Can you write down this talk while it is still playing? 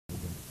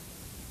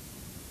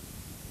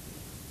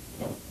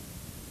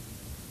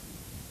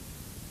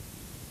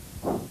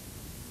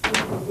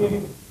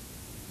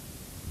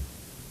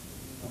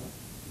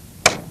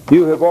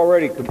You have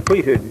already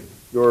completed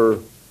your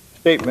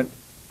statement,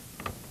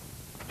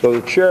 so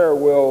the chair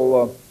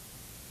will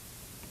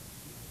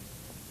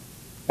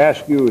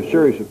ask you a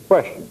series of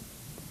questions.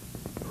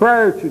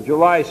 Prior to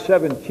July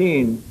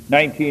 17,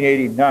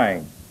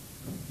 1989,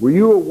 were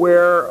you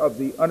aware of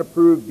the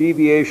unapproved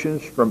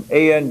deviations from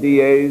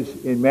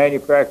ANDAs in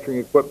manufacturing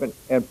equipment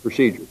and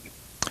procedures?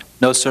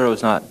 No, sir, I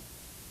was not.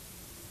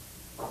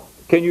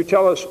 Can you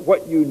tell us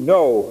what you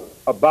know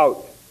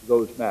about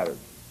those matters?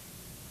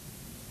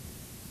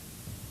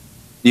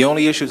 The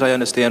only issues I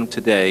understand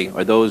today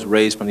are those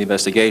raised from the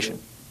investigation.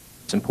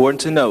 It's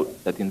important to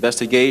note that the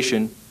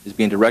investigation is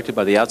being directed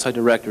by the outside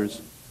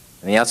directors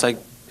and the outside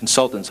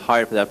consultants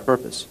hired for that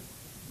purpose.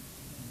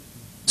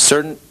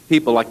 Certain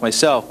people like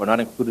myself are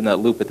not included in that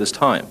loop at this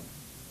time.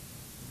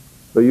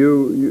 So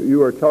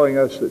you are telling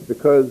us that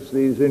because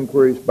these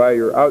inquiries by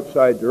your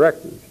outside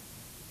directors,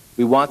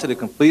 we wanted a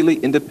completely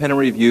independent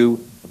review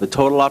of the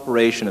total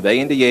operation of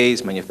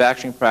ANDA's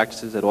manufacturing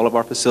practices at all of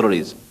our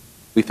facilities.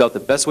 We felt the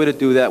best way to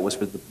do that was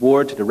for the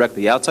board to direct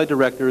the outside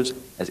directors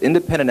as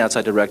independent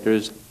outside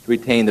directors to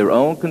retain their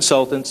own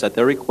consultants at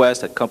their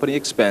request at company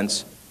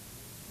expense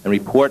and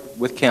report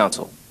with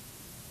counsel.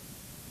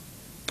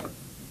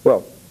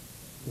 Well,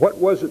 what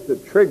was it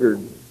that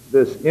triggered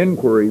this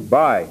inquiry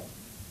by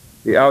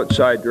the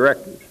outside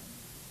directors?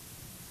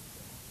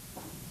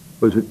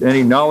 Was it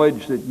any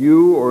knowledge that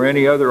you or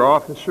any other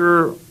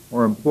officer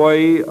or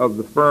employee of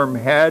the firm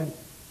had,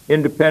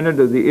 independent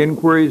of the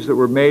inquiries that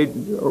were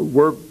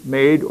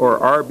made or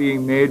are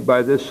being made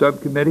by this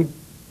subcommittee?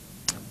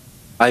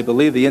 I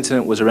believe the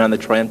incident was around the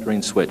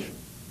triamterene switch.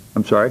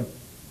 I'm sorry?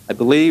 I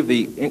believe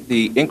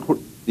the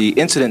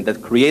incident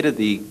that created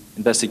the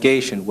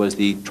investigation was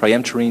the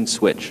triamterene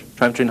switch,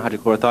 triamterene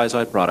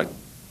hydrochlorothiazide product.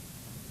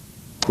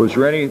 Was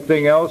there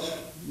anything else?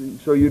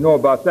 So you know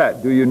about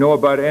that. Do you know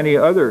about any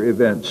other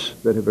events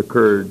that have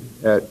occurred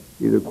at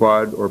either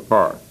Quad or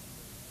PAR?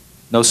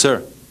 No,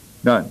 sir.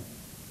 None?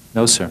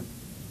 No, sir.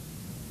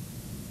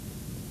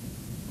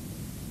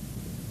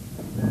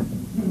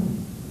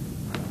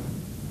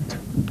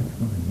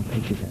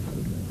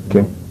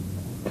 Okay.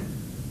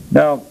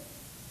 Now,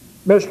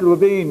 Mr.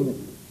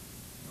 Levine,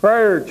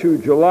 prior to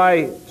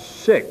July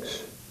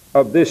 6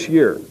 of this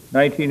year,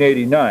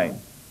 1989,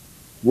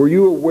 were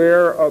you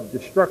aware of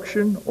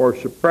destruction or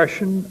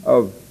suppression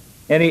of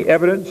any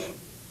evidence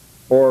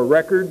or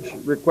records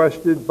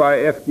requested by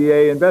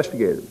FDA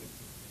investigators?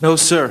 No,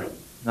 sir.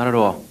 Not at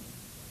all.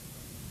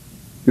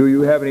 Do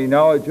you have any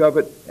knowledge of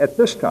it at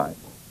this time?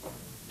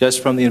 Just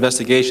from the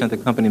investigation that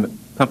the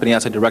company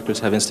outside directors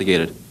have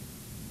instigated.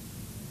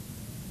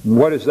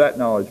 What is that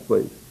knowledge,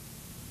 please?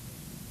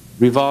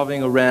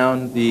 Revolving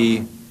around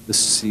the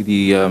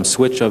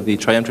switch of the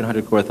triamterene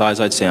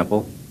hydrochlorothiazide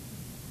sample,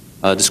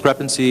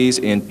 discrepancies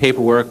in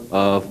paperwork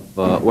of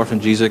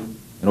orphangesic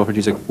and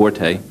orphangesic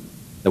forte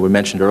that were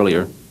mentioned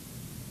earlier,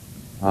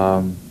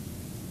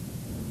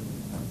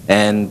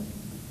 and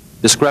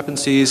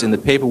discrepancies in the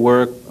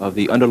paperwork of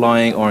the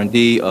underlying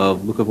R&D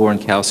of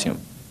leucovorin calcium,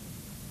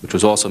 which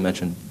was also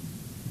mentioned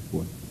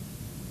before.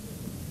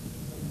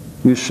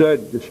 You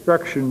said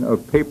destruction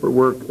of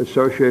paperwork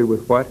associated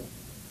with what?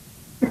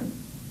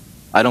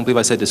 I don't believe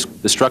I said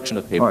destruction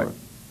of paperwork. All right.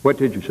 What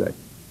did you say?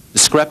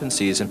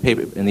 Discrepancies in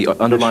the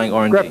underlying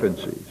R&D.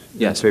 Discrepancies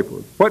yes. in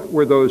paperwork. What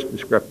were those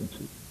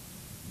discrepancies?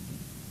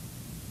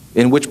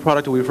 In which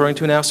product are we referring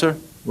to now, sir?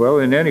 Well,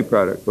 in any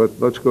product.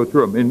 Let's go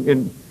through them.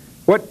 In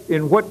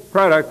what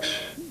products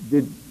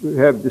did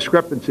have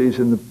discrepancies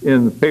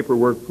in the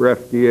paperwork for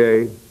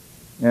FDA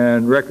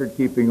and record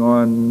keeping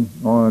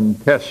on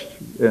tests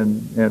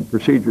and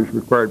procedures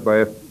required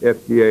by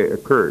FDA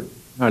occurred?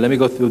 All right, let me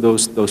go through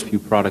those few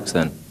products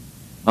then.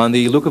 On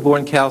the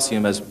leucovorin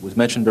calcium, as was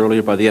mentioned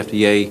earlier by the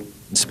FDA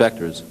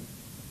inspectors,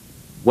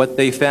 what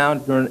they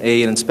found during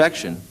an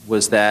inspection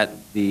was that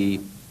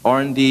the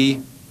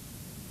R&D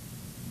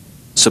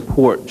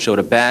support showed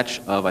a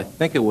batch of, I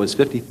think it was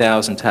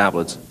 50,000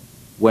 tablets,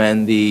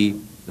 when the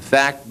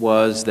fact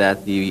was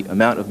that the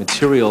amount of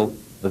material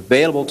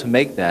available to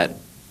make that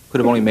could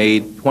have only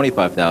made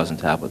 25,000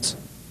 tablets.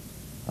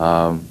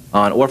 On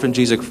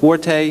orphangesic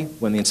forte,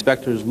 when the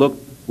inspectors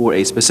looked for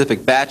a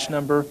specific batch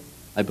number,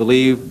 I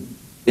believe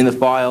in the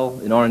file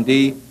in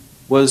R&D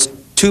was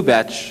two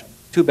batches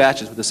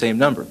with the same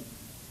number.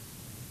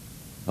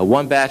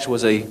 One batch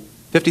was a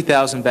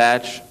 50,000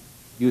 batch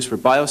used for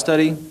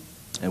biostudy,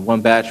 and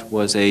one batch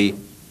was a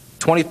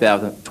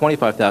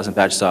 25,000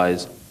 batch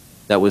size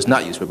that was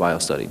not used for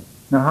biostudy.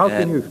 Now, how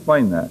can you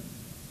explain that?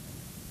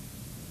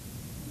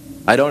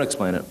 I don't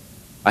explain it.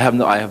 I have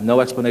no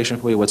explanation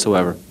for you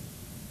whatsoever.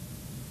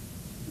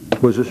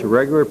 Was this a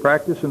regular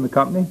practice in the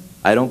company?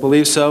 I don't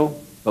believe so,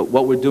 but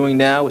what we're doing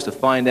now is to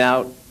find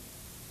out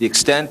the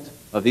extent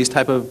of these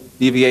type of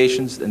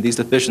deviations and these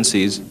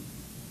deficiencies.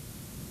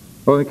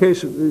 Well, in the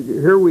case of,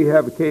 here we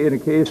have in a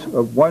case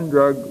of one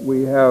drug,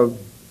 we have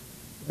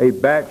a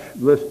batch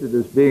listed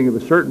as being of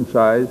a certain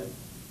size.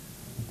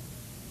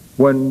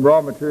 When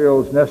raw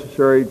material is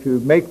necessary to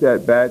make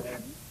that batch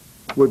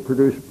would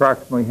produce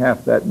approximately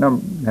half that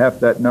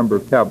number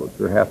of tablets,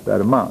 or half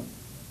that amount.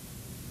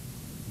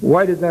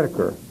 Why did that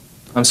occur?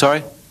 I'm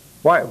sorry?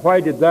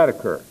 Why did that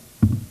occur?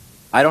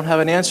 I don't have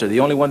an answer. The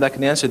only one that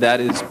can answer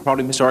that is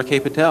probably Mr. R.K.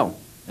 Patel.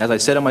 As I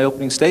said in my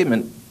opening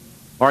statement,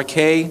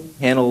 R.K.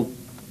 handled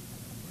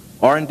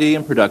R&D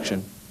and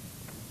production.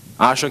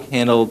 Ashok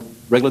handled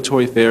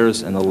regulatory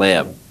affairs and the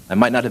lab. I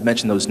might not have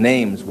mentioned those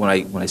names when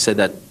I said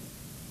that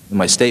in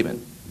my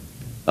statement.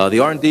 The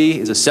R&D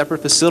is a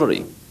separate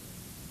facility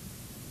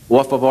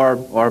off of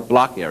our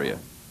block area.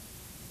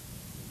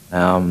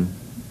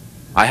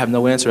 I have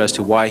no answer as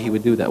to why he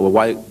would do that, or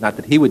why, not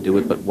that he would do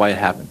it, but why it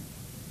happened.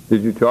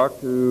 Did you talk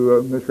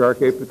to Mr.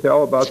 R.K.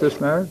 Patel about this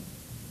matter?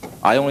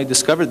 I only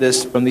discovered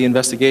this from the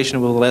investigation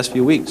over the last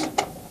few weeks.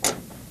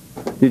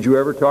 Did you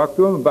ever talk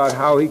to him about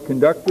how he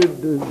conducted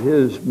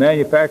his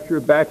manufacture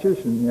of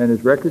batches and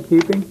his record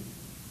keeping?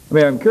 I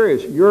mean, I'm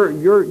curious. You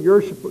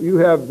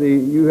have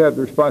the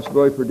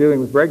responsibility for dealing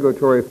with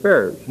regulatory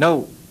affairs.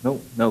 No,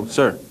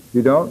 sir.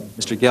 You don't?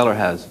 Mr. Geller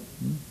has.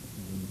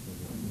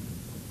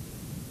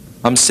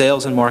 I'm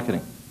sales and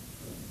marketing,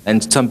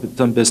 and some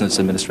business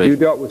administration. You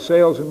dealt with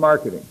sales and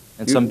marketing.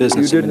 And some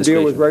business administration. You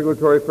didn't deal with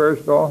regulatory affairs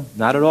at all?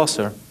 Not at all,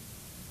 sir.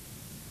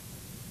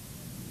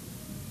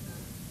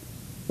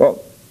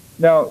 Well,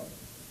 now,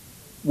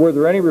 were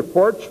there any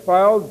reports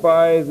filed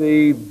by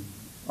the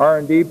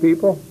R&D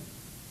people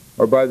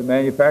or by the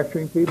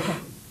manufacturing people?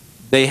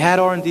 They had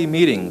R&D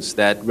meetings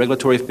that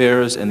regulatory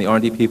affairs and the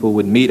R&D people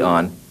would meet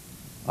on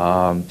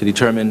to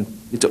determine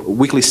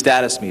weekly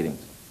status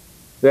meetings.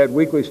 They had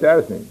weekly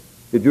status meetings.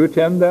 Did you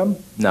attend them?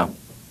 No.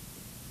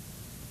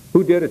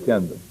 Who did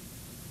attend them?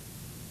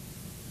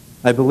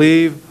 I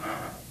believe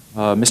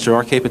Mr.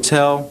 R.K.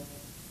 Patel,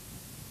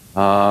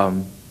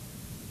 some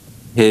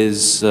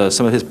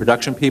of his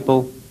production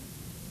people,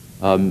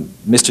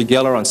 Mr.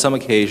 Geller on some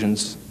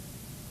occasions,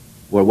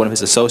 or one of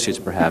his associates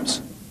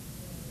perhaps.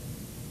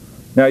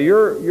 Now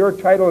your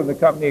title in the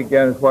company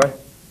again is what?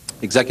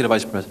 Executive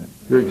Vice President.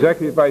 You're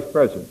Executive Vice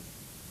President.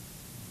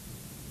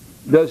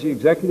 Does the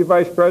Executive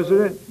Vice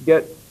President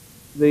get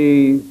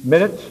the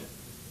minutes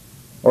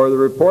or the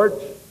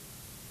reports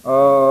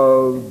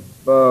of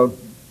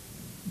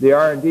the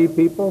R&D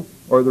people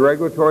or the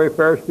regulatory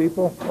affairs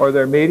people or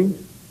their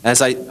meetings?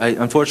 As I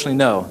unfortunately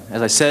no.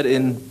 As I said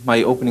in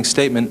my opening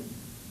statement,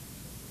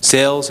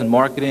 sales and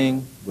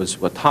marketing was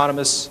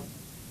autonomous,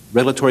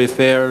 regulatory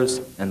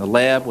affairs and the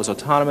lab was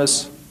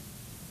autonomous,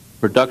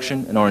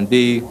 production and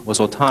R&D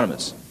was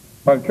autonomous.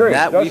 I'm curious,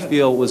 that we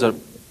feel was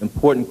an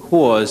important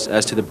cause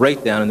as to the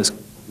breakdown in this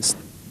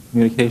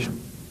communication.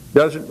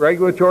 Doesn't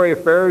regulatory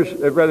affairs,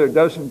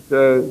 doesn't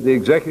the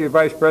Executive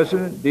Vice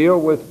President deal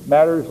with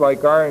matters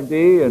like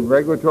R&D and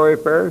regulatory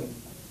affairs?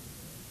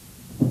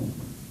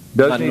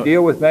 Doesn't he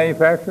deal with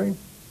manufacturing?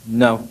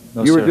 No,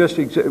 you were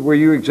sir. Were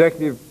you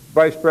Executive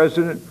Vice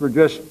President for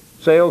just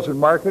sales and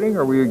marketing,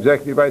 or were you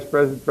Executive Vice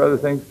President for other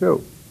things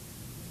too?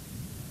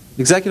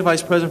 Executive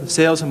Vice President for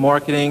Sales and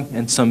Marketing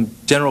and some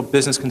general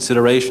business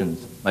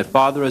considerations. My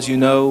father, as you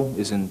know,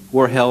 is in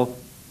poor health,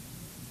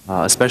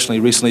 especially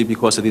recently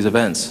because of these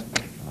events.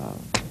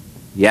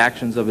 The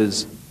actions of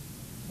his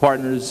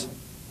partners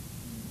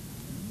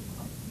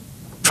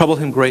trouble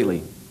him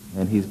greatly,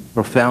 and he's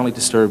profoundly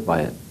disturbed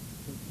by it.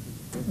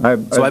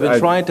 So I've been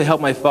trying to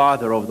help my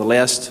father over the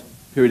last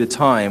period of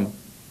time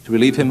to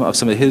relieve him of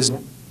some of his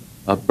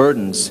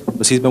burdens,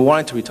 because he's been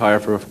wanting to retire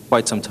for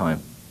quite some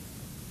time.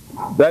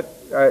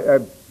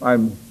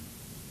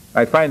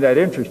 I find that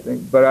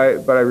interesting, but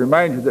I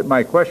remind you that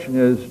my question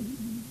is,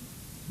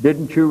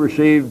 didn't you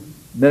receive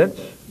minutes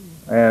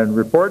and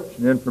reports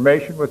and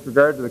information with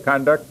regard to the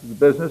conduct of the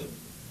business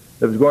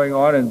that was going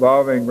on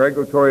involving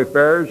regulatory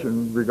affairs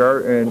and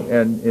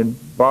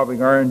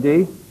involving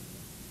R&D?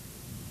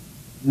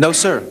 No,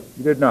 sir.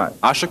 You did not?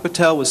 Ashok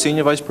Patel was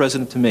Senior Vice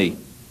President to me.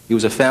 He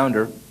was a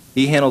founder.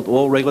 He handled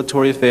all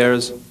regulatory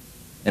affairs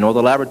and all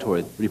the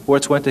laboratory. The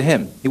reports went to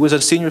him. He was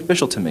a senior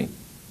official to me.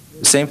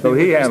 The same thing. So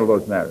he handled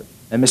those matters.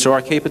 And Mr.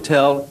 R.K.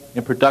 Patel,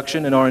 in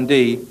production and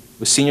R&D,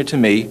 was senior to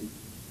me,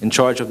 in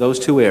charge of those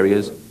two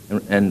areas,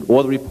 and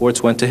all the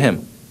reports went to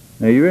him.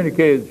 Now, you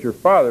indicated that your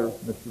father,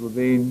 Mr.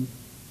 Levine,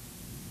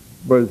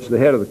 was the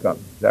head of the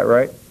company. Is that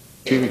right?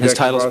 His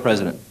title is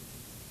president.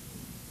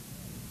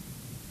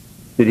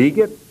 Did he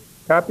get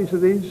copies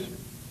of these?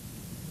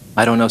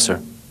 I don't know, sir.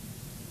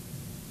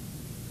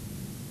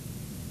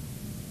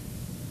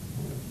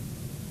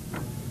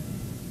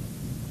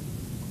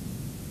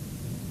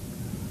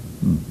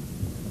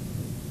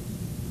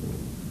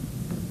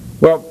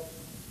 Well,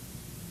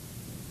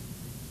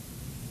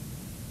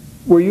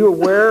 were you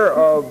aware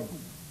of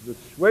the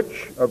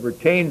switch of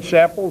retained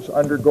samples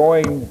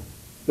undergoing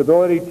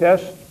stability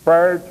tests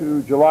prior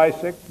to July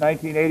 6,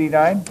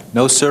 1989?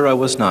 No, sir, I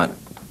was not.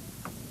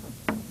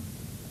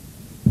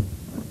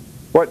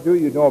 What do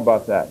you know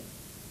about that?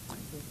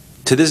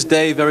 To this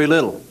day, very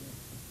little.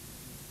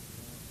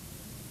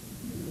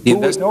 Who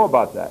would know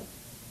about that?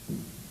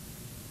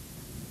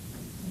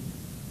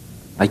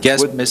 I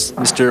guess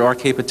Mr.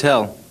 R.K.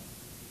 Patel.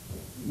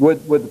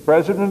 Would the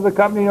president of the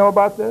company know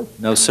about this?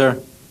 No,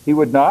 sir. He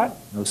would not?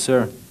 No,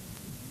 sir.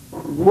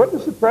 What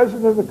does the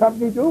president of the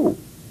company do?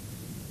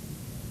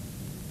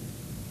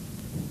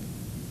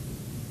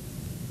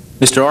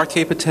 Mr.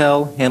 R.K.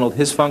 Patel handled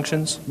his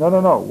functions. No.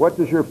 What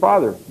does your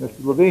father,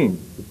 Mr.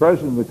 Levine, the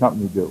president of the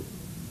company, do?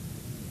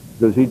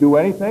 Does he do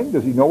anything?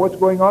 Does he know what's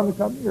going on in the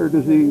company, or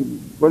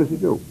what does he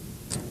do?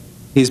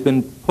 He's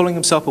been pulling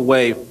himself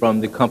away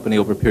from the company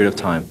over a period of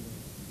time.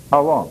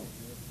 How long?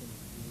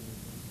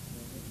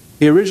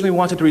 He originally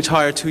wanted to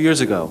retire 2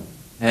 years ago,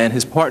 and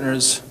his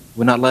partners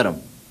would not let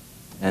him.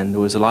 And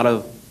there was a lot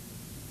of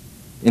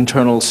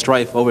internal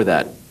strife over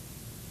that.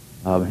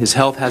 His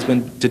health has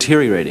been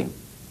deteriorating,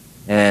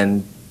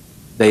 and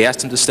they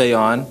asked him to stay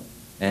on,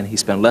 and he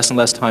spent less and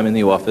less time in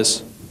the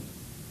office.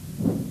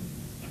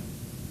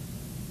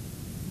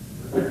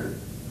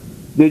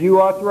 Did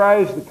you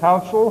authorize the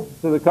counsel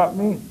to the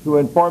company to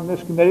inform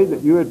this committee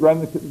that you had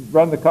run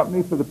the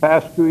company for the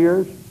past 2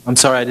 years? I'm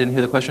sorry, I didn't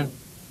hear the question.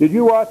 Did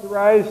you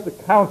authorize the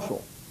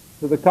counsel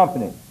to the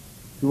company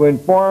to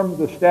inform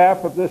the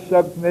staff of this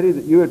subcommittee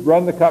that you had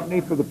run the company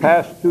for the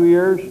past 2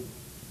 years?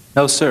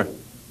 No, sir.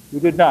 You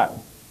did not.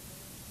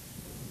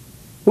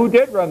 Who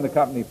did run the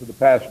company for the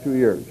past 2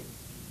 years?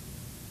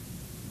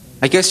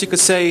 I guess you could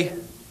say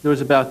there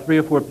was about 3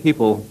 or 4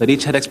 people that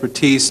each had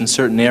expertise in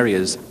certain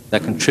areas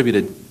that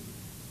contributed.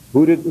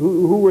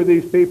 Who were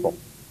these people?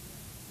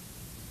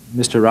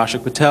 Mr.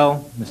 Rashik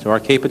Patel, Mr.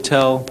 R.K.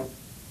 Patel,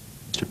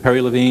 Mr. Perry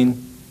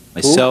Levine,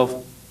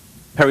 myself,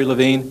 Perry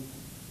Levine,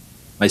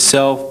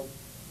 myself.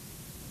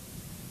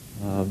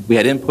 We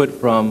had input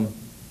from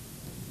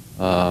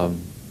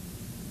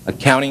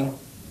accounting,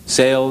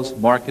 sales,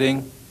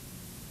 marketing.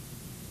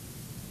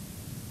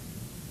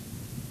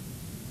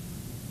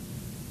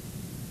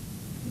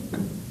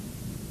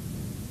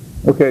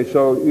 Okay,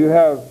 so you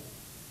have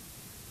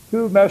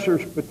 2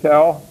 Messrs.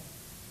 Patel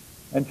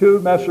and 2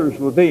 Messrs.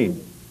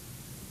 Levine,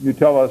 you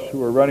tell us,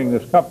 who are running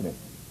this company.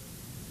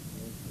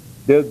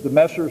 Did the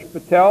Messrs.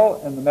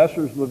 Patel and the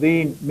Messrs.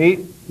 Levine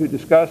meet to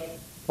discuss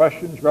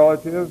questions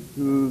relative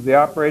to the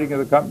operating of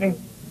the company?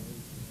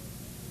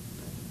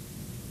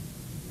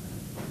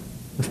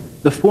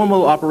 The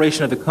formal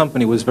operation of the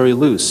company was very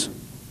loose.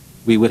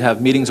 We would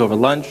have meetings over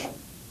lunch, there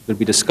would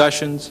be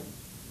discussions.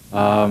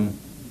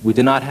 We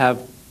did not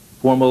have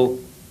formal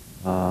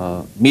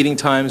meeting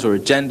times or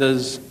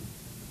agendas.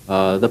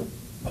 The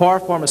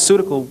PAR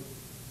Pharmaceutical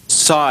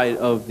side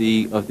of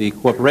the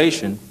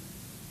corporation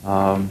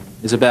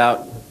is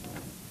about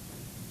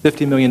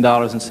 $50 million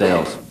in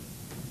sales.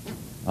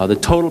 The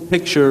total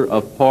picture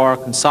of PAR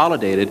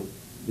consolidated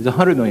is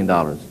 $100 million.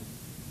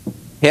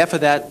 Half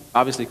of that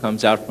obviously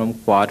comes out from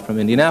Quad from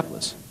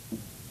Indianapolis.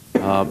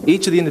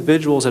 Each of the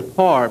individuals at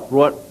PAR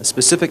brought a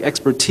specific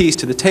expertise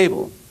to the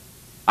table.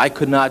 I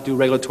could not do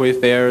regulatory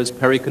affairs,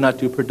 Perry could not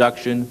do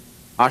production,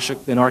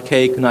 Ashok and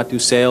RK could not do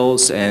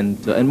sales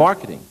and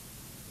marketing.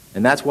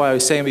 And that's why I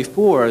was saying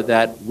before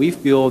that we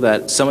feel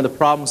that some of the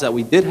problems that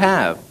we did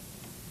have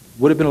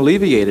would have been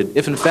alleviated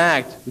if, in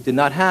fact, we did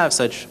not have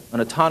such an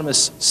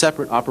autonomous,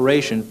 separate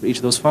operation for each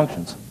of those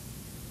functions.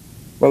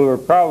 Well, there were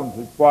problems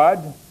at Quad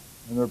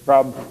and there were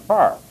problems at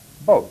PAR,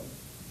 both.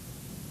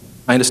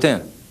 I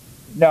understand.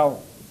 Now,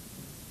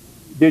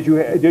 did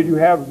you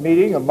have a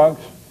meeting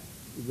amongst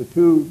the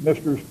 2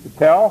 Mr.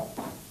 Patel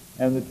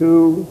and the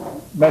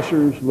 2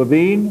 Messrs.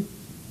 Levine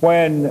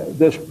when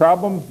this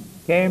problem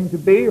came to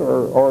be,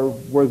 or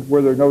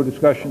were there no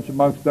discussions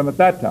amongst them at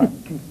that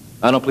time?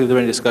 I don't believe there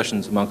were any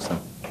discussions amongst them.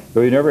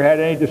 So you never had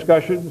any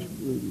discussions?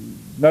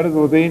 None of the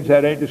Levines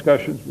had any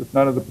discussions with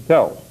none of the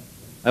Patels?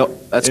 Oh,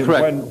 that's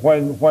correct.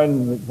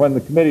 When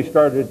the committee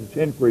started its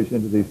inquiries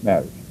into these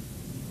matters?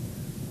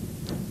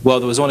 Well,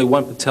 there was only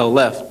one Patel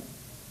left.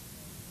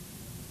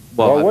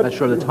 Well, I'm not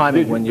sure of the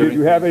timing when you're... Did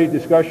you have any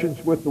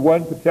discussions with the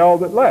one Patel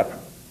that left?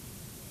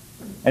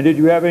 And did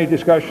you have any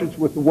discussions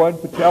with the one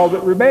Patel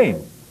that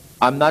remained?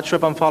 I'm not sure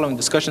if I'm following.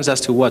 Discussions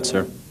as to what,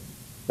 sir?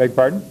 Beg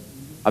pardon?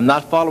 I'm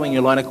not following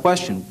your line of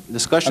question.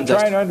 Discussions I'm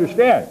trying to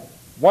understand.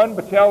 One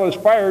Patel is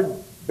fired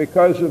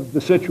because of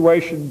the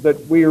situation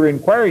that we are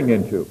inquiring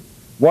into.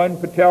 One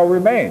Patel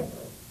remains.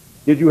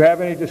 Did you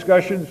have any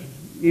discussions,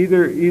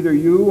 either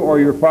you or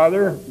your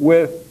father,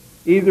 with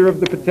either of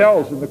the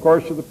Patels in the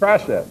course of the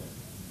process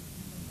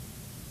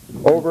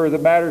over the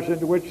matters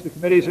into which the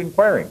committee is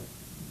inquiring?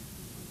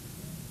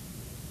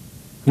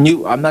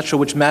 I'm not sure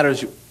which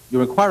matters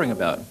you're inquiring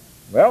about.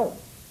 Well,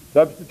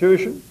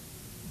 substitution,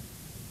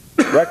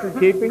 record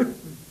keeping,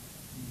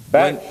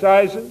 batch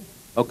sizes.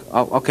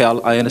 Okay,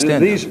 I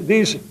understand.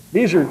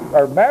 These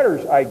are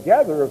matters, I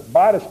gather, of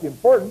modest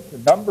importance. A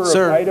number of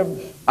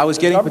items, I was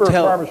getting a number of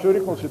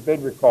pharmaceuticals have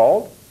been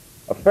recalled.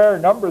 A fair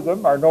number of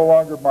them are no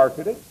longer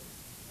marketed.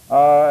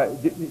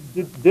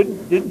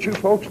 Didn't you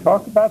folks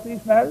talk about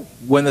these matters?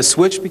 When the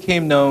switch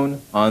became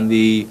known on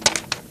the,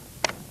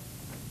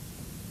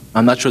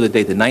 I'm not sure the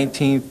date, the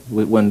 19th,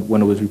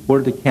 when it was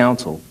reported to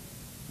council,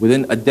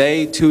 within a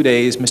day, 2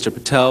 days, Mr.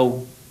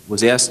 Patel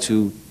was asked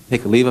to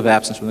take a leave of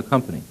absence from the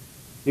company.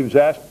 He was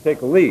asked to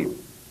take a leave.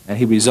 And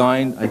he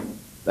resigned,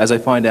 as I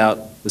find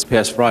out, this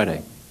past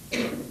Friday.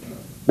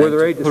 Were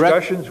there any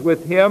discussions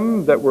with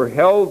him that were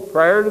held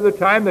prior to the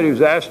time that he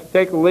was asked to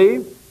take a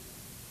leave?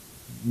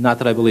 Not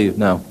that I believe,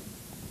 no.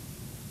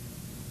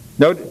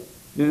 No,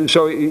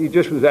 so he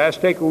just was asked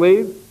to take a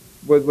leave?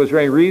 Was there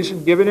any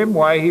reason given him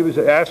why he was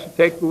asked to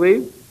take the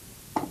leave?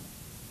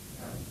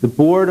 The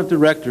board of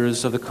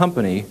directors of the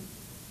company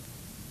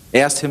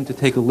asked him to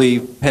take a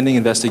leave pending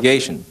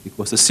investigation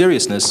because the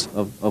seriousness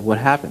of what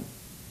happened.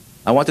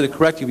 I wanted to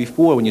correct you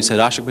before when you said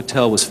Ashok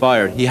Patel was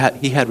fired. He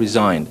had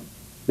resigned.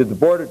 Did the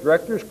board of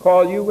directors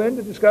call you in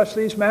to discuss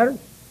these matters?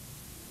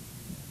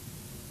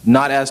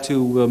 Not as to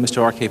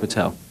Mr. R.K.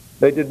 Patel.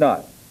 They did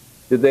not.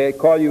 Did they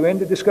call you in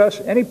to discuss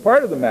any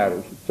part of the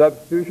matters,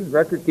 substitutions,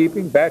 record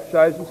keeping, batch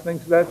sizes,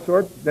 things of that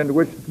sort, into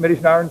which the committee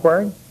is now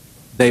inquiring?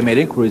 They made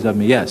inquiries of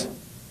me, yes.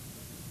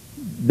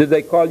 Did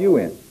they call you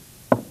in?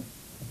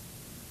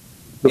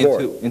 The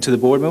board? Into the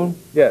boardroom?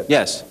 Yes.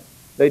 Yes.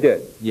 They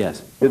did?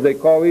 Yes. Did they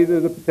call either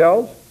of the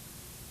Patels?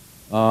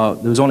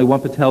 There was only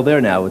one Patel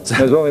there now.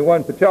 There's only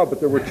one Patel, but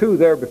there were two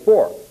there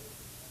before.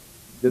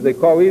 Did they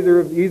call either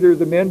of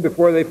them in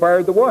before they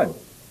fired the one?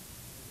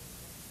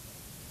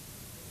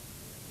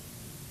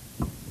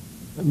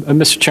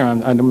 Mr.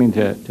 Chairman, I don't mean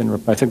to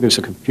interrupt, but I think there's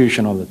a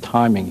confusion on the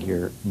timing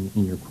here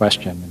in your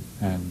question.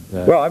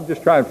 Well, I'm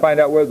just trying to find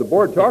out whether the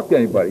board talked to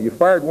anybody.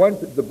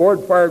 The board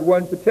fired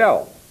one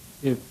Patel.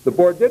 The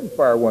board didn't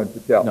fire one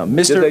Patel. No,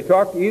 Did they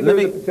talk to either of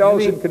the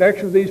Patels in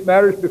connection with these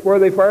matters before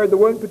they fired the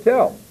one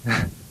Patel?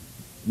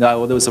 No,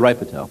 well, there was the right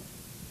Patel.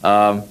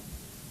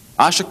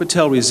 Ashok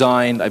Patel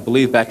resigned, I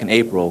believe, back in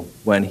April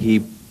when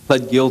he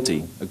pled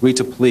guilty, agreed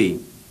to plea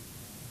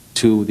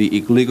to the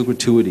illegal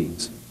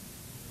gratuities.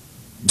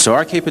 So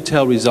R.K.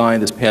 Patel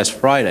resigned this past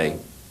Friday.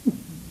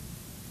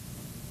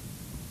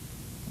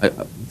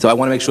 So I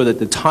want to make sure that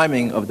the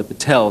timing of the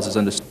Patels is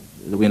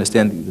that we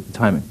understand the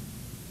timing.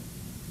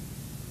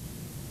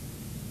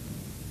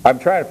 I'm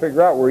trying to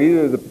figure out were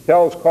either of the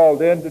Patels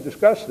called in to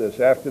discuss this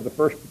after the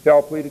first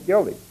Patel pleaded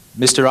guilty.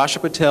 Mr.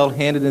 Ashok Patel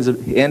handed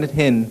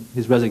in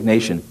his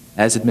resignation,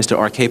 as did Mr.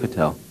 R.K.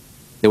 Patel.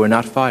 They were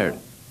not fired.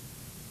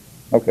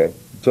 Okay,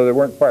 so they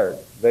weren't fired.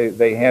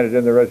 They handed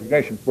in their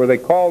resignations. Were they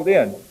called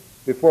in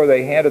before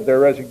they handed their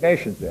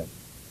resignations in?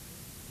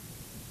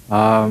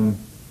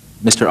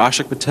 Mr.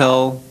 Ashok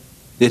Patel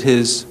did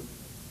his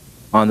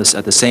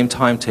at the same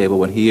timetable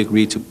when he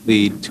agreed to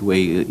plead to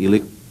a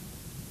illegal.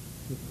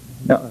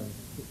 No.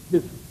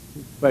 His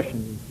question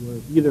is, were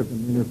either of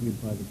them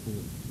interviewed by the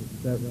board?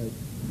 Is that right?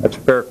 That's a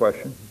fair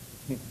question.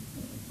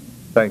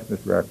 Thanks,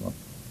 Mr. Rackwell.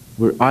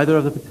 Were either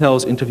of the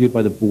Patels interviewed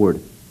by the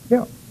board?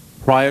 Yeah.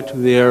 Prior to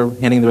their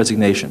handing the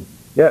resignation?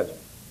 Yes.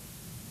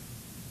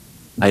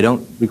 I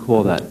don't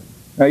recall that.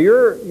 Now,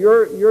 you're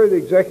the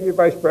executive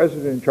vice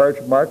president in charge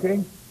of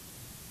marketing?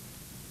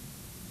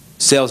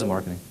 Sales and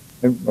marketing.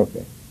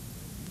 Okay.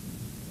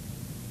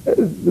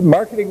 The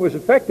marketing was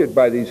affected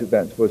by these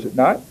events, was it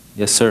not?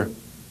 Yes, sir.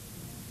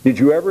 Did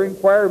you ever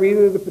inquire of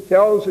either of the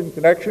Patels in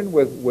connection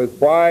with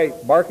why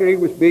marketing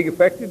was being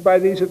affected by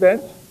these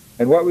events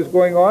and what was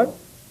going on?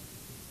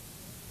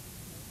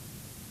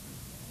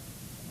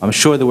 I'm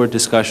sure there were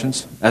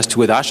discussions as to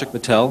with Ashok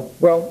Patel.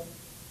 Well,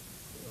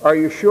 are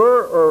you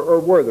sure, or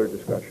were there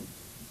discussions?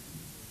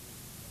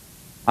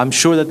 I'm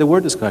sure that there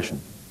were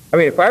discussions. I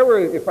mean, if I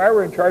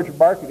were in charge of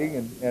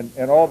marketing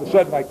and all of a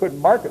sudden I couldn't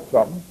market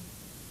something,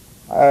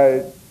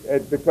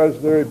 because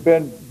there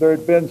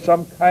had been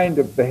some kind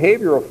of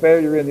behavioral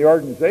failure in the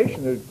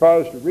organization that had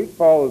caused a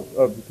recall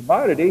of the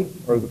commodity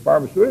or the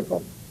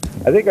pharmaceutical,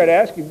 I think I'd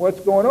ask him what's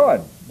going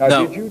on. Now,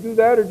 no. Did you do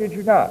that or did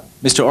you not?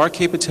 Mr.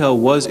 R.K. Patel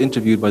was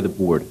interviewed by the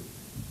board.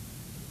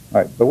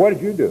 All right, but what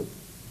did you do?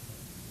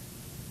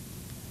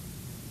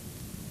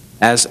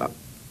 As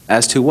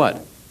to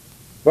what?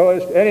 Well,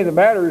 as to any of the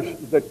matters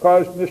that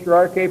caused Mr.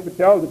 R.K.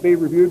 Patel to be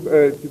reviewed,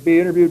 to be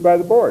interviewed by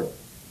the board.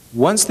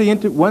 Once the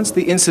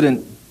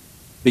incident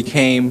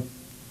became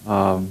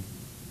known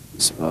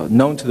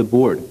to the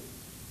board,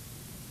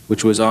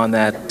 which was on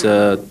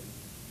that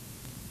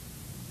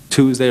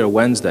Tuesday or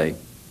Wednesday,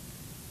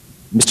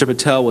 Mr.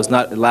 Patel was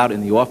not allowed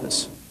in the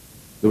office.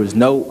 There was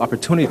no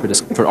opportunity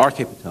for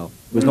R.K. Patel.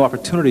 There was no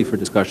opportunity for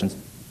discussions,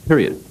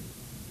 period.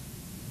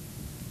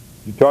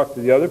 You talked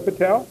to the other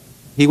Patel?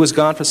 He was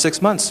gone for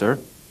 6 months, sir.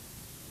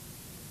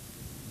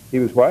 He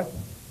was what?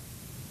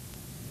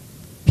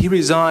 He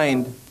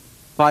resigned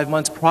 5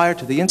 months prior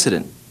to the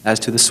incident as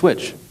to the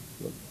switch.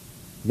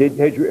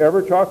 Had you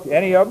ever talked to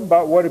any of them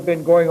about what had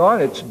been going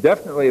on? It's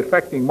definitely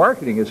affecting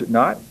marketing, is it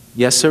not?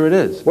 Yes, sir, it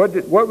is.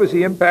 What was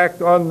the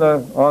impact on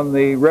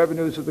the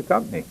revenues of the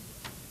company?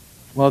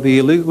 Well, the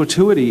illegal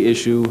gratuity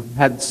issue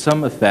had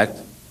some effect.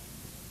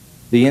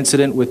 The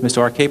incident with Mr.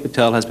 R.K.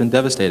 Patel has been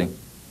devastating.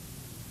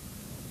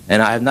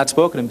 And I have not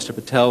spoken to Mr.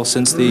 Patel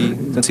since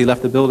he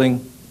left the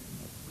building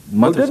a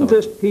month or so. Didn't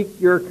this pique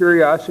your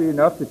curiosity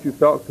enough that you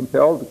felt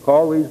compelled to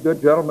call these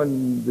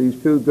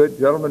two good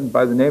gentlemen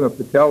by the name of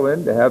Patel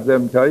in to have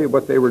them tell you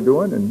what they were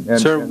doing and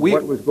Sir,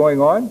 what was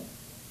going on?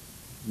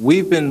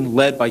 We've been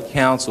led by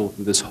counsel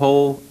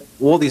through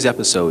all these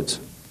episodes.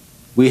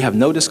 We have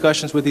no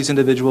discussions with these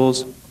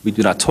individuals. We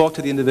do not talk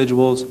to the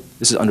individuals.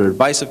 This is under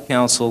advice of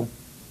counsel,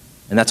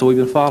 and that's what we've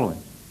been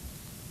following.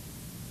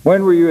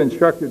 When were you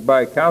instructed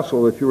by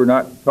counsel that you were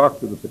not to talk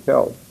to the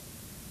Patels?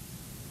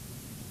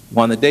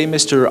 On the day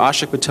Mr.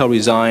 Ashok Patel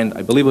resigned,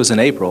 I believe it was in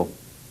April,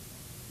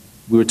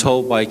 we were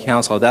told by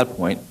counsel at that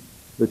point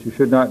that you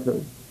should not.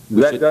 Was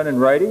that done in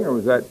writing or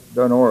was that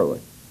done orally?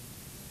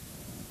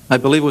 I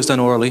believe it was done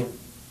orally.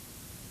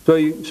 So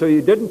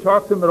you didn't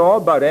talk to them at all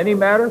about any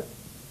matter?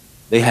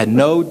 They had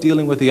no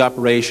dealing with the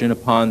operation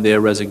upon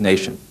their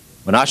resignation.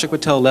 When Ashok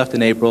Patel left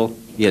in April,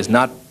 he has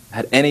not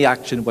had any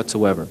action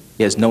whatsoever.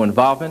 He has no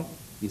involvement.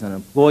 He's an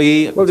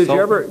employee. Well, did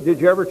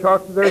you ever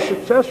talk to their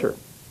successor?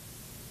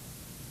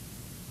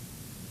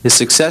 His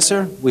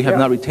successor? We have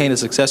not retained a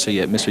successor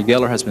yet. Mr.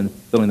 Geller has been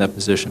filling that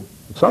position.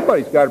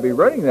 Somebody's got to be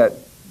running that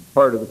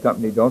part of the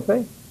company, don't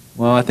they?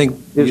 Well, I think...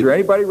 Is there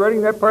anybody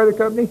running that part of the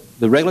company?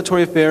 The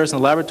regulatory affairs and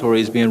the laboratory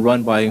is being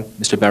run by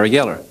Mr. Barry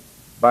Geller.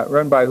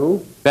 Run by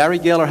who? Barry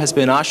Geller has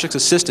been Ashok's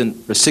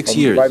assistant for 6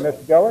 years. By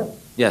Mr. Geller?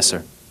 Yes,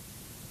 sir.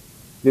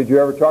 Did you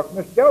ever talk to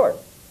Mr. Geller?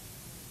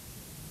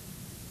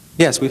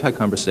 Yes, we've had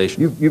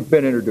conversations. You've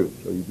been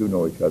introduced, so you do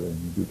know each other and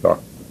you do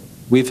talk.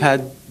 We've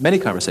had many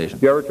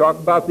conversations. Did you ever talk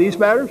about these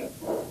matters?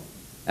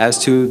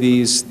 As to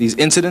these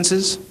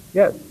incidences?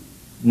 Yes.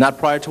 Not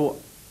prior to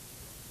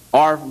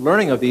our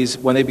learning of these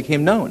when they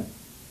became known.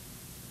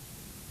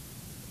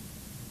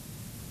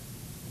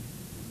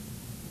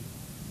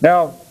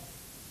 Now,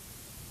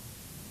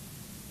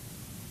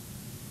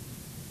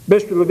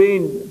 Mr.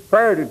 Levine,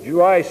 prior to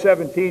July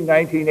 17,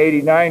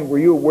 1989, were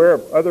you aware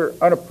of other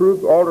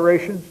unapproved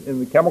alterations in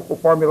the chemical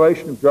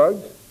formulation of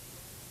drugs?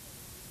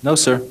 No,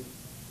 sir.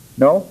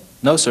 No?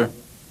 No, sir.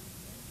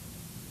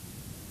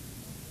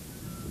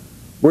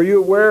 Were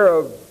you aware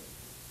of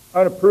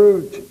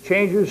unapproved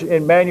changes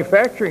in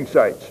manufacturing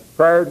sites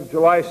prior to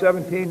July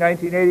 17,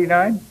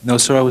 1989? No,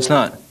 sir, I was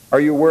not. Are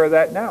you aware of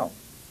that now?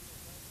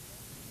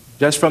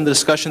 Just from the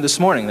discussion this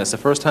morning, that's the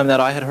first time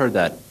that I had heard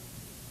that.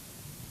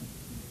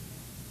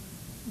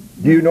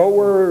 Do you know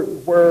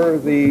where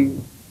the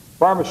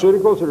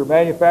pharmaceuticals that are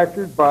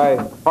manufactured by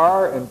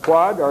PAR and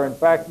Quad are in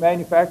fact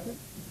manufactured?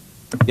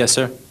 Yes,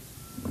 sir.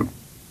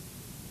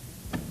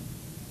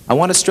 I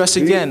want to stress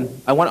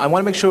again, I want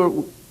to make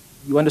sure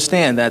you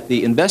understand that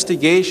the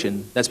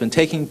investigation that's been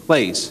taking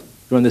place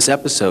during this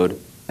episode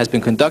has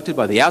been conducted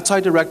by the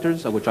outside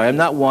directors, of which I am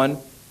not one.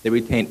 They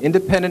retain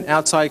independent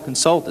outside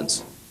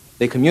consultants.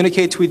 They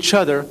communicate to each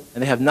other,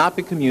 and they have not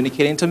been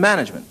communicating to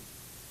management.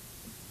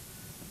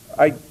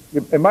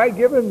 Am I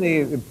given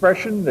the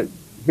impression that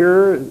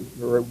here,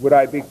 or would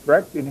I be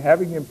correct in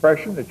having the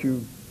impression that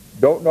you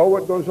don't know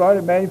what goes on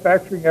in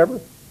manufacturing ever?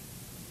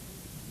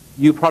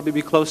 You'd probably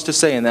be close to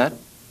saying that.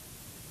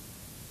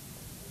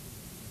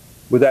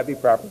 Would that be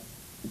proper?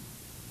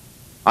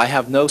 I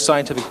have no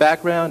scientific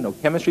background, no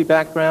chemistry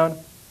background.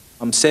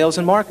 I'm sales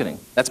and marketing.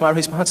 That's my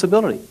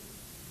responsibility.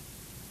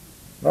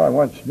 Well, I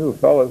once knew a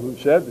fellow who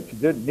said that you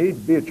didn't need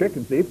to be a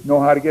chicken thief to know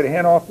how to get a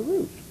hen off the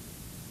roost.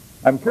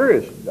 I'm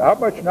curious, how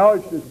much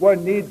knowledge does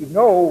one need to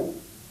know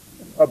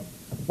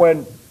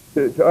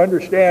to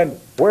understand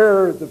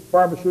where the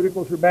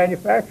pharmaceuticals are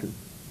manufactured?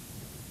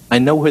 I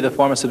know where the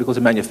pharmaceuticals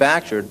are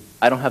manufactured.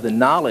 I don't have the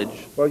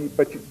knowledge. Well,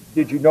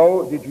 did you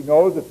know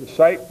that the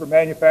site for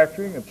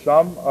manufacturing of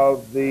some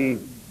of the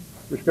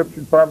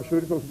prescription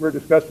pharmaceuticals we're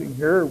discussing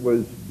here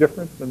was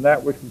different than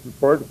that which was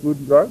reported to Food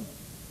and Drug?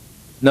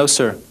 No,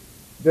 sir.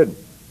 Didn't.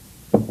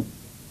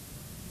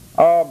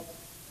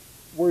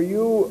 Were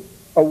you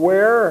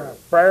aware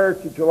prior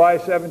to July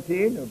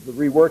 17 of the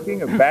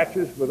reworking of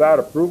batches without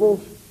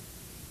approvals?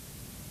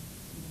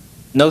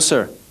 No,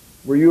 sir.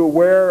 Were you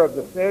aware of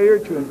the failure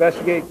to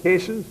investigate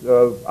cases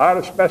of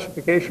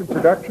out-of-specification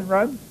production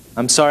runs?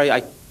 I'm sorry,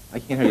 I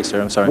can't hear you,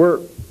 sir. I'm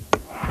sorry.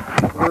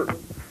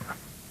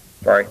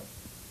 Sorry.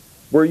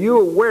 Were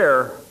you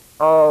aware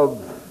of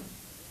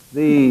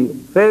the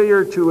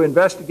failure to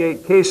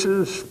investigate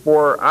cases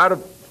for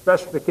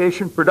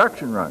out-of-specification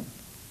production runs?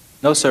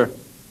 No, sir.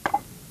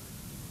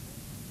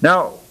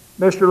 Now,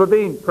 Mr.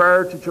 Levine,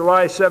 prior to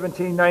July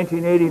 17,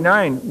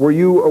 1989, were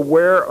you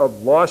aware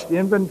of lost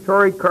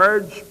inventory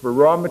cards for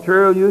raw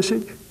material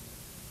usage?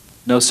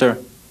 No, sir.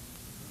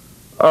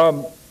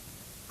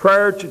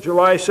 Prior to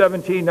July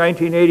 17,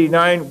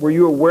 1989, were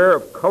you aware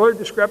of color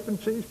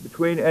discrepancies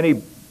between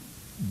any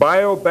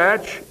bio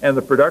batch and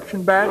the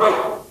production batch?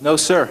 No,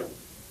 sir.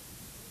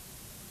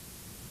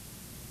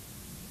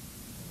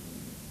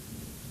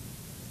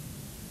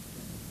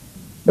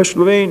 Mr.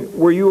 Levine,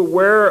 were you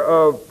aware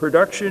of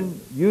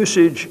production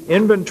usage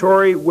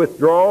inventory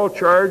withdrawal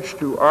charge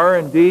to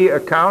R&D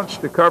accounts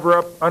to cover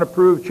up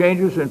unapproved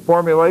changes in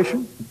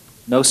formulation?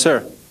 No,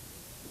 sir.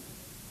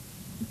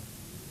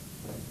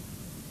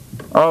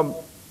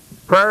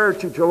 Prior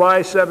to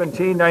July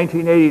 17,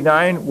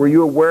 1989, were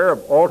you aware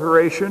of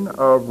alteration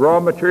of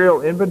raw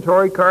material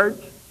inventory cards?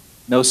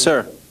 No,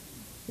 sir.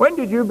 When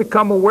did you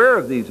become aware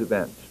of these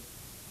events?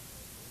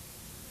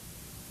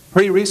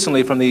 Pretty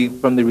recently from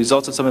the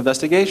results of some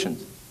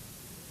investigations.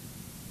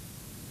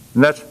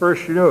 And that's the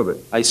first you knew of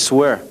it? I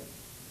swear.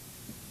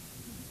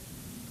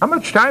 How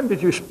much time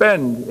did you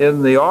spend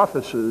in the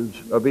offices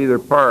of either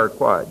PAR or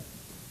Quad?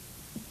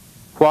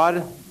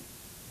 Quad,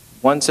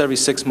 once every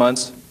 6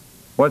 months.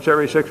 Once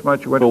every 6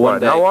 months you went For to one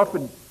Quad. day.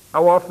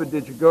 How often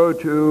did you go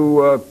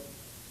to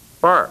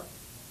PAR?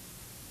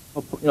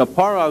 Well, you know,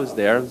 PAR, I was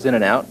there. I was in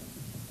and out.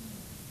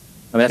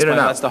 I mean,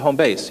 that's the home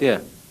base, yeah.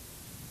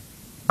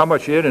 How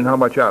much in and how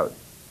much out?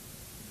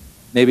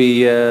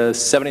 Maybe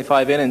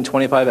 75 in and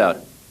 25 out.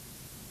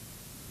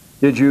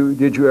 Did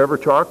you ever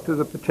talk to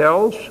the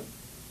Patels?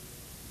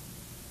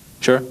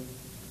 Sure.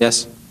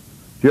 Yes.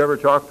 Did you ever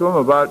talk to them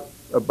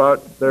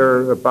about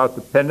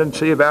the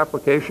pendency of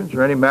applications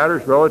or any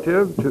matters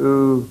relative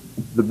to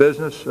the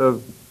business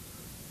of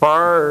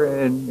PAR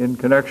in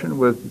connection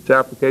with its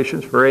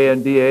applications for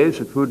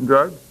ANDAs at Food and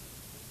Drug?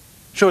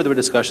 Sure, there were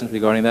discussions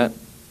regarding that.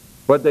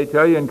 What did they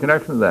tell you in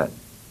connection with that?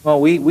 Well,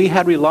 we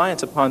had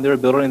reliance upon their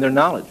ability and their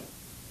knowledge.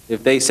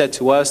 If they said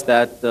to us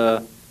that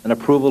an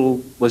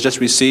approval was just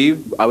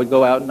received, I would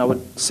go out and I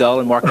would sell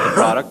and market the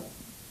product.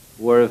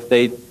 Or if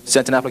they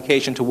sent an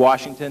application to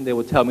Washington, they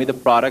would tell me the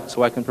product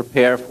so I can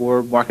prepare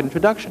for market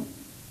introduction.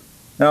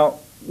 Now,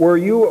 were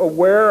you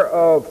aware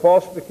of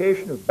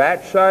falsification of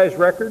batch size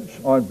records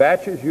on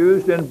batches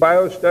used in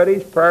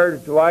biostudies prior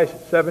to July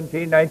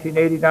 17,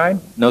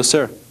 1989? No,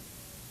 sir.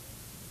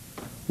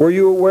 Were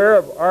you aware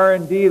of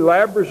R&D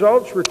lab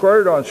results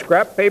recorded on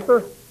scrap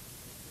paper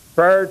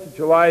prior to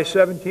July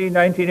 17,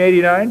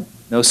 1989?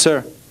 No,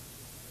 sir.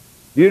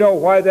 Do you know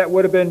why that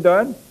would have been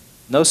done?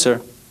 No, sir.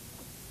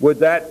 Would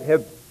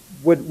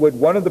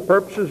one of the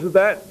purposes of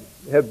that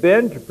have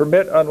been to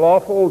permit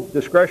unlawful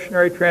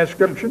discretionary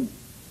transcription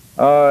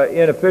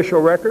in official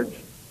records?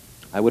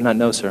 I would not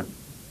know, sir.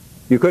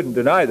 You couldn't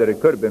deny that it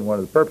could have been one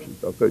of the purposes,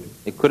 though, could you?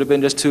 It could have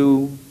been just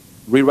to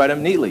rewrite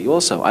them neatly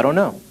also. I don't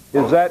know.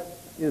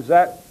 Is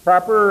that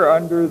proper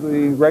under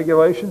the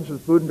regulations of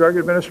the Food and Drug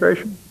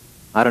Administration?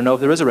 I don't know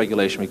if there is a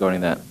regulation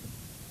regarding that.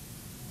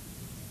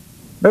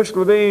 Mr.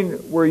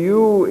 Levine, were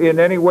you in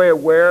any way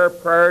aware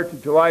prior to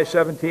July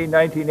 17,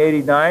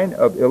 1989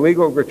 of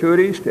illegal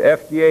gratuities to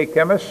FDA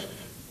chemists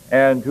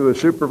and to a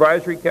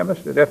supervisory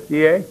chemist at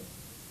FDA?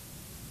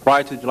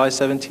 Prior to July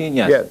 17,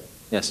 yes. Yes.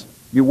 Yes.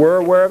 You were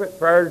aware of it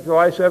prior to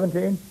July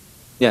 17?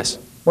 Yes.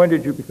 When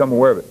did you become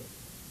aware of it?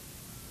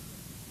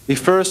 The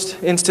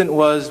first instant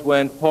was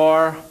when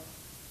PAR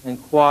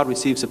and Quad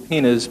received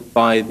subpoenas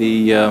by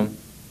the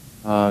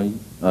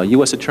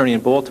U.S. Attorney in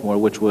Baltimore,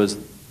 which was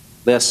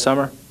last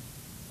summer.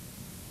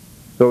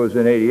 So it was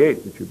in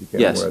 '88 that you became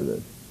aware of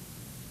this.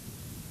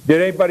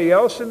 Did anybody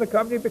else in the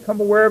company become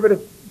aware of it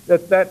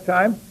at that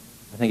time?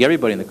 I think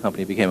everybody in the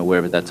company became aware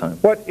of it at that time.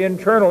 What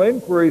internal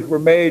inquiries were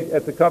made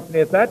at the company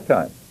at that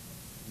time?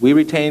 We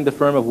retained the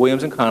firm of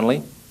Williams and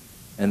Connolly,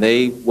 and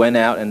they went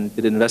out and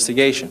did an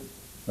investigation.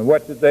 And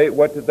what did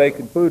they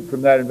conclude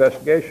from that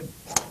investigation?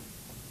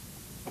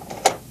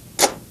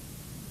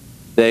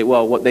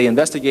 They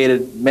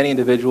investigated many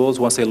individuals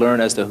once they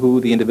learned as to who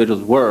the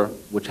individuals were,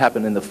 which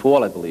happened in the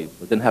fall, I believe,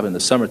 but didn't happen in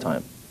the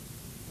summertime.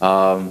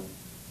 And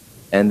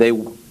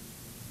the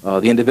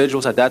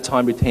individuals at that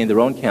time retained their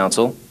own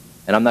counsel,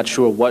 and I'm not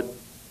sure what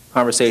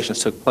conversations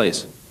took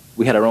place.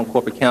 We had our own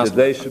corporate counsel.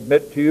 Did they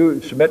submit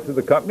to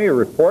the company a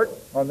report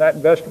on that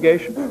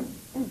investigation?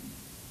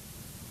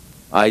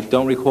 I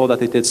don't recall that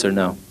they did, sir,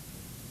 no.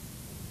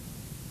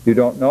 You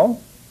don't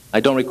know? I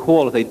don't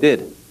recall if they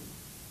did.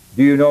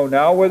 Do you know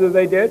now whether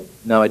they did?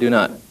 No, I do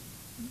not.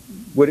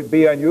 Would it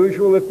be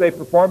unusual if they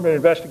performed an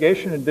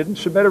investigation and didn't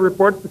submit a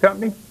report to the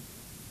company?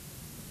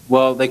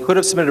 Well, they could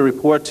have submitted a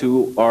report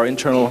to our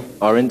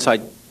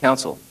inside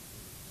counsel.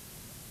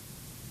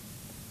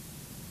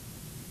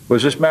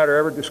 Was this matter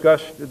ever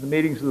discussed at the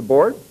meetings of the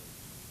board?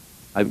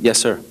 Yes,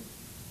 sir.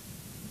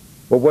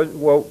 Well,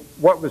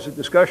 what was the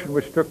discussion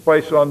which took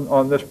place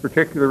on this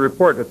particular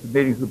report at the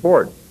meetings of the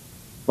board?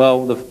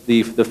 Well,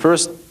 the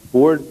first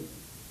board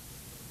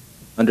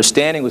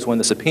understanding was when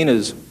the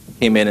subpoenas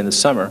came in the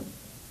summer.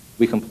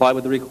 We complied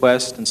with the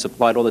request and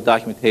supplied all the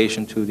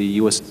documentation to the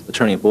U.S.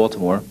 Attorney in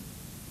Baltimore.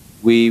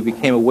 We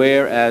became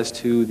aware as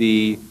to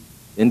the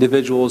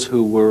individuals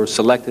who were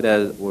selected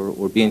as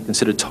or being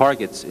considered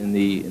targets in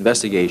the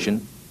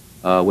investigation,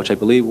 which I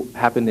believe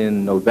happened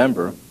in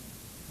November.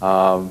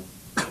 And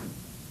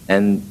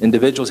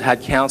individuals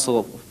had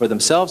counsel for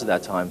themselves at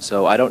that time,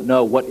 so I don't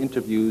know what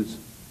interviews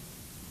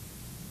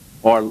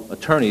our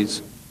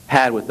attorneys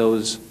had with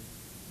those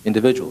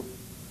individuals.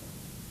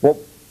 Well,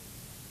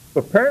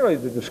 apparently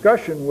the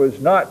discussion was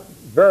not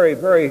very,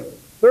 very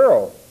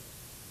thorough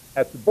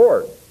at the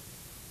board.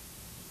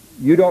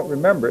 You don't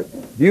remember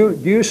it. Do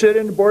you sit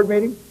in the board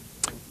meeting?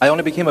 I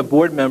only became a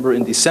board member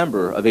in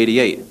December of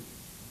 '88.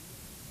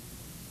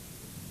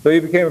 So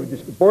you became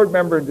a board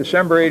member in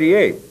December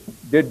 '88.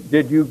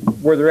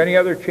 Were there any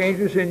other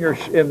changes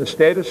in the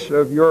status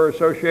of your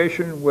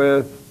association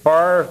with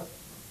PAR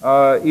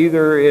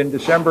either in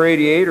December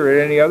 '88 or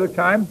at any other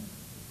time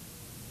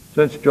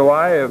since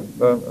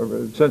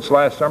since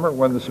last summer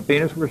when the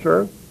subpoenas were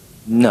served?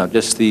 No,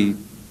 just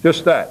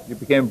that. You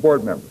became a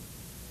board member.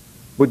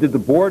 Well, did the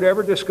board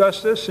ever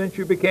discuss this since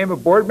you became a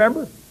board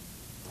member?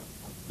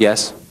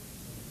 Yes.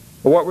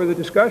 Well, what were the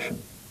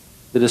discussions?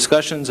 The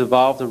discussions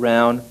evolved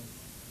around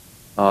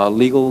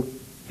legal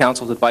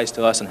counsel's advice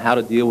to us on how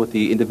to deal with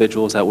the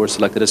individuals that were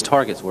selected as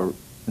targets or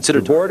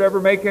considered Did the board ever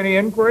make any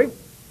inquiry?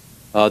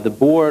 The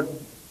board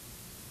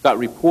got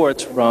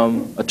reports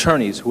from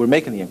attorneys who were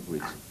making the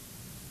inquiries.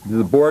 Did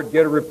the board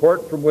get a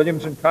report from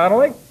Williams and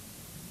Connolly?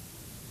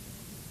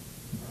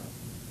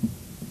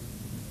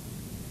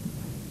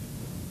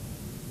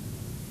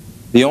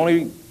 The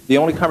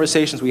only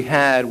conversations we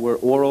had were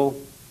oral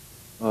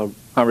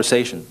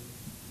conversations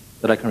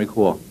that I can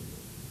recall.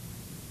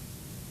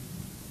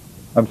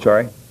 I'm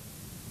sorry?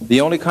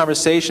 The only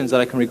conversations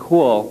that I can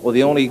recall, or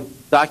the only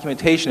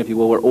documentation, if you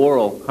will, were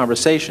oral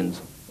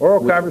conversations.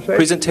 Oral conversations?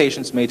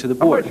 Presentations made to the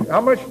board. How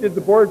much did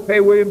the board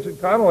pay Williams and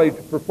Connolly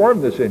to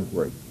perform this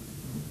inquiry?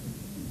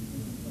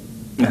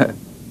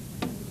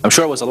 I'm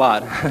sure it was a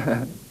lot.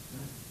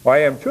 I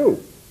am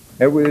too.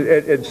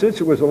 And since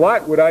it was a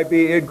lot, would I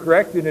be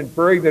incorrect in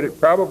inferring that it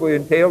probably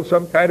entailed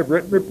some kind of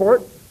written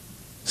report?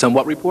 Some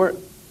what report?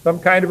 Some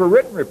kind of a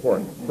written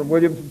report from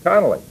Williams and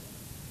Connolly.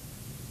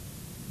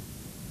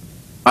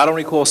 I don't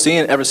recall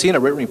ever seeing a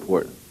written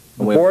report.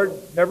 The board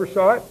never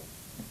saw it?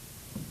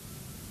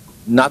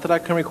 Not that I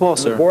can recall,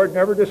 sir. The board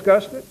never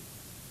discussed it?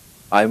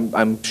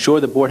 I'm sure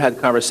the board had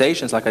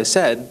conversations, like I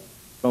said,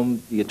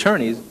 from the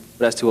attorneys,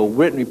 but as to a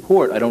written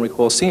report, I don't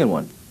recall seeing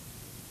one.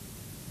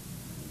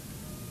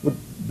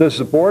 Does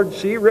the board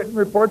see written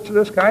reports of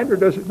this kind, or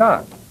does it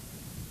not?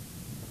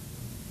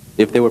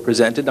 If they were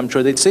presented, I'm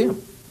sure they'd see them.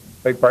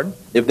 Beg pardon?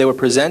 If they were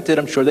presented,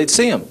 I'm sure they'd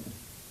see them.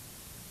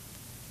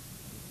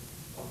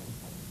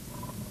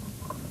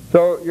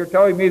 So you're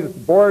telling me that the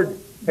board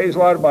pays a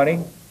lot of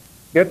money,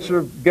 gets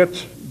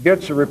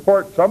a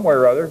report somewhere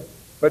or other,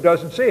 but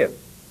doesn't see it?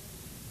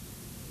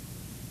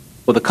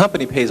 Well, the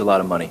company pays a lot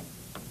of money.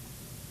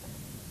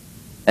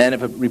 And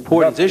if a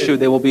report is issued,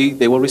 they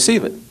will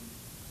receive it.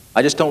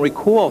 I just don't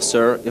recall,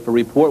 sir, if a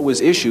report was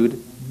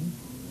issued.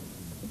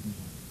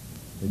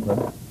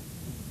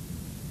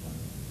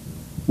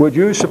 Would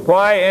you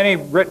supply any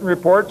written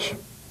reports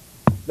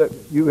that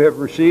you have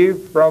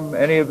received from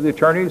any of the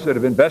attorneys that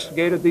have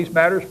investigated these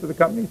matters for the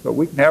company so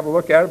we can have a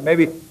look at it?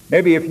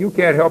 Maybe if you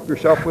can't help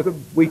yourself with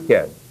them, we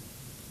can.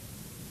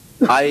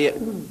 I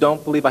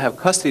don't believe I have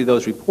custody of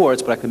those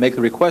reports, but I can make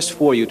the request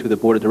for you to the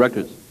board of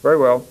directors. Very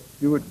well.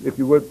 If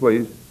you would,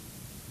 please.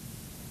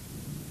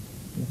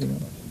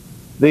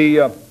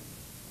 The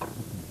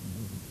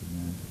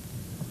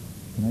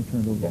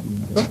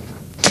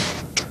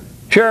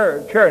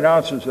chair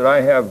announces that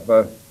I have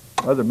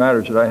other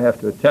matters that I have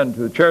to attend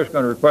to. The chair is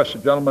going to request the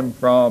gentleman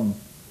from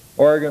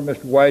Oregon,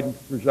 Mr. Wyden,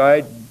 to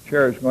preside. The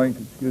chair is going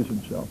to excuse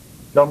himself.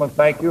 Gentlemen,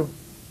 thank you.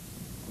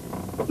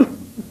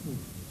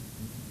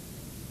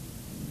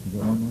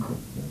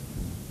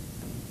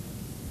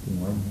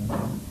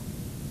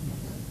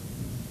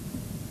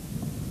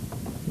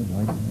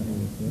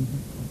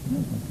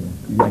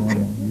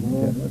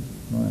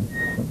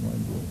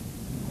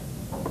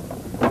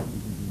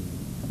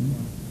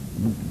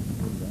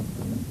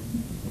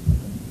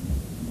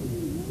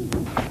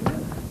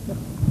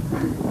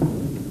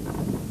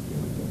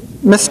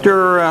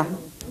 Mr.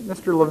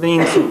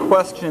 Levine, some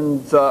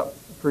questions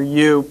for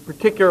you,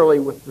 particularly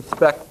with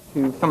respect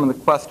to some of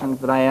the questions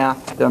that I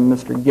asked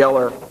Mr.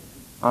 Geller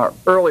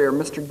earlier.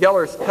 Mr.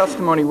 Geller's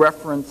testimony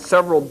referenced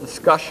several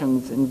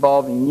discussions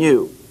involving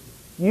you.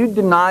 Do you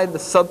deny the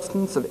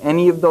substance of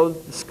any of those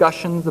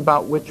discussions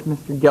about which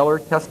Mr.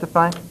 Geller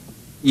testified?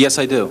 Yes,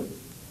 I do.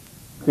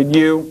 Could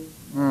you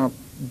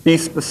be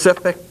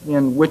specific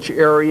in which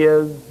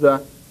areas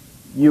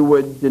you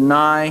would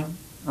deny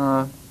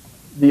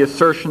the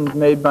assertions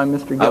made by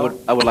Mr. Geller?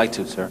 I would like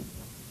to, sir.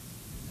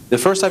 The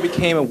first I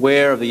became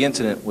aware of the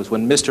incident was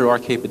when Mr.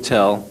 R.K.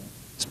 Patel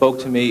spoke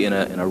to me in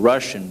a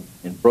rush in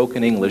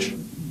broken English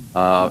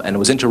and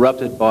was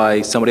interrupted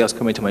by somebody else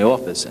coming to my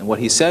office. And what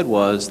he said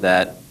was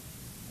that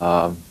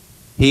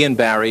he and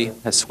Barry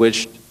had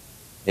switched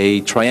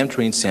a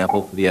triamterene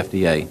sample for the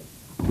FDA.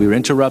 We were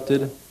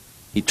interrupted.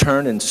 He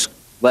turned and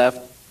left.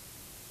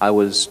 I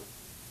was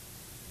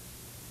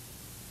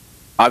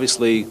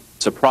obviously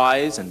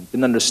surprised and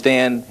didn't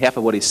understand half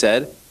of what he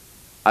said.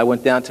 I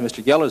went down to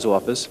Mr. Geller's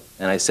office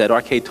and I said,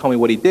 R.K. told me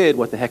what he did.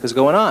 What the heck is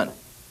going on?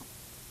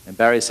 And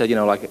Barry said,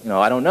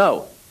 I don't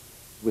know.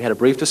 We had a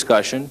brief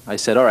discussion. I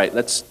said, all right,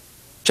 let's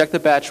check the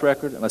batch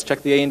record and let's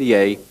check the ANDA.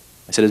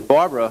 I said, is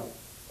Barbara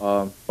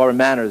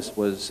Manners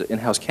was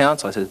in-house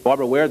counsel. I said, is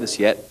Barbara aware of this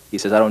yet? He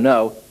says, I don't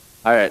know.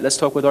 All right, let's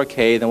talk with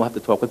R.K., then we'll have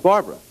to talk with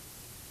Barbara.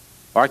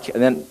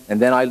 And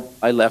then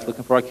I left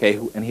looking for R.K.,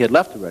 and he had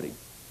left already.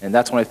 And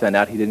that's when I found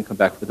out he didn't come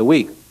back for the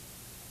week.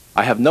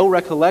 I have no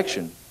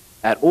recollection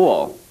at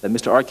all that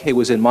Mr. R.K.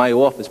 was in my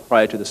office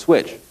prior to the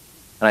switch.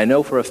 And I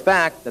know for a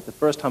fact that the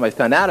first time I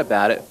found out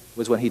about it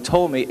was when he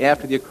told me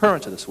after the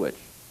occurrence of the switch.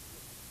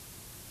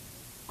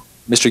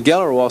 Mr.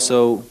 Geller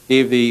also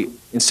gave the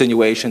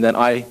insinuation that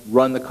I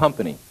run the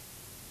company.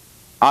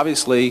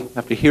 Obviously,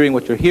 after hearing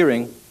what you're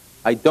hearing,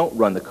 I don't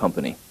run the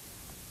company.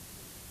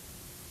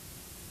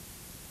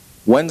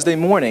 Wednesday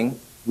morning,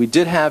 we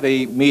did have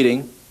a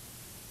meeting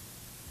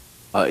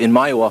in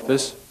my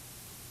office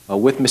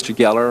with Mr.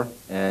 Geller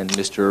and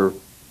Mr.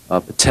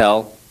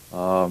 Patel.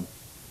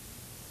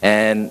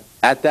 And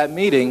at that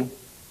meeting,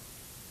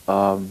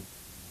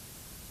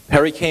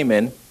 Perry came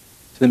in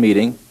to the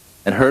meeting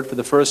and heard for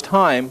the first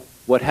time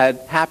what had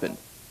happened.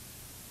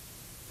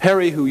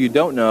 Perry, who you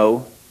don't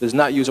know, does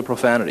not use a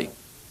profanity.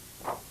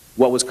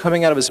 What was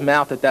coming out of his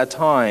mouth at that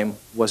time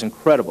was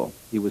incredible.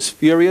 He was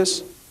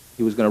furious.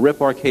 He was going to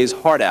rip RK's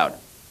heart out.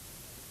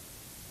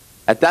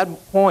 At that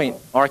point,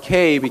 RK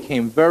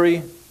became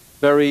very,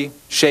 very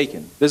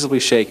shaken, visibly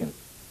shaken.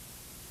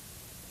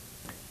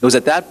 It was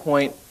at that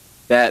point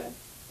that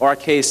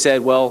RK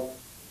said, well,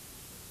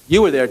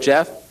 you were there,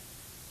 Jeff.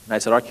 And I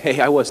said, RK,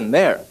 I wasn't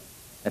there.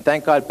 And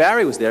thank God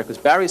Barry was there, because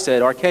Barry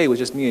said, RK, it was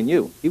just me and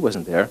you. He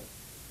wasn't there.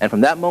 And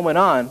from that moment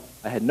on,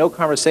 I had no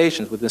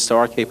conversations with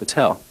Mr. RK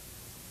Patel.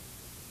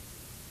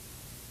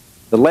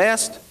 The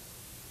last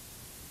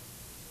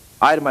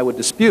item I would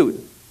dispute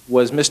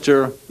was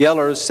Mr.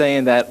 Geller's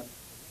saying that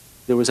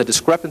there was a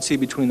discrepancy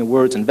between the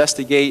words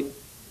investigate,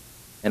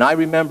 and I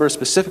remember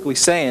specifically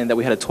saying that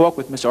we had a talk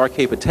with Mr.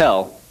 RK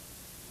Patel.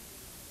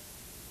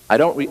 I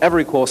don't ever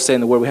recall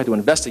saying the word we had to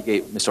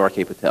investigate Mr.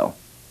 RK Patel.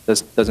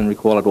 Doesn't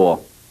recall at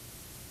all.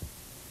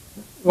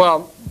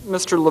 Well,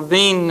 Mr.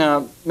 Levine,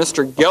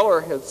 Mr.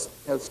 Geller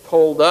has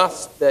told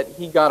us that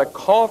he got a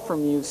call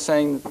from you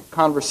saying that the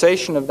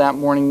conversation of that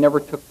morning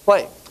never took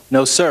place.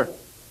 No, sir.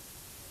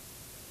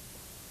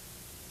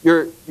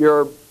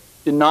 You're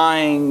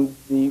denying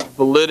the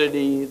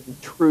validity, the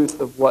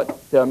truth of what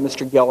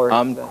Mr. Geller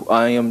has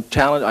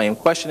said. I am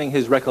questioning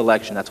his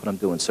recollection. That's what I'm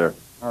doing, sir.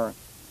 All right.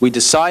 We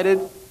decided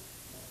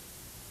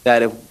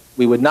that if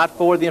we would not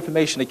forward the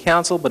information to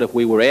counsel, but if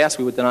we were asked,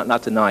 we would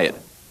not deny it.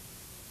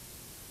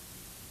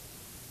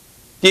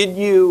 Did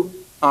you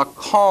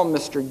call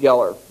Mr.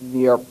 Geller from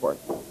the airport?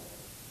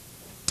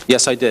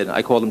 Yes, I did.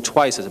 I called him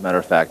twice, as a matter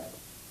of fact.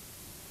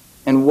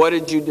 And what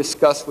did you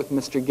discuss with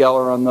Mr.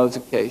 Geller on those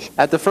occasions?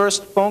 At the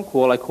first phone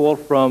call, I called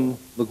from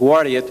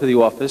LaGuardia to the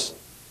office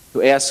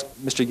to ask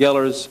Mr.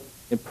 Geller's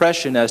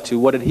impression as to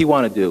what did he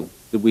want to do.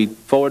 Did we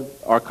forward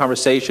our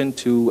conversation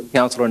to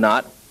counsel or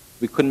not?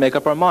 We couldn't make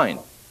up our mind.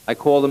 I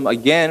called him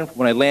again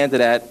when I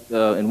landed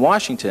in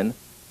Washington,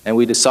 and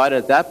we decided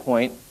at that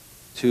point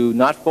to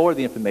not forward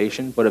the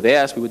information, but if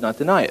asked, we would not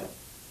deny it.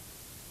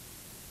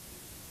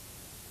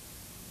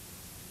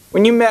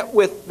 When you met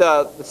with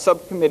the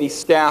subcommittee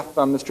staff,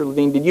 Mr.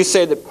 Levine, did you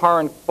say that Parr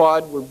and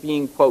Quad were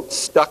being, quote,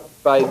 stuck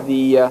by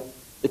the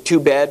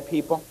two bad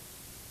people?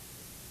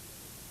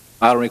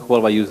 I don't recall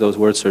if I used those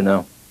words, sir,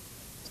 no.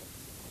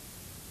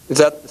 Is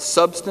that the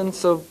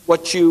substance of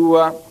what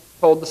you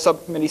told the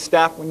subcommittee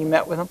staff when you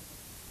met with them?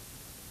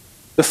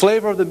 The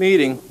flavor of the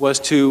meeting was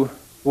to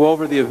go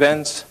over the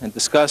events and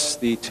discuss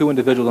the two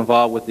individuals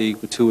involved with the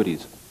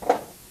gratuities.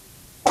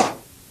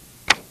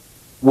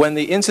 When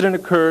the incident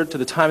occurred to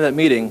the time of that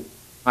meeting,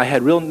 I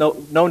had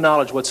no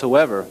knowledge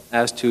whatsoever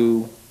as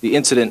to the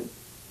incident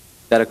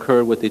that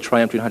occurred with the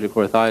triamcinolone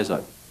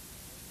hydrochlorothiazide.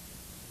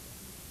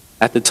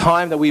 At the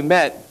time that we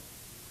met,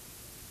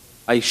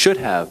 I should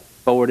have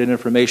forwarded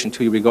information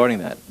to you regarding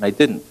that, and I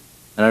didn't.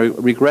 And I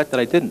regret that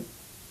I didn't.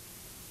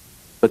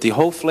 But the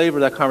whole flavor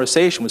of that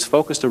conversation was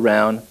focused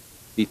around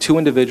the two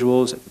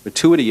individuals, the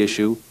gratuity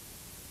issue,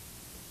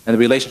 and the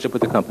relationship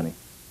with the company.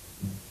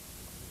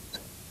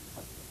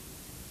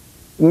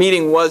 The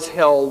meeting was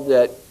held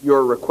at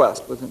your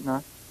request, was it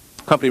not?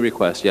 Company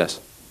request,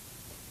 yes.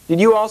 Did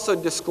you also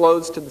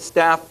disclose to the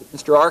staff that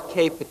Mr.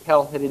 R.K.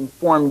 Patel had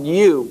informed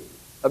you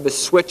of a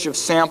switch of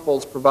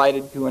samples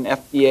provided to an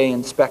FDA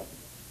inspector?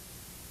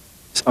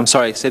 I'm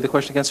sorry, say the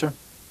question again, sir?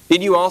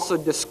 Did you also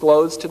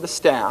disclose to the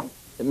staff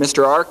that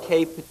Mr.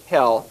 R.K.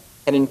 Patel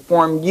had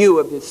informed you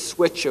of this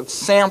switch of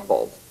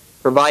samples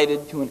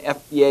provided to an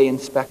FDA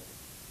inspector?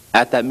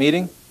 At that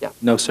meeting? Yeah.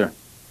 No, sir.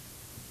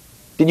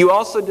 Did you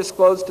also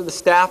disclose to the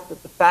staff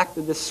that the fact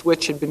of this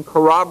switch had been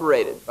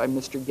corroborated by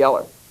Mr.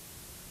 Geller?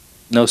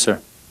 No,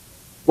 sir.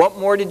 What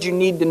more did you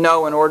need to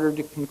know in order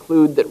to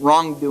conclude that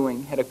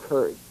wrongdoing had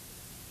occurred?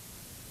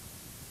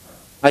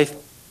 I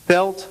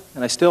felt,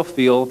 and I still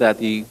feel, that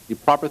the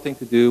proper thing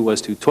to do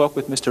was to talk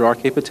with Mr.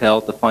 R.K.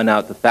 Patel to find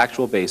out the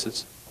factual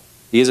basis.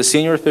 He is a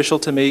senior official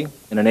to me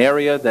in an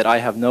area that I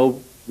have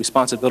no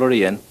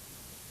responsibility in.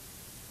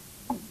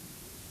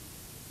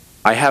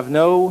 I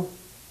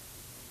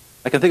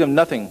can think of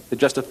nothing to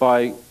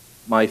justify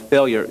my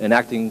failure in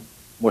acting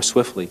more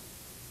swiftly.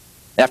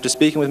 After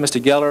speaking with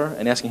Mr. Geller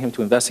and asking him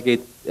to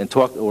investigate and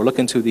talk or look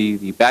into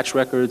the batch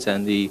records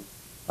and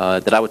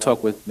that I would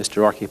talk with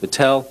Mr. R.K.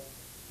 Patel,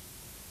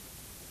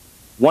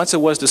 once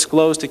it was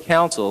disclosed to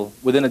counsel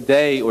within a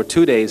day or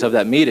 2 days of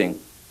that meeting,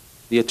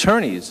 the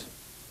attorneys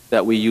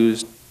that we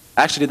used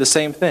actually did the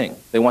same thing.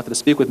 They wanted to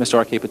speak with Mr.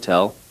 R.K.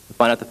 Patel to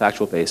find out the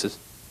factual basis.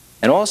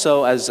 And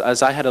also, as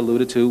I had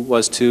alluded to,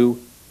 was to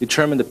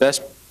determine the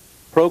best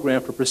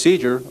program for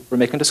procedure for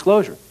making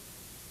disclosure.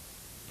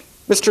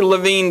 Mr.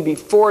 Levine,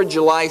 before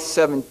July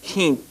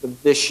 17th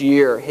of this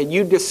year, had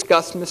you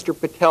discussed Mr.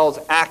 Patel's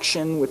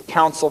action with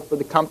counsel for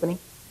the company?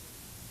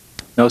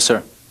 No,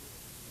 sir.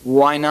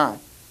 Why not?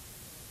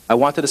 I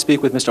wanted to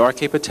speak with Mr.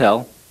 R.K.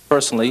 Patel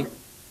personally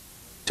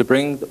to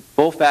bring the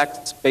full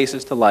facts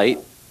basis to light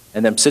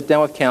and then sit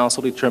down with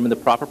counsel to determine the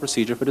proper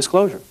procedure for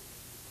disclosure.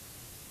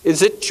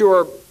 Is it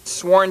your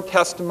sworn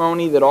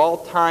testimony that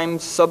all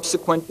times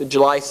subsequent to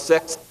July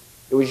 6th,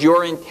 it was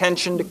your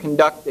intention to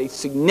conduct a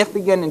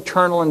significant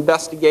internal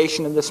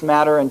investigation of this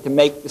matter and to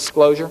make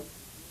disclosure?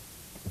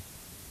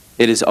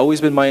 It has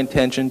always been my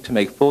intention to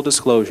make full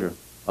disclosure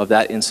of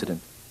that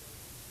incident.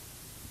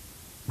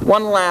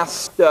 One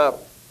last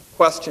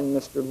question,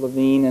 Mr.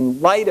 Levine.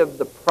 In light of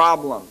the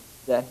problems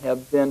that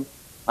have been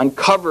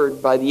uncovered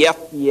by the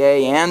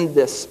FDA and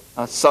this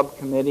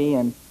subcommittee,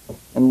 and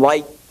in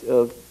light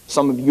of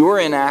some of your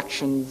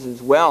inactions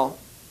as well,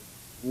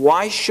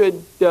 why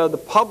should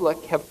the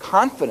public have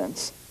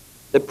confidence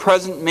that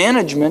present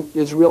management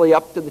is really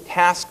up to the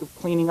task of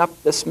cleaning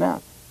up this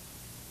mess?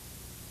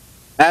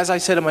 As I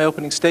said in my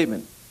opening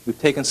statement, we've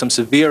taken some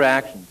severe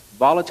actions,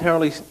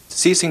 voluntarily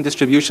ceasing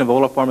distribution of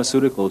oral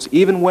pharmaceuticals,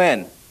 even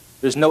when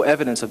there's no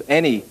evidence of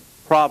any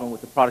problem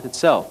with the product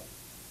itself.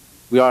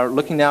 We are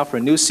looking now for a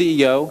new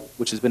CEO,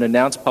 which has been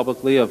announced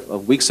publicly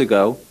of weeks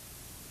ago.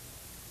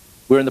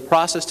 We're in the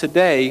process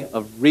today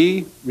of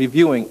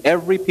reviewing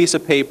every piece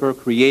of paper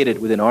created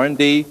within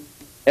R&D,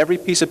 every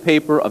piece of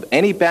paper of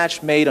any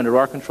batch made under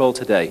our control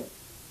today.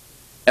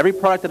 Every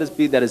product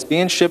that is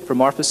being shipped from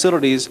our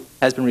facilities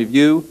has been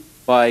reviewed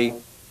by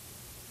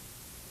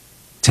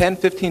 10,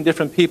 15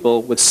 different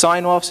people with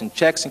sign-offs and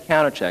checks and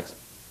counter-checks.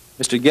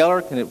 Mr.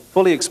 Geller can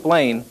fully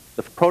explain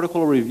the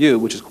protocol review,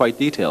 which is quite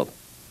detailed.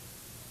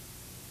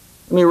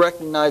 Let me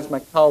recognize my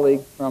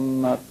colleague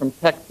from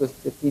Texas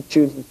if he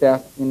chooses to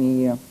ask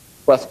any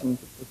questions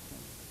at this time.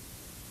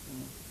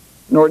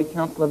 Minority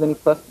Counsel have any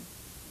questions?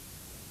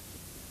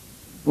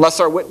 Unless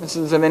our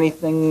witnesses have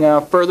anything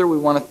further, we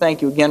want to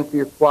thank you again for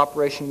your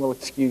cooperation. We'll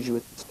excuse you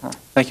at this time.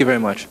 Thank you very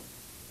much.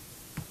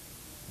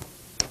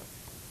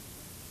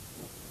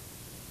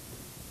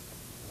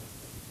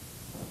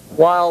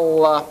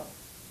 While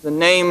the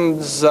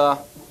names for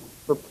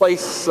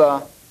placements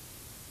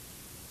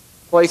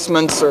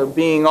are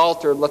being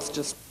altered, let's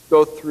just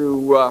go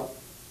through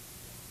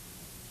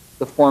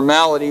the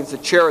formalities. The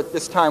chair at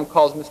this time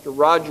calls Mr.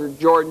 Roger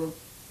Jordan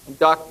and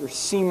Dr.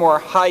 Seymour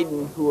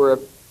Hayden, who are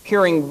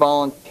appearing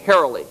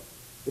voluntarily.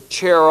 The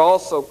chair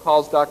also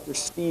calls Dr.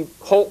 Steve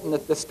Colton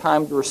at this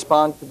time to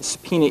respond to the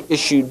subpoena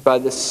issued by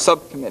this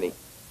subcommittee.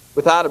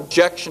 Without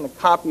objection, a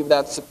copy of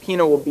that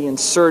subpoena will be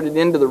inserted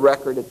into the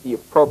record at the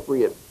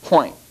appropriate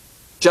point.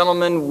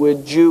 Gentlemen,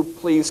 would you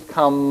please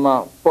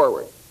come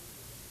forward?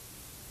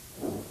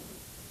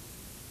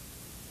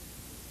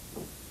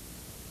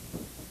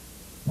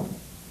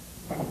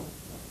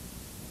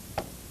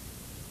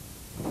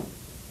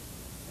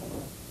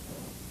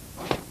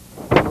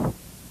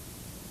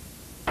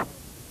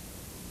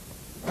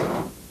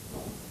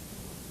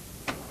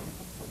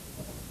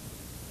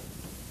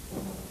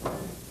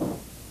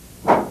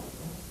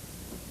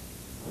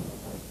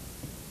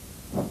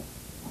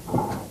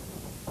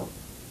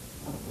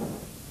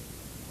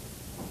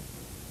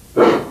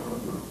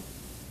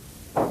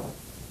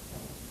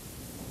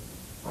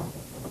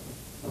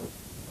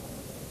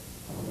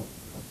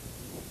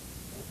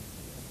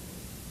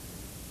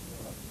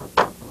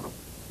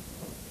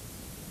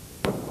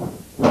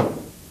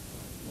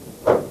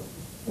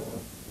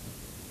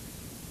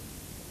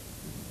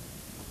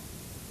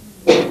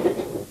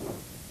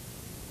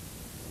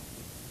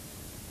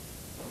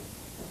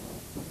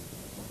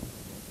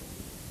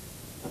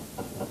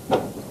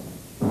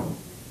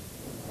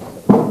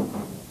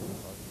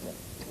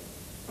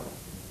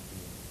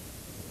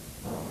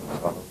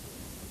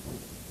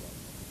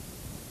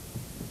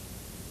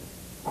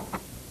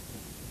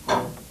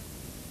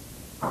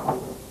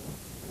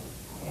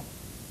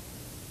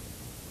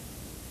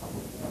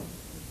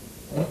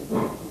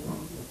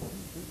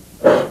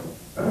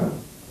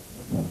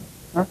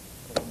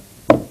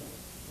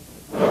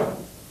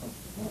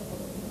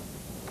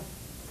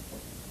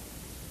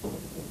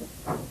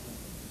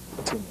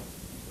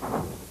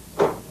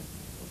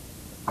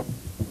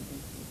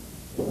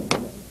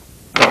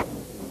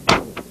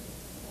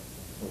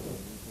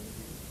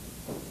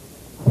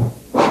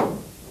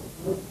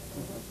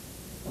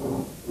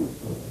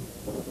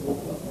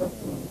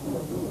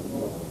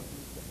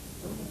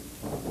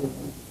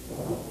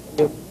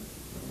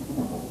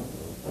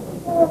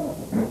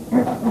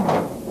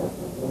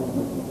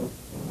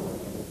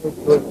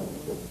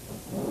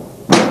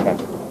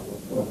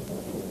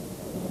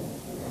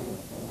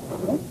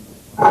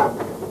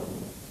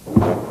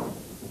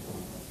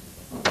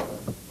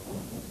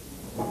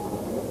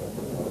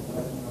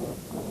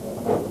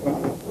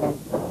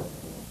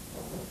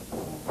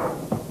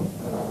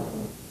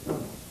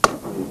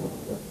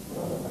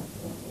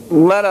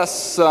 Let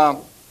us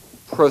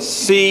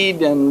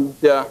proceed, and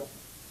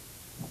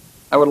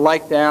I would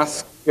like to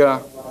ask,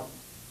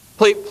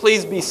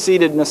 please be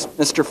seated,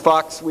 Mr.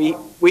 Fox.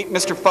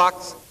 Mr.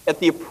 Fox, at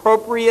the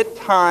appropriate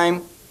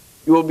time,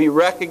 you will be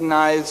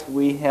recognized.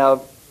 We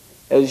have,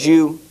 as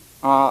you,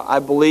 I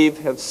believe,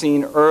 have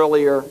seen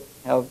earlier,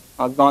 have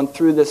gone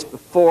through this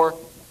before.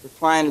 Your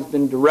client has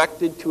been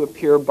directed to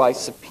appear by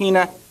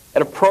subpoena.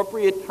 At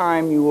appropriate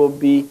time, you will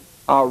be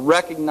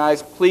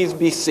recognized. Please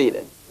be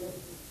seated.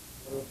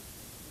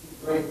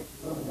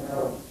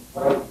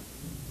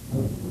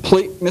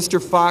 Please,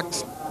 Mr.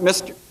 Fox,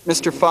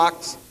 Mr.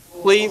 Fox,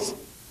 please,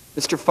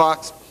 Mr.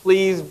 Fox,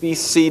 please be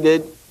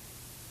seated.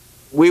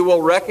 We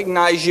will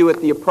recognize you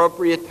at the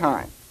appropriate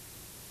time.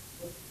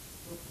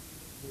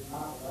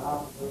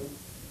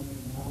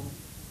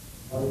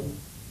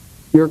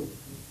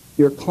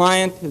 Your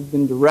client has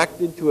been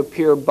directed to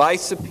appear by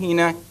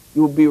subpoena.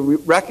 You will be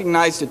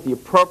recognized at the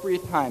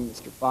appropriate time,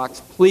 Mr.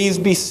 Fox. Please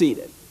be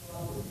seated.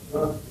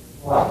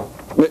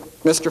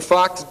 Mr.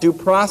 Fox, due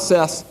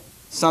process,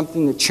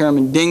 something that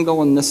Chairman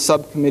Dingell and this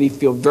subcommittee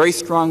feel very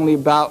strongly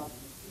about.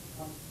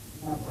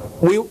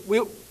 We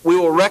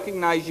will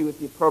recognize you at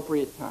the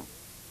appropriate time.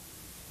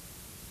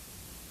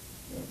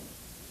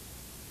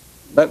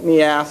 Let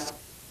me ask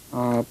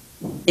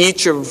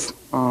each of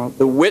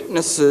the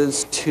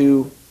witnesses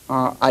to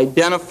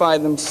identify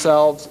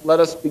themselves. Let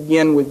us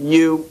begin with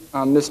you,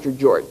 Mr.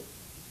 Jordan.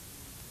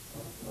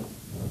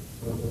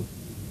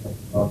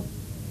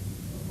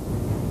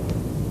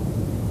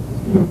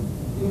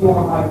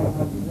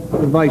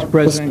 Vice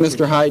President.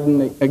 Mr.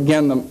 Hayden,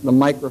 again, the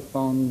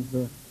microphones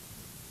are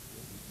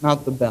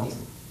not the best.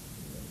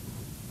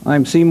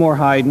 I'm Seymour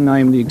Hayden. I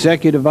am the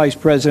Executive Vice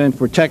President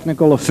for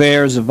Technical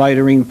Affairs of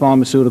Viterine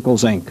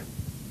Pharmaceuticals, Inc.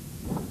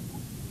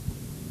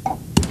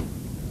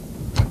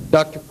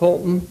 Dr.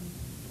 Colton,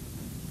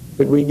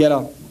 could we get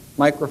a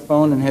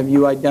microphone and have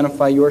you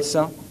identify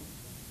yourself?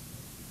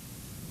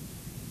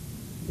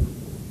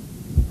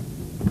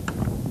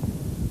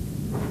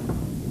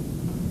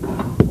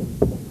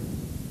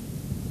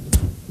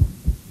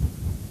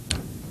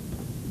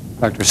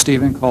 Dr.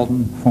 Stephen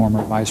Colton,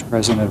 former Vice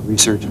President of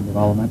Research and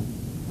Development.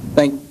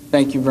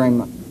 Thank you very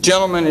much.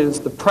 Gentlemen, it is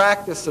the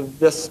practice of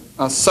this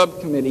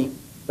subcommittee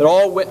that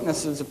all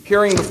witnesses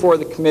appearing before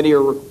the committee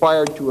are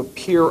required to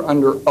appear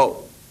under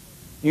oath.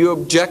 Do you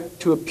object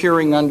to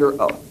appearing under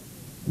oath?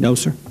 No,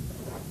 sir.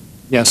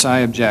 Yes, I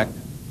object.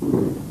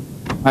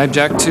 I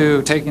object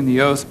to taking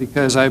the oath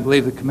because I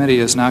believe the committee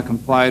has not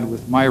complied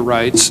with my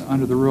rights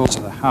under the rules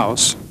of the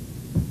House.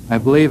 I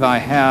believe I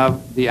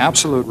have the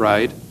absolute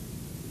right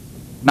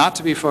not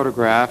to be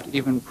photographed,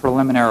 even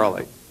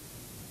preliminarily.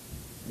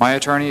 My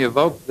attorney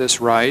evoked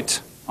this right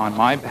on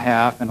my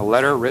behalf in a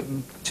letter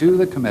written to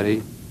the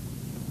committee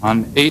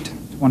on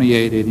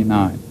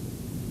 8/28/89.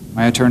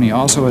 My attorney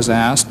also has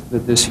asked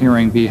that this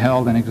hearing be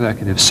held in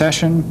executive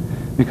session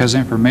because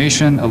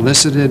information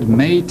elicited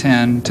may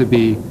tend to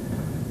be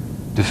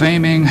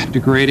defaming,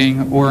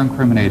 degrading, or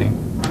incriminating.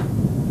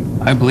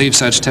 I believe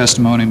such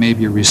testimony may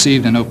be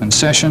received in open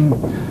session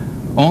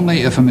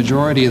only if a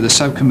majority of the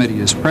subcommittee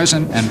is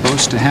present and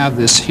votes to have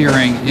this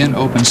hearing in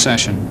open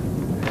session.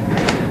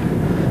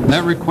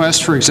 That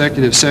request for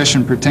executive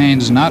session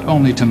pertains not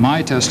only to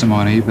my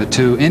testimony, but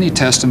to any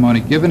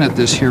testimony given at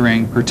this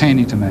hearing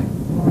pertaining to me.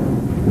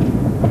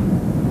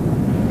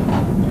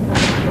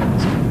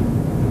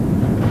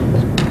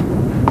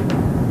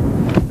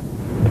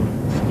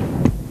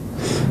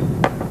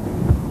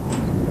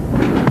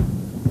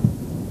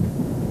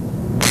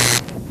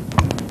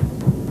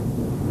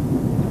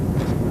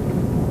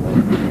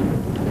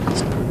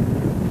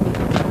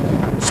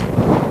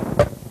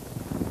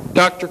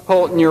 Dr.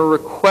 Colton, your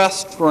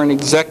request for an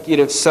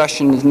executive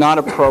session is not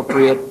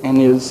appropriate and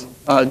is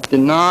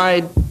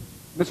denied.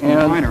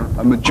 Mr. Minor,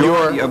 a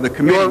majority of the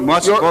committee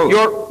must vote.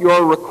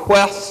 Your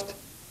request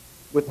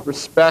with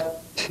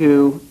respect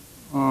to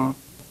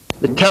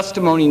the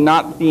testimony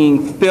not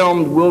being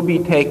filmed will be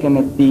taken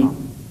at the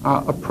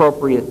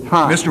appropriate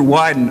time. Mr.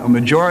 Wyden, a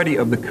majority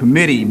of the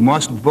committee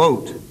must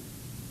vote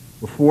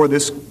before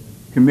this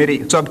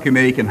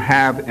subcommittee can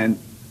have an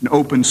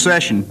open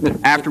session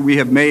after we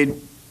have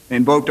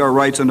invoked our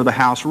rights under the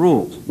House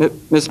rules.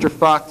 Mr.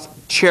 Fox,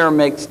 the chair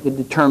makes the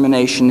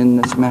determination in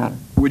this matter.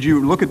 Would you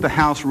look at the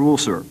House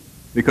rules, sir?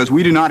 Because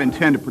we do not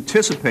intend to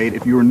participate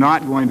if you are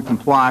not going to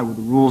comply with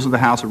the rules of the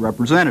House of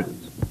Representatives.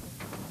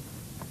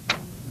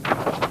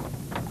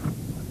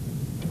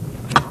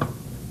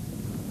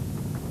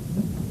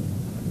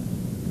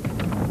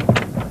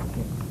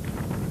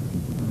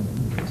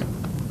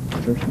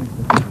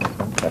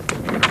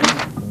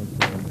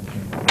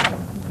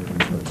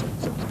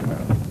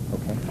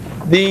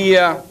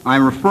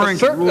 I'm referring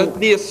to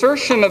the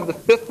assertion of the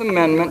Fifth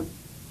Amendment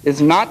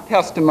is not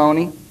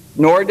testimony,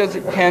 nor does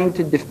it tend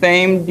to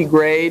defame,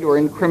 degrade, or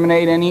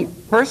incriminate any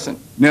person.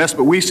 Yes,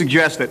 but we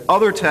suggest that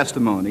other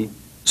testimony,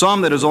 some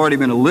that has already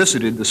been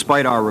elicited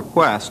despite our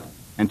request,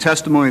 and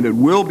testimony that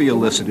will be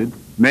elicited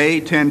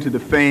may tend to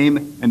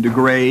defame and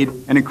degrade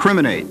and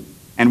incriminate.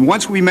 And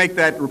once we make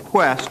that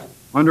request,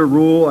 under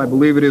Rule, I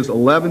believe it is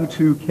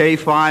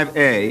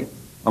 11(2)K5A,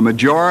 a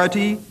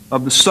majority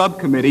of the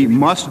subcommittee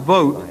must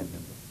vote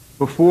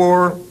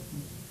before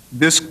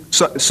this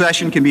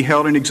session can be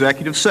held in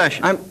executive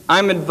session.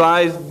 I'm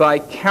advised by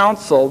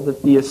counsel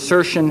that the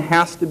assertion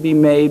has to be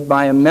made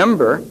by a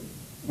member,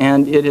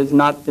 and it has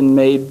not been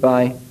made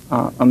by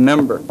a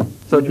member.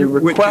 So the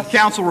request... Would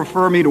counsel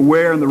refer me to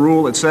where in the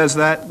rule it says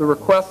that? The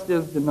request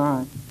is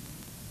denied.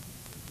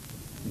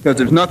 Because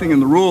there's nothing in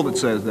the rule that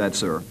says that,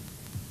 sir.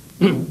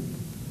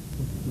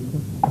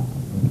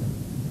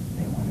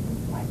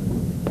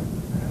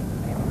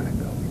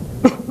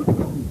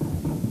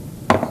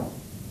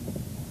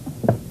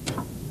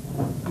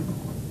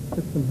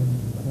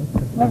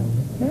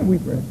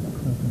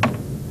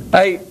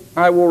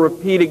 I will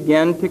repeat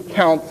again to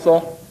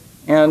counsel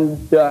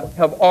and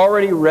have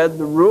already read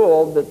the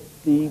rule that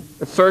the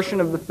assertion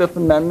of the Fifth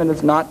Amendment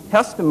is not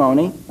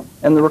testimony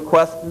and the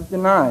request is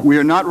denied. We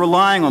are not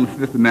relying on the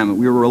Fifth Amendment.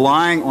 We are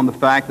relying on the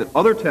fact that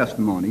other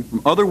testimony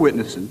from other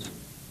witnesses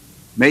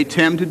may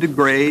tend to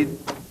degrade,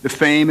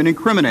 defame, and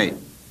incriminate.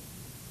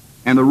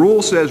 And the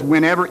rule says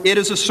whenever it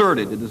is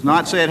asserted. It does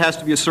not say it has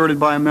to be asserted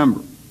by a member.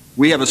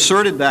 We have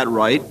asserted that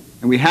right,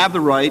 and we have the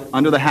right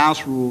under the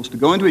House rules to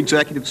go into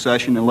executive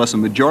session unless a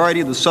majority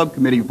of the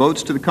subcommittee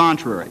votes to the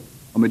contrary.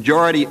 A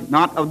majority,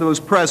 not of those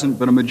present,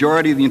 but a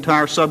majority of the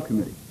entire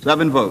subcommittee.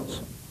 7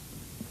 votes.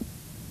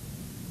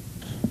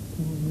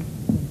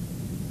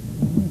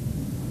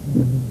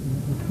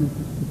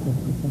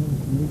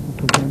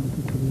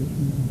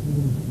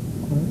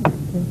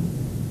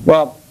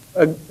 Well,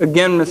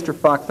 again, Mr.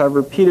 Fox, I've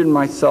repeated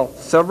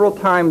myself several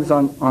times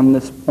on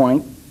this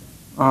point.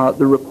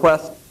 The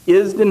request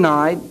is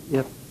denied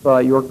if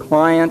your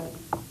client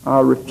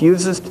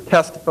refuses to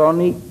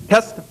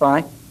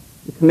testify.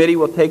 The committee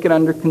will take it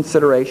under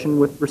consideration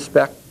with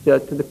respect to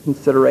the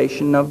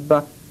consideration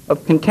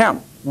of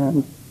contempt.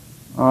 And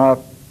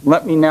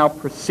let me now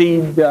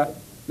proceed with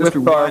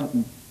Mr.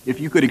 Wyden, if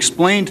you could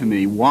explain to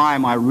me why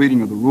my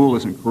reading of the rule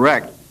isn't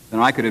correct, then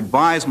I could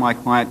advise my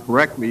client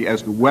correctly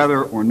as to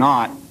whether or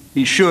not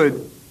he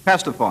should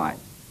testify.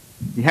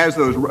 He has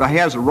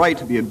a right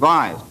to be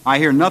advised. I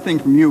hear nothing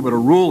from you but a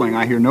ruling.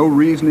 I hear no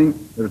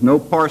reasoning. There's no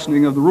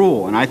parsoning of the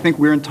rule, and I think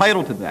we're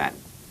entitled to that.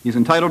 He's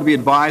entitled to be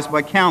advised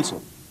by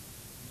counsel.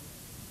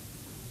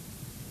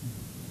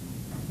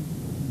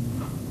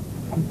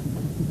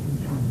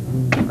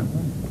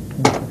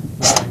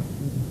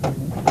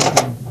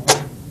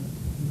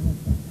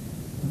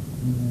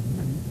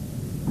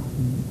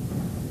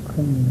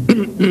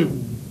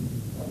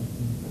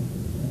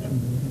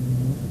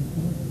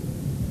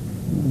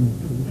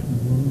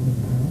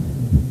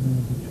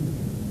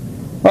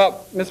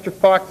 Well, Mr.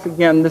 Fox,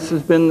 again, this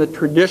has been the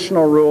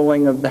traditional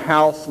ruling of the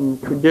House and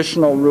the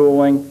traditional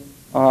ruling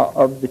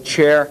of the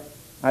chair.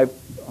 I've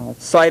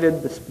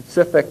cited the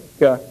specific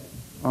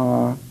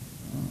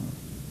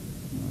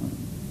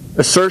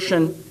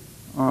assertion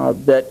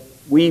that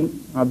we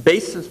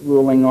base this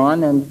ruling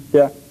on,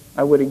 and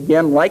I would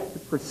again like to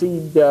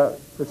proceed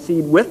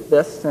with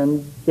this,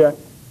 and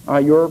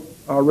your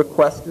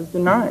request is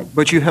denied.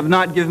 But you have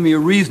not given me a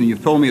reason.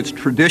 You've told me it's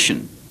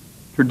tradition.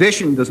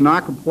 Tradition does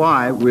not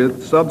comply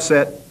with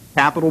subset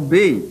capital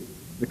B.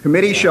 The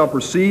committee shall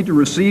proceed to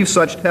receive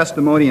such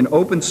testimony in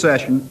open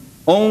session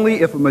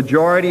only if a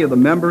majority of the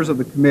members of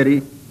the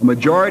committee, a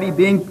majority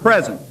being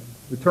present,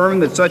 determine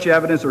that such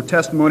evidence or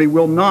testimony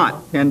will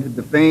not tend to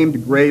defame,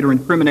 degrade, or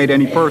incriminate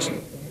any person.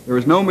 There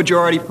is no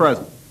majority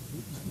present.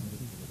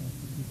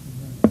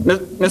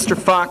 Mr.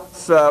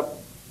 Fox,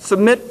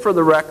 submit for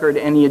the record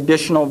any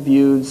additional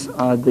views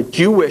that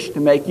you wish to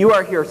make. You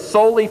are here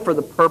solely for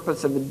the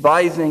purpose of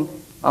advising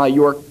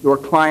your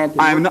client.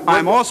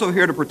 I'm also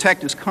here to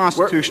protect his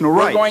constitutional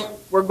rights.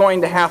 We're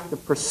going to have to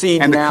proceed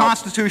now. And the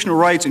constitutional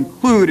rights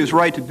include his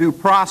right to due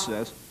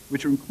process,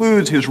 which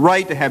includes his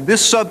right to have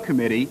this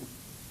subcommittee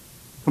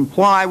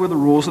comply with the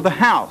rules of the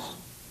House.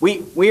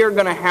 We are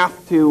going to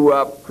have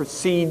to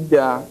proceed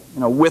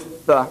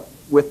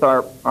with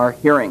our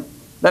hearing.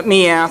 Let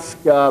me ask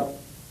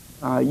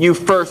you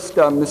first,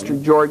 Mr.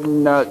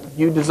 Jordan, do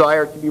you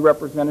desire to be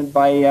represented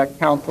by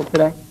counsel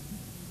today?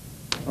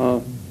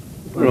 My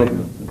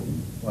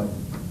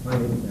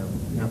name is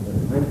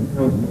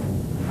counsel.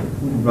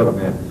 Brother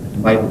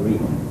man, Michael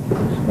Reed.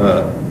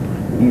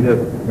 Neither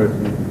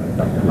person,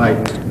 Dr.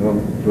 Hyden nor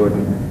Mr.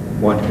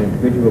 Jordan, wants an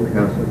individual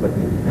counsel, but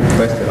they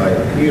request that I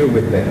appear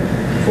with them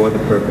for the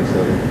purpose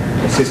of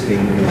assisting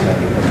in the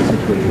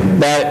situation.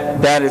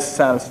 That is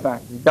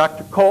satisfactory.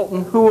 Dr.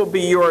 Colton, who will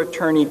be your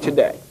attorney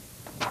today?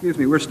 Excuse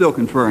me, we're still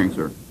conferring,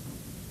 sir,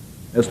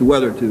 as to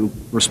whether to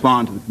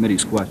respond to the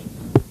committee's questions.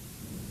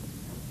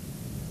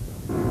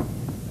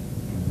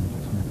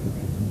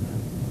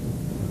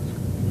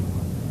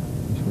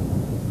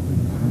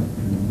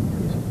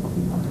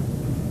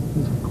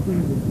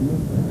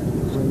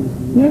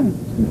 Yeah, he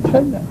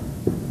said that.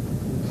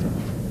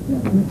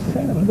 Yeah, it's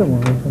sad.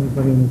 Otherwise,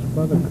 everybody and his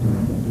brother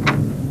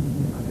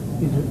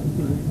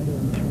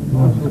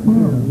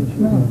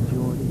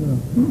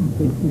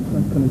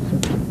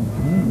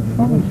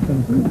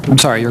I'm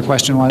sorry, your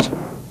question was?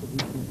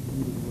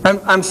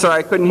 I'm sorry,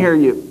 I couldn't hear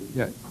you.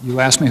 Yeah, you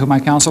asked me who my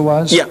counsel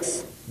was?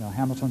 Yes.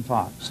 Hamilton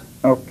Fox.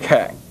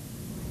 Okay.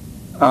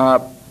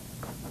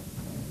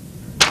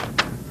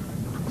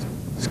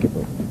 Skip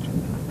over.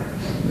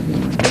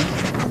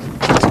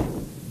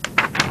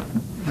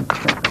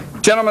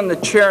 Gentlemen, the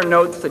chair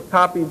notes that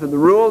copies of the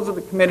rules of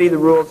the committee, the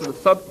rules of the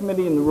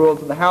subcommittee, and the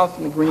rules of the House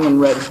and the green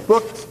and red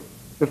books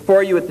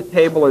before you at the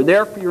table are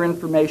there for your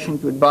information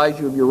to advise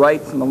you of your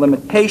rights and the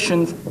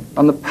limitations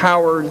on the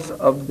powers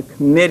of the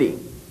committee.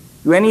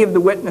 Do any of the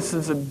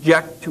witnesses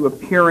object to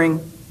appearing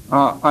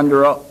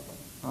under oath?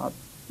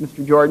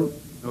 Mr. Jordan?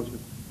 No,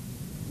 sir.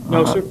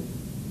 No, sir.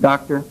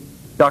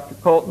 Dr.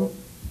 Colton?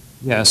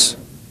 Yes.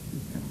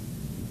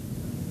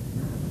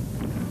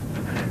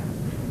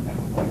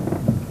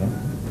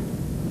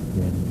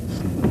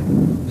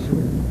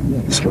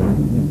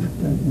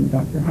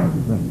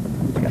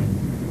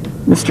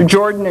 Mr.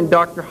 Jordan and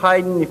Dr.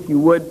 Hayden, if you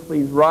would,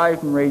 please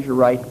rise and raise your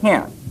right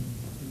hand.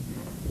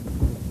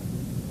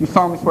 You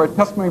solemnly swear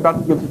testimony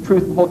about to give the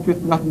truth, the whole truth,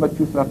 and nothing but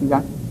truth, so help you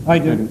God? I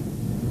do.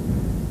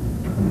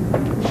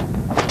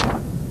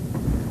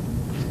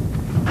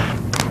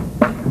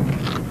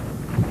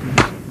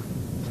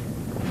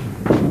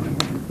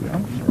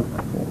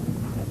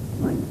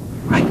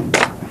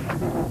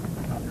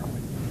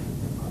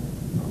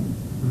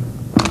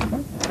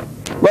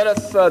 Let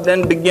us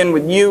then begin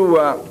with you,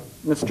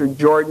 Mr.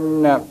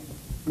 Jordan.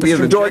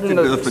 Mr. Jordan,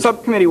 the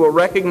subcommittee will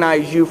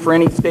recognize you for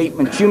any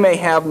statements you may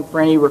have and for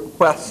any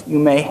requests you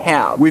may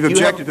have. We've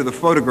objected to the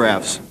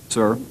photographs,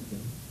 sir.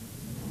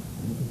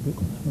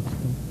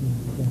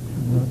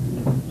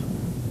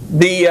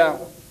 The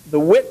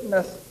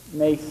witness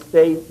may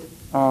state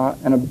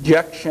an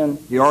objection.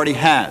 He already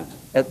has.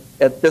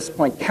 At this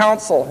point,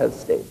 counsel has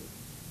stated.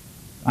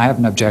 I have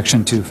an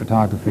objection to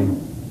photography.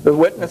 The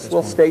witness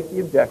will state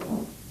the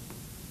objection.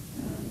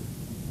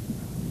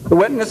 The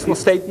witness will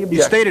state the objection.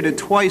 He stated it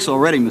twice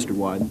already, Mr.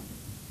 Wyden.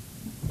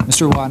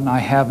 Mr. Wyden, I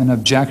have an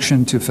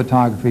objection to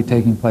photography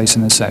taking place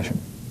in this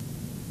session.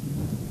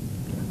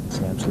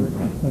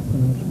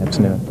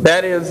 Absolutely.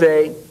 That is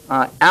a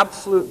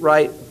absolute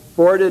right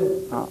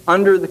afforded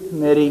under the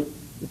committee.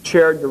 The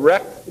chair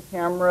directs the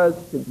cameras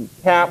to be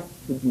tapped,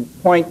 to be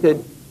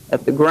pointed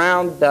at the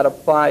ground. That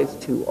applies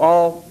to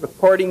all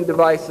recording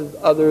devices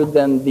other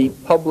than the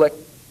public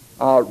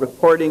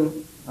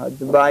recording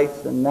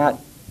device, and that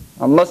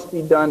must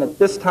be done at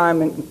this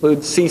time and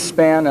includes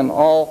C-SPAN and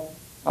all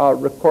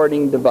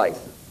recording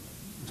devices.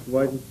 Mr.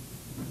 Wyden,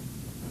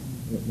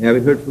 may I be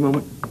heard for a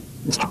moment?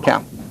 Mr.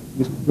 Kaplan.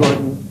 Mr.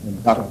 Jordan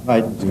and Dr.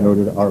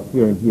 Hayden are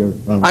appearing here.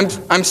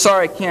 I'm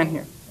sorry, I can't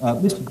hear.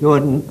 Mr.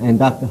 Jordan and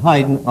Dr.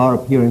 Hayden are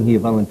appearing here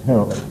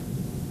voluntarily.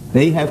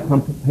 They have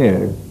come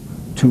prepared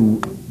to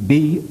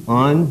be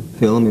on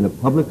film in a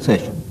public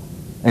session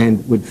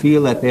and would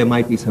feel that there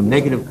might be some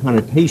negative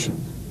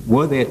connotations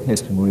were their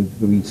testimony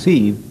to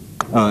receive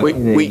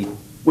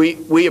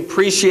we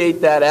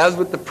appreciate that. As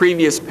with the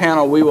previous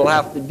panel, we will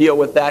have to deal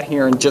with that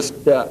here in just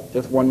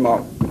one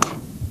moment.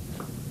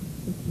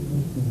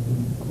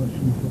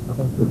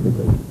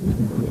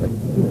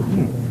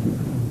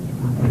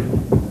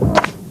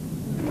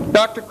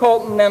 Dr.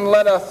 Colton, then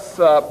let us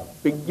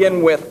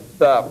begin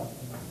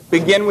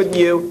with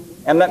you,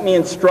 and let me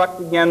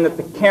instruct again that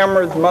the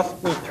cameras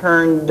must be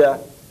turned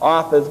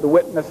off as the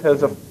witness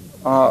has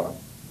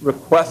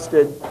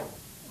requested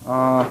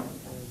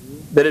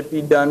that it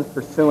be done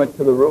pursuant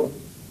to the rule.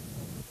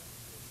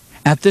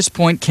 At this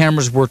point,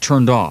 cameras were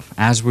turned off.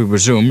 As we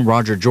resume,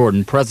 Roger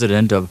Jordan,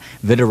 president of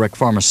Vidarec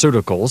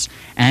Pharmaceuticals,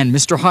 and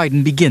Mr.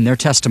 Hayden begin their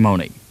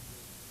testimony.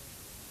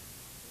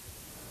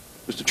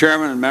 Mr.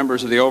 Chairman and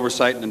members of the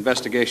Oversight and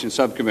Investigation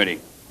Subcommittee,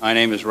 my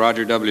name is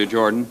Roger W.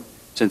 Jordan.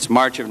 Since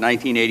March of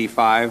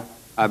 1985,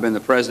 I've been the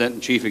President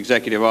and Chief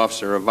Executive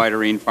Officer of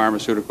Vidarec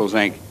Pharmaceuticals,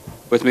 Inc.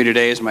 With me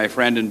today is my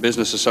friend and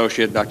business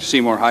associate, Dr.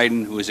 Seymour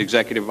Hayden, who is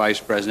Executive Vice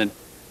President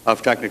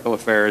of Technical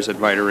Affairs at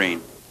Vidarec.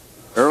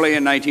 Early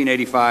in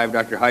 1985,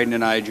 Dr. Hayden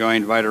and I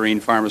joined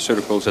Vidarec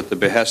Pharmaceuticals at the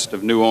behest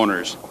of new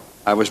owners.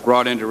 I was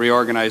brought in to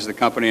reorganize the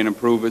company and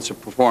improve its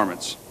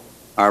performance.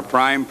 Our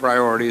prime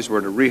priorities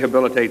were to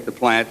rehabilitate the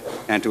plant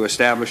and to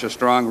establish a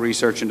strong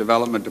research and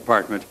development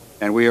department,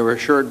 and we were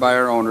assured by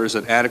our owners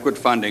that adequate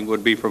funding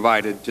would be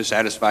provided to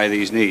satisfy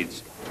these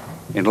needs.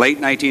 In late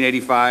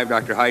 1985,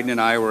 Dr. Hayden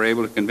and I were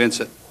able to convince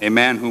a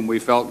man whom we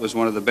felt was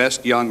one of the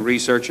best young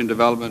research and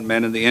development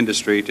men in the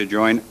industry to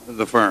join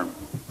the firm.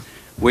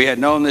 We had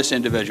known this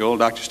individual,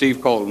 Dr. Steve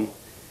Colton,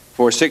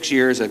 for 6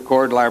 years at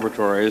Cord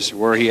Laboratories,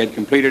 where he had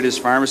completed his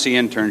pharmacy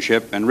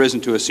internship and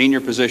risen to a senior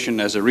position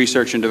as a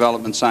research and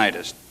development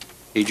scientist.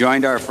 He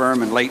joined our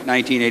firm in late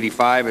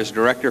 1985 as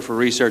Director for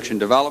Research and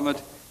Development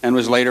and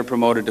was later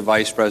promoted to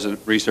Vice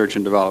President of Research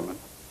and Development.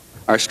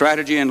 Our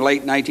strategy in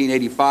late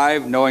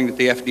 1985, knowing that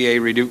the FDA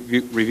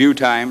review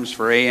times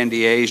for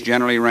ANDAs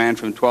generally ran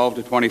from 12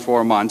 to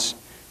 24 months,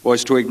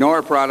 was to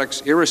ignore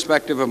products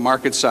irrespective of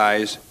market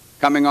size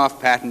coming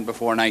off patent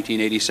before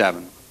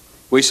 1987.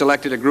 We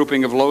selected a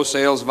grouping of low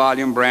sales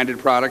volume branded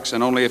products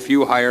and only a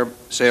few higher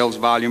sales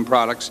volume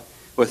products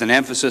with an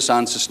emphasis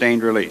on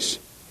sustained release.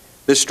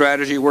 This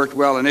strategy worked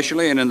well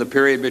initially, and in the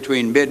period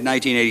between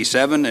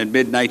mid-1987 and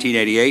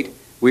mid-1988,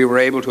 we were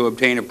able to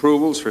obtain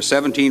approvals for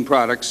 17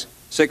 products,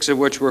 6 of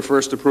which were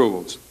first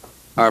approvals.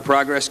 Our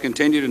progress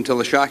continued until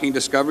the shocking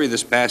discovery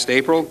this past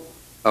April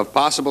of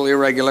possible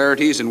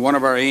irregularities in one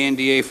of our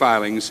ANDA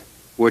filings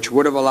which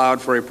would have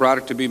allowed for a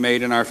product to be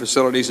made in our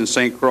facilities in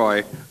St.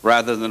 Croix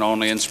rather than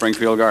only in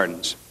Springfield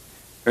Gardens.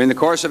 During the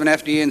course of an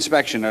FDA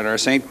inspection at our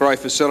St. Croix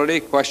facility,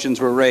 questions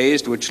were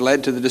raised which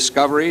led to the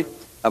discovery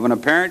of an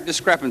apparent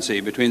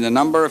discrepancy between the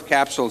number of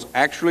capsules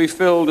actually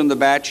filled in the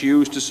batch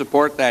used to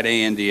support that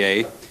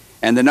ANDA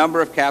and the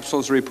number of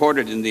capsules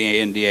reported in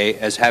the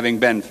ANDA as having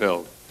been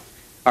filled.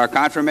 Our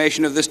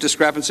confirmation of this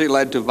discrepancy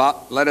led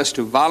us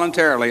to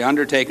voluntarily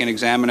undertake an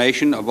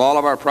examination of all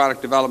of our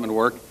product development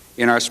work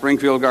in our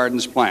Springfield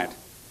Gardens plant.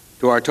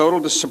 To our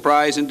total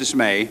surprise and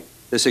dismay,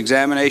 this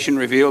examination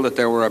revealed that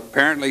there were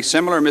apparently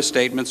similar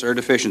misstatements or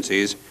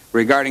deficiencies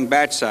regarding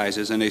batch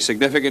sizes in a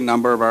significant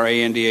number of our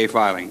ANDA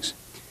filings.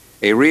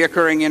 A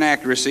reoccurring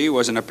inaccuracy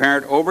was an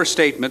apparent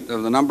overstatement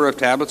of the number of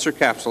tablets or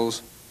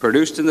capsules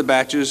produced in the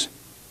batches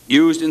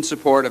used in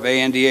support of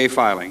ANDA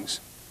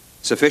filings.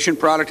 Sufficient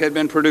product had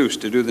been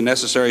produced to do the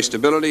necessary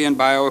stability and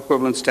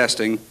bioequivalence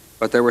testing,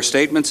 but there were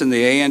statements in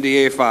the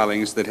ANDA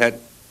filings that had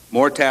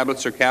more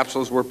tablets or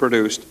capsules were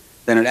produced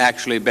than had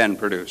actually been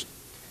produced.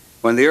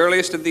 When the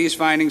earliest of these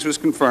findings was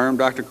confirmed,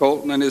 Dr.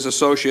 Colton and his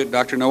associate,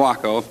 Dr.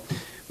 Nowako,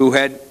 who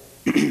had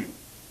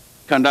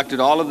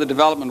conducted all of the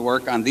development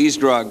work on these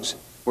drugs,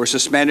 were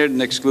suspended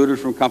and excluded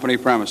from company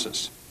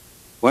premises.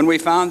 When we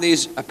found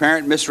these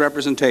apparent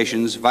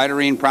misrepresentations,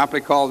 Vitarine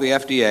promptly called the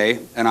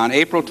FDA, and on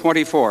April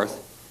 24th,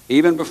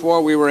 even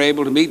before we were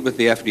able to meet with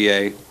the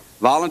FDA,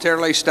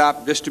 voluntarily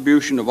stopped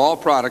distribution of all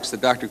products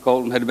that Dr.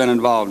 Colton had been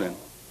involved in.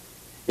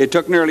 It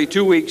took nearly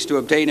 2 weeks to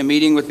obtain a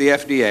meeting with the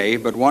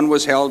FDA, but one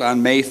was held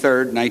on May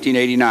 3rd,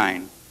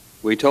 1989.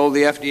 We told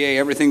the FDA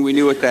everything we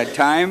knew at that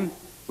time.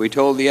 We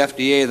told the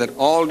FDA that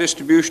all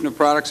distribution of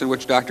products in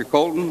which Dr.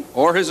 Colton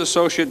or his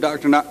associate,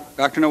 Dr.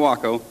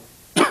 Nowako,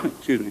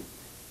 excuse me,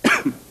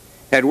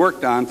 had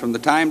worked on from the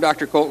time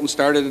Dr. Colton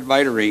started at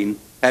Vitarine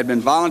had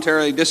been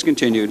voluntarily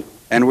discontinued,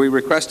 and we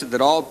requested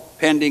that all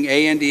pending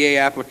ANDA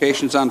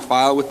applications on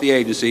file with the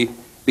agency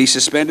be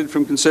suspended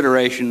from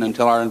consideration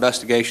until our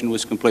investigation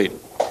was complete.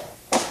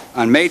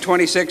 On May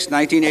 26,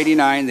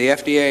 1989, the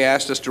FDA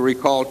asked us to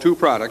recall 2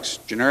 products,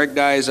 generic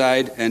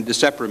diazide and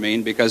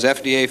disepramine, because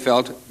FDA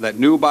felt that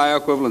new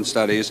bioequivalence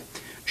studies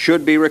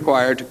should be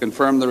required to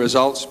confirm the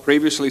results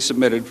previously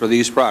submitted for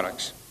these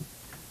products.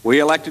 We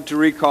elected to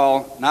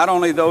recall not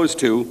only those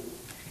 2,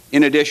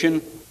 in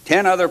addition,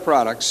 10 other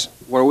products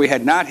where we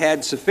had not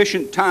had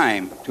sufficient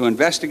time to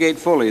investigate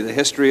fully the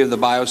history of the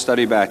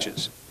biostudy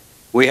batches.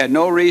 We had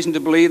no reason to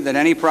believe that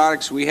any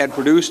products we had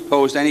produced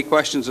posed any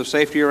questions of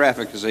safety or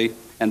efficacy,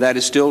 and that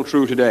is still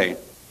true today.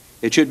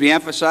 It should be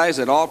emphasized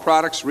that all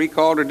products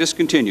recalled or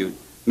discontinued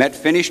met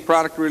finished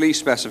product release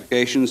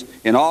specifications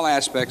in all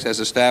aspects as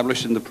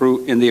established in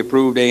the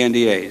approved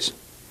ANDAs.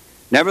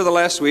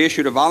 Nevertheless, we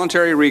issued a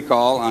voluntary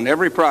recall on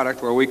every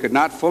product where we could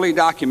not fully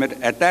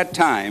document at that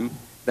time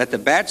that the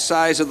batch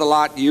size of the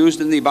lot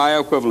used in the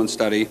bioequivalence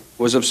study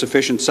was of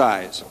sufficient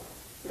size.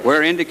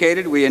 Where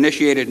indicated, we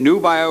initiated new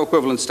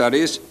bioequivalence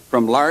studies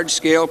from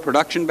large-scale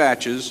production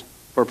batches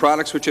for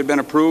products which had been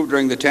approved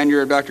during the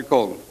tenure of Dr.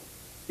 Colton.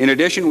 In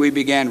addition, we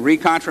began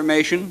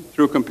reconfirmation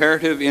through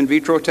comparative in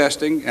vitro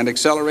testing and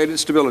accelerated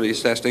stability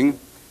testing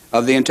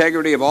of the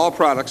integrity of all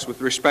products with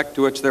respect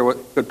to which there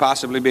could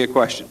possibly be a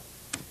question.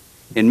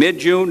 In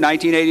mid-June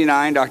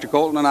 1989, Dr.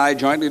 Colton and I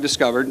jointly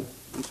discovered,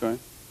 Dr.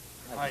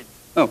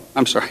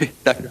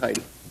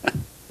 Hayden.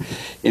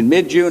 In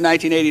mid-June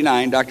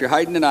 1989, Dr.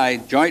 Hayden and I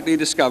jointly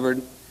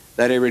discovered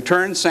that a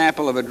return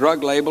sample of a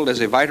drug labeled as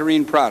a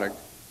Vitarine product,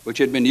 which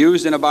had been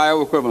used in a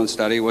bioequivalence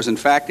study, was in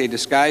fact a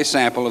disguised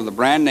sample of the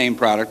brand name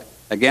product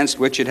against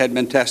which it had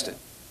been tested.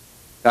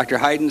 Dr.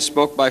 Hayden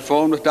spoke by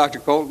phone with Dr.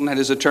 Colton and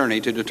his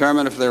attorney to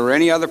determine if there were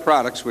any other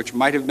products which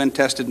might have been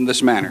tested in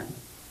this manner.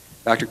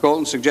 Dr.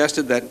 Colton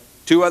suggested that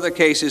 2 other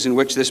cases in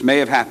which this may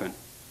have happened.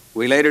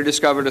 We later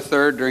discovered a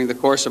third during the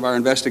course of our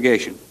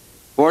investigation.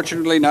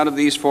 Fortunately, none of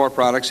these 4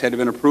 products had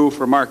been approved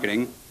for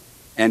marketing,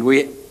 and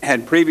we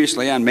had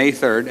previously, on May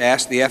 3rd,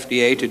 asked the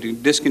FDA to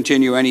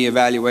discontinue any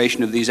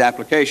evaluation of these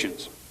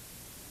applications.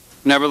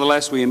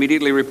 Nevertheless, we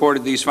immediately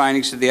reported these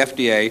findings to the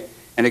FDA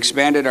and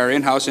expanded our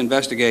in-house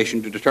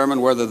investigation to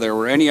determine whether there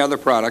were any other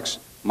products,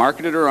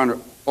 marketed or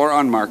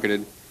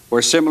unmarketed,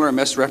 where similar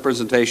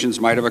misrepresentations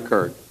might have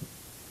occurred.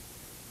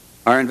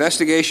 Our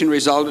investigation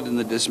resulted in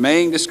the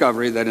dismaying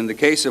discovery that in the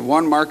case of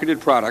one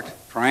marketed product,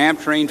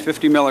 triamptrine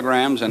 50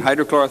 milligrams and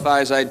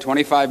hydrochlorothiazide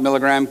 25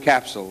 milligram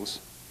capsules,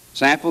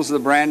 samples of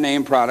the brand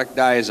name product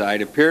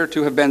diazide appear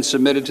to have been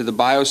submitted to the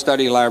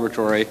biostudy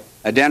laboratory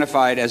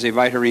identified as a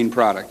Vitarine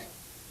product.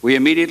 We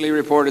immediately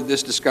reported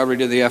this discovery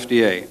to the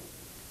FDA.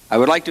 I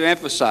would like to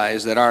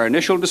emphasize that our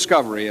initial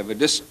discovery of a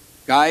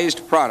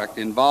disguised product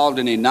involved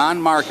in a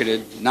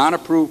non-marketed,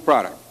 non-approved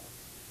product.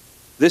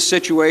 This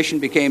situation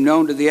became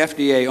known to the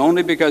FDA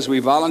only because we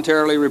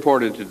voluntarily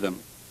reported to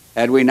them.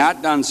 Had we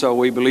not done so,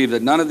 we believe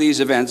that none of these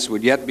events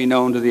would yet be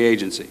known to the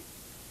agency.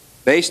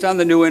 Based on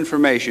the new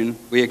information,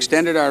 we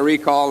extended our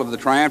recall of the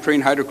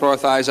triamptrine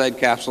hydrochlorothiazide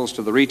capsules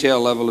to the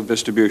retail level of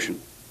distribution.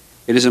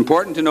 It is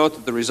important to note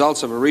that the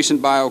results of a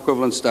recent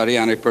bioequivalence study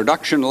on a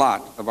production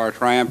lot of our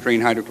triamptrine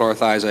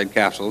hydrochlorothiazide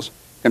capsules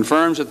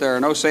confirms that there are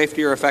no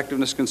safety or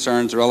effectiveness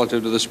concerns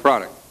relative to this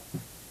product.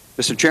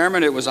 Mr.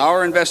 Chairman, it was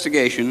our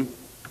investigation,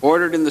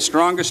 ordered in the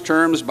strongest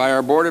terms by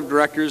our Board of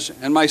Directors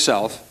and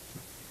myself,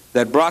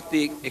 that brought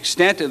the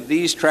extent of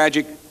these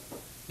tragic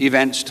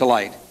events to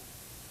light.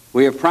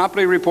 We have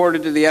promptly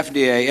reported to the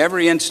FDA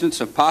every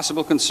instance of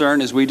possible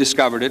concern as we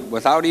discovered it,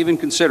 without even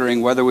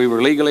considering whether we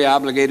were legally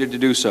obligated to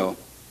do so.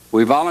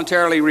 We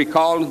voluntarily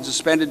recalled and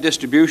suspended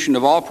distribution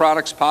of all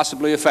products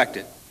possibly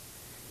affected.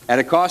 At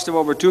a cost of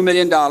over $2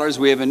 million,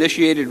 we have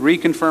initiated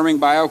reconfirming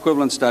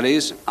bioequivalent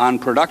studies on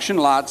production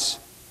lots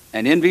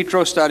and in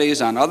vitro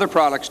studies on other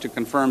products to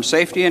confirm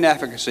safety and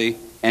efficacy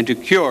and to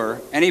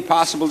cure any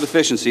possible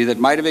deficiency that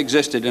might have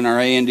existed in our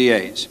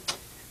ANDAs.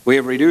 We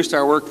have reduced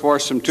our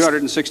workforce from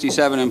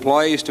 267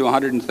 employees to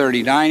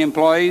 139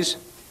 employees,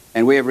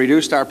 and we have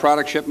reduced our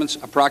product shipments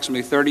to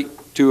approximately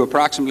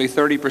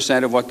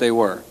 30% of what they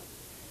were.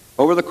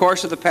 Over the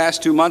course of the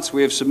past 2 months,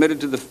 we have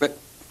submitted to the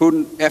Food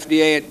and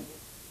FDA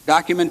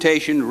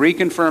documentation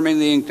reconfirming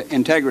the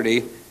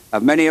integrity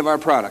of many of our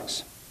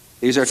products.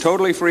 These are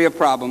totally free of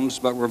problems,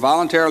 but were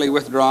voluntarily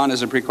withdrawn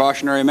as a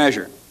precautionary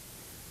measure.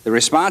 The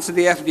response of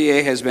the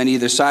FDA has been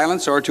either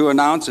silence or to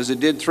announce, as it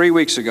did 3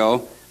 weeks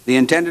ago, the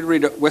intended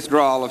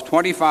withdrawal of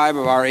 25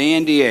 of our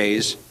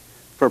ANDAs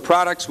for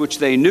products which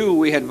they knew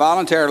we had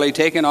voluntarily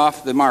taken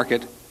off the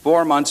market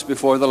 4 months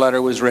before the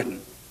letter was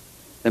written.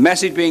 The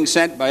message being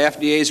sent by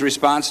FDA's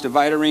response to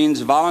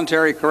Vitarine's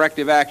voluntary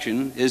corrective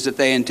action is that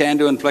they intend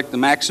to inflict the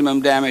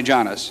maximum damage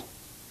on us.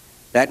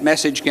 That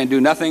message can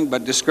do nothing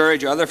but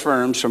discourage other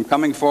firms from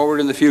coming forward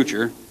in the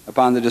future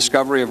upon the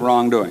discovery of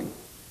wrongdoing.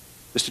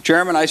 Mr.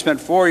 Chairman, I spent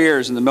 4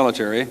 years in the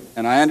military,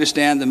 and I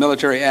understand the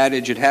military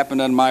adage, "It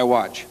happened on my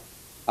watch."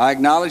 I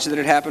acknowledge that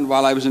it happened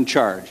while I was in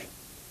charge.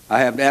 I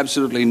have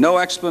absolutely no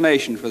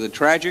explanation for the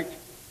tragic,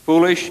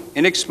 foolish,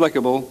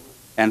 inexplicable,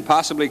 and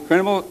possibly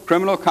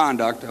criminal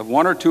conduct of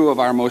 1 or 2 of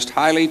our most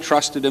highly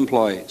trusted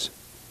employees.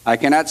 I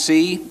cannot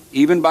see,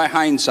 even by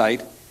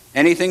hindsight,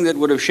 anything that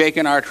would have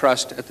shaken our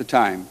trust at the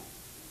time.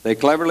 They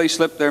cleverly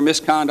slipped their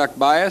misconduct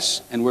by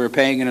us, and we're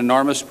paying an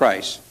enormous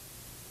price.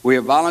 We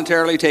have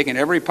voluntarily taken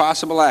every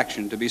possible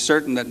action to be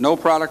certain that no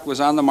product was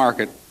on the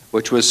market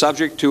which was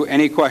subject to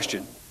any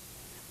question.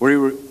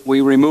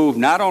 We removed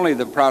not only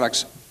the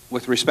products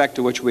with respect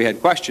to which we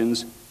had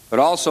questions, but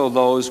also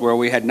those where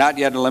we had not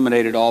yet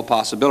eliminated all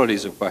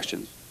possibilities of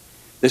questions.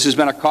 This has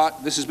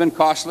been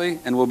costly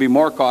and will be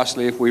more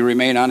costly if we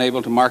remain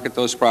unable to market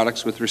those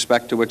products with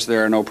respect to which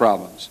there are no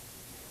problems.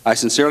 I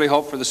sincerely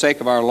hope, for the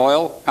sake of our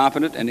loyal,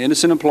 competent, and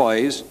innocent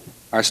employees,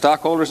 our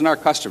stockholders and our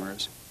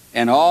customers,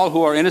 and all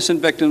who are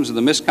innocent victims of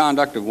the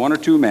misconduct of 1 or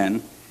 2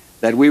 men,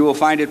 that we will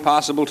find it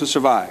possible to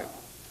survive.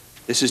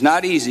 This is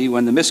not easy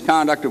when the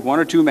misconduct of 1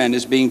 or 2 men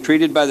is being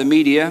treated by the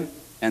media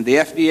and the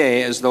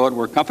FDA as though it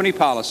were company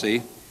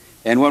policy,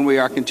 and when we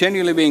are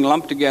continually being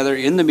lumped together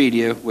in the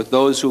media with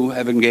those who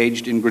have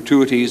engaged in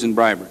gratuities and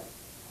bribery.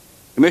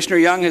 Commissioner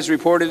Young has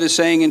reported as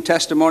saying in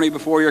testimony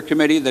before your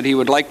committee that he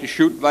would like to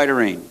shoot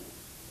Vitarine.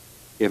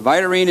 If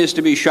Vitarine is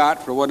to be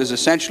shot for what is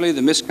essentially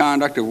the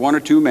misconduct of 1 or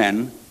 2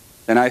 men,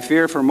 then I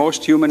fear for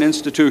most human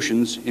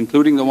institutions,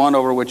 including the one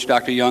over which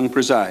Dr. Young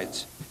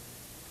presides.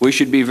 We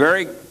should be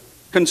very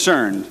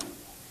concerned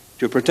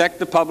to protect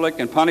the public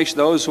and punish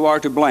those who are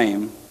to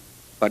blame,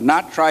 but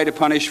not try to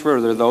punish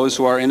further those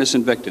who are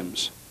innocent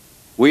victims.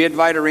 We at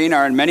Vitarine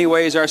are in many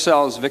ways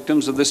ourselves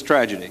victims of this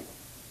tragedy.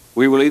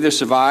 We will either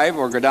survive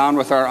or go down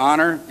with our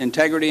honor,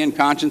 integrity, and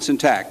conscience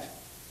intact.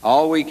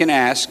 All we can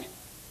ask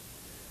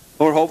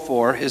or hope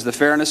for is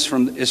fairness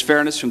from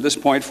this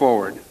point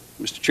forward.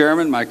 Mr.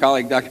 Chairman, my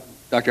colleague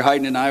Dr.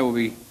 Hayden and I will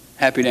be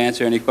happy to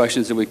answer any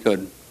questions that we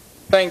could.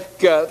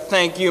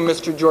 Thank you,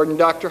 Mr. Jordan.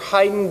 Dr.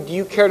 Hayden, do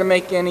you care to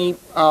make any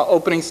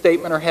opening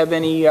statement or have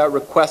any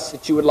requests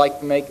that you would like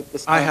to make at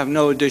this time? I have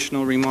no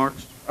additional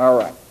remarks. All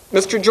right.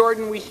 Mr.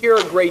 Jordan, we hear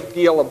a great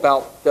deal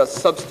about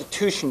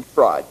substitution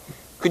fraud.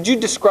 Could you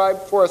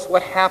describe for us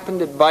what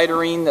happened at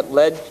Vitarine that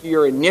led to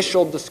your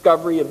initial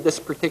discovery of this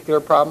particular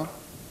problem?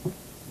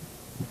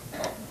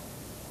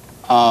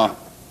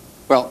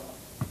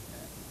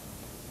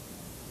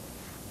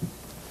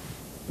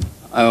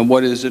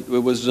 What is it? It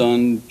was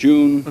on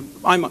June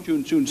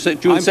 7th.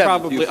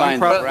 You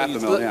find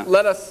Verapamil, yeah.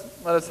 Let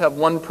us have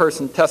one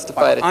person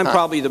testify at a time. I'm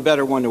probably the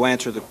better one to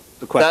answer the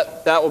question.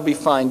 That will be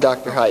fine,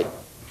 Dr.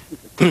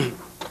 Hayden.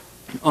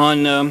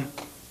 On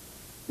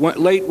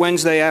late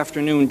Wednesday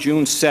afternoon,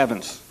 June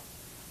 7th,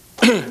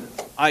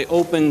 I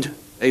opened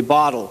a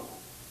bottle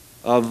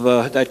of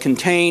that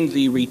contained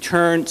the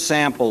return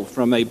sample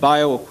from a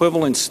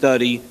bioequivalent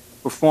study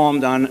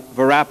performed on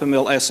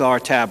Verapamil SR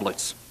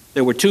tablets.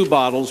 There were 2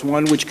 bottles,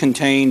 one which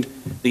contained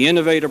the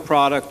Innovator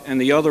product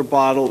and the other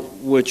bottle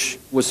which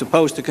was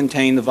supposed to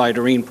contain the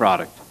Vitarine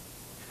product.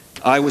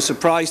 I was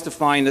surprised to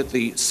find that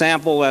the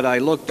sample that I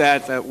looked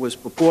at that was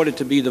purported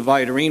to be the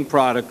Vitarine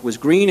product was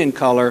green in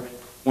color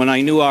when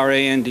I knew our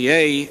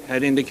ANDA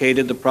had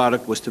indicated the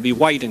product was to be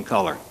white in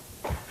color.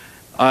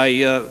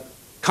 I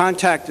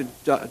contacted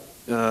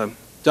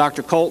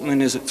Dr.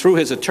 Colton through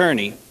his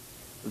attorney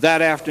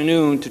that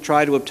afternoon to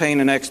try to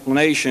obtain an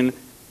explanation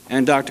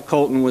and Dr.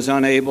 Colton was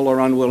unable or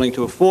unwilling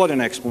to afford an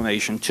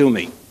explanation to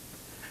me.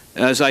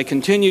 As I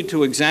continued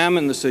to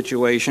examine the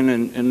situation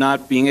and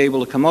not being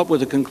able to come up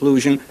with a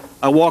conclusion,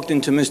 I walked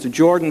into Mr.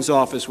 Jordan's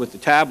office with the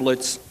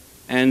tablets,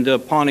 and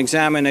upon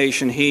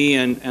examination, he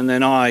and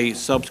then I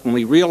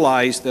subsequently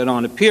realized that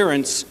on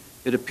appearance,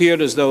 it appeared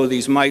as though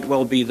these might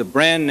well be the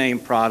brand name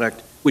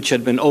product, which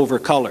had been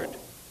overcolored.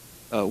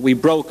 We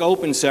broke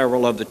open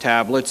several of the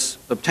tablets,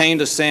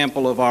 obtained a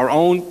sample of our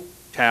own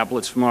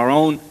tablets from our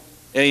own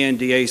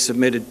ANDA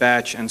submitted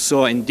batch, and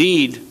saw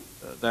indeed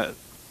that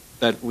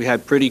we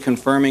had pretty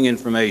confirming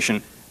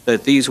information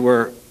that these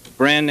were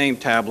brand name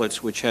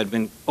tablets which had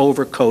been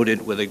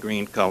overcoated with a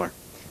green color.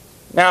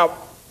 Now,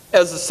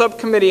 as the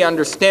subcommittee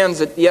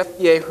understands it, the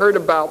FDA heard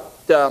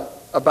about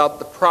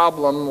the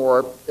problem,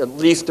 or at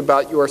least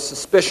about your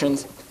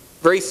suspicions,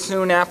 very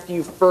soon after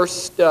you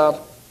first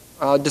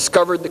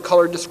discovered the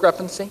color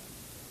discrepancy?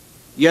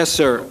 Yes,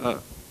 sir.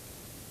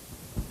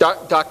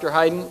 Dr.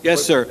 Hayden?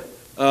 Yes, sir.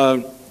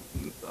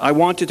 I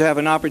wanted to have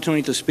an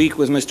opportunity to speak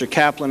with Mr.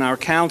 Kaplan, our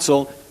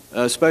counsel,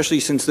 especially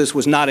since this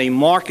was not a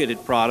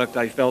marketed product.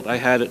 I felt I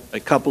had a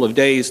couple of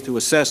days to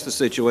assess the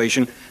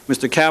situation.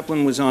 Mr.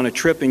 Kaplan was on a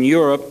trip in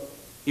Europe.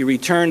 He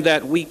returned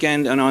that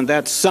weekend, and on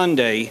that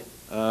Sunday,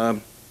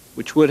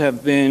 which would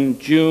have been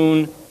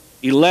June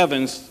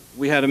 11th,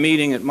 we had a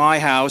meeting at my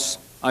house.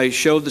 I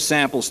showed the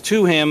samples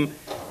to him,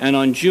 and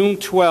on June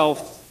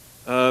 12th,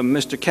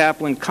 Mr.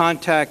 Kaplan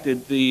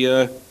contacted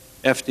the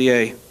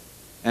FDA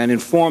and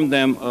informed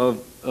them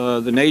of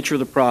the nature of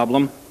the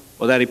problem,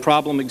 or that a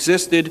problem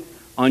existed.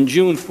 On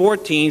June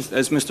 14th,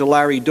 as Mr.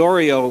 Larry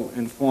Dorio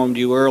informed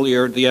you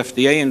earlier, the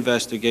FDA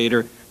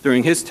investigator,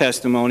 during his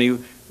testimony,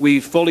 we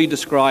fully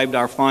described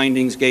our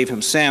findings, gave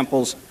him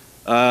samples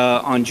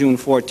on June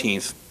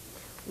 14th.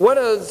 What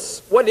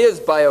is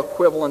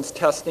bioequivalence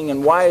testing,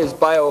 and why is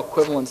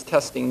bioequivalence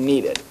testing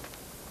needed?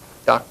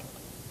 Doctor?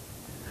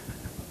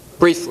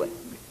 Briefly.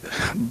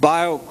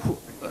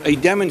 A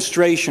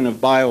demonstration of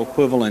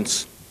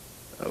bioequivalence,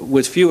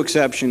 with few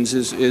exceptions,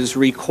 is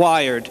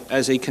required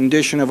as a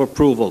condition of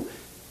approval.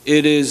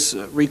 It is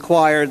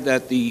required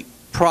that the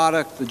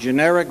product, the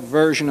generic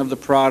version of the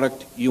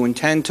product you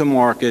intend to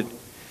market,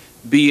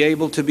 be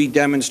able to be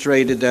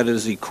demonstrated that it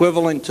is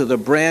equivalent to the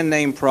brand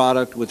name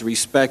product with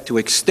respect to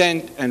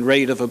extent and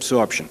rate of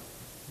absorption.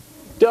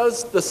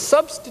 Does the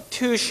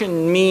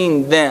substitution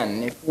mean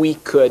then, if we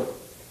could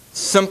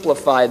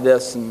simplify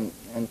this and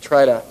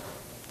try to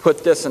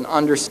put this in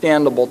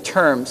understandable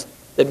terms,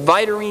 that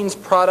Vitarine's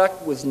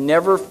product was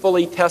never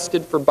fully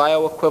tested for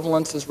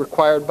bioequivalence as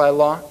required by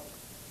law?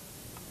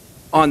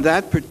 On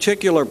that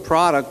particular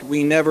product,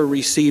 we never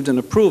received an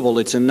approval.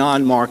 It's a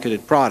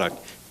non-marketed product.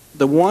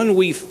 The one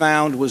we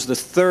found was the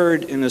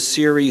third in a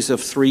series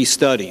of 3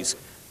 studies.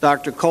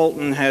 Dr.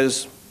 Colton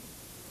has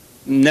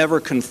never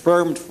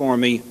confirmed for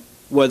me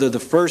whether the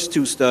first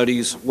 2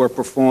 studies were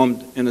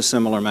performed in a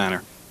similar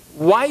manner.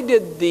 Why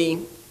did the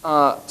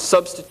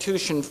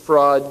substitution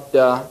fraud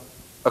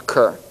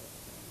occur?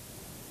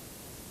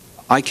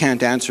 I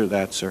can't answer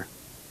that, sir.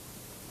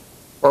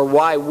 Or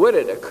why would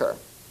it occur?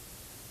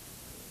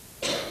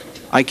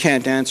 I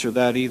can't answer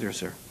that either,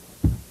 sir.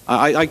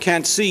 I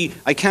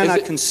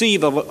cannot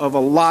conceive of a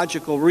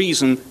logical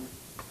reason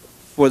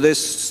for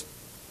this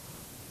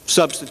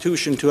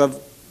substitution to have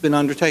been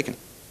undertaken.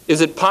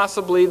 Is it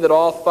possibly that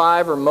all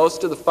 5 or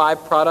most of the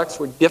 5 products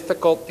were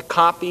difficult to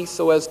copy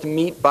so as to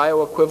meet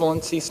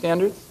bioequivalency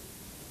standards?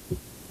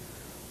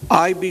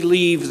 I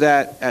believe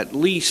that at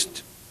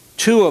least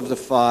 2 of the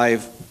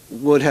 5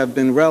 would have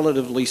been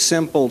relatively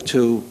simple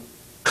to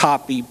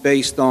copy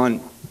based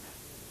on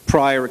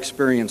prior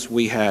experience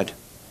we had.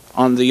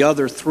 On the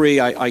other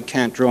 3, I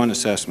can't draw an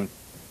assessment.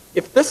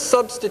 If this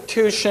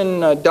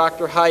substitution,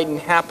 Dr. Hayden,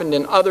 happened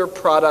in other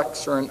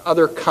products or in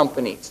other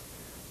companies,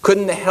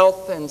 couldn't the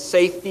health and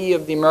safety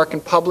of the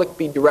American public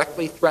be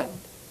directly threatened?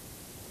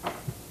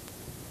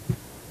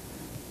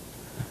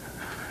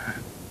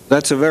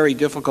 That's a very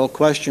difficult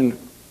question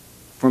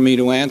for me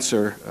to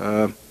answer.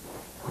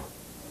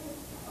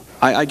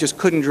 I just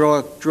couldn't draw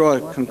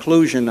a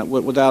conclusion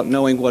without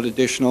knowing what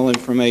additional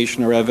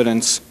information or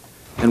evidence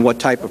and what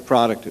type of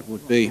product it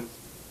would be.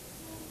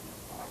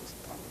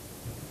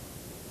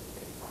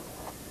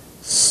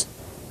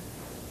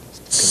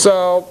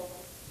 So,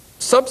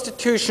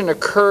 substitution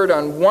occurred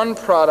on 1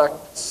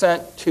 product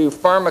sent to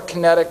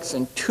pharmacokinetics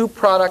and 2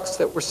 products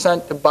that were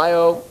sent to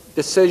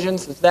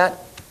biodecisions. Is that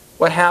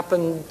what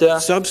happened?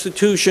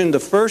 Substitution, the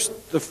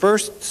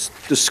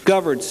first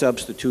discovered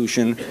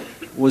substitution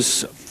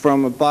was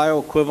from a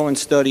bioequivalence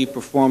study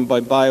performed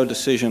by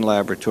Biodecision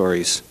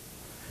Laboratories.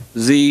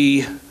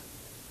 The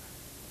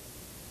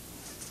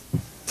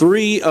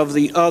 3 of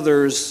the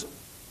others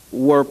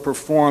were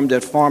performed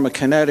at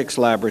Pharmacokinetics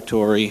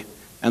Laboratory,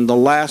 and the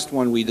last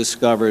one we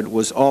discovered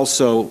was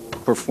also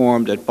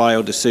performed at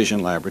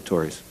Biodecision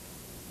Laboratories.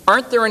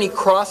 Aren't there any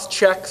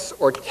cross-checks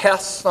or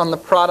tests on the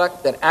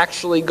product that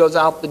actually goes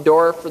out the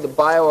door for the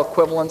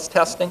bioequivalence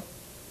testing?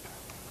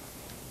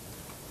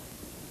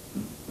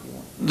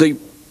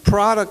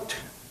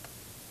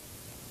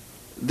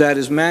 that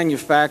is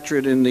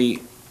manufactured in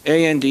the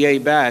ANDA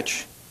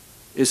batch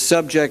is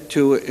subject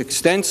to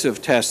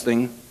extensive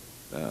testing,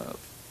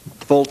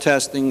 full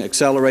testing,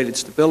 accelerated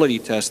stability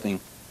testing.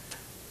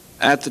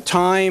 At the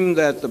time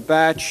that the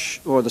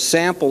batch or the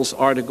samples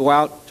are to go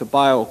out to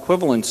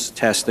bioequivalence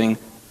testing,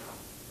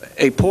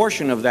 a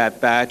portion of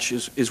that batch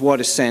is what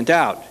is sent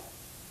out.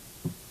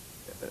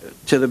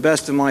 To the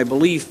best of my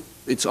belief,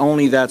 it's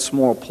only that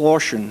small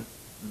portion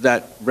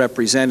that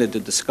represented the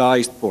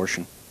disguised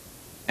portion.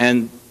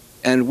 And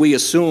I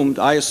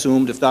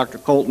assumed if Dr.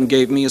 Colton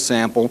gave me a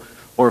sample,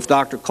 or if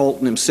Dr.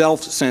 Colton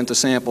himself sent a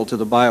sample to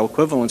the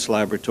bioequivalence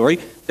laboratory,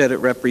 that it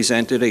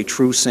represented a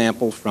true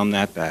sample from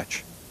that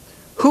batch.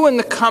 Who in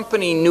the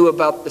company knew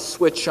about the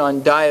switch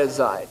on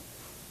diazide?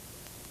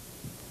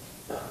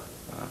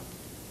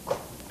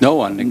 No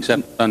one,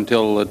 except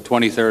until the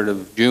 23rd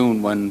of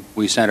June, when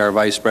we sent our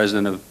Vice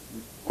President of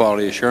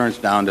Quality Assurance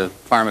down to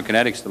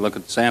pharmacokinetics to look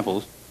at the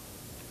samples.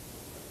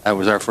 That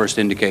was our first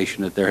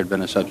indication that there had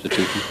been a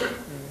substitution.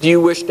 Do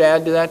you wish to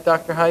add to that,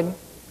 Dr. Hayden?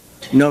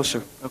 No,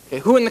 sir. Okay.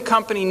 Who in the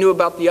company knew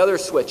about the other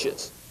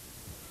switches?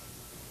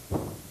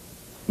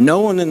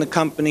 No one in the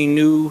company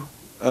knew,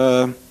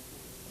 to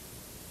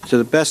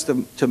the best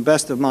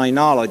of my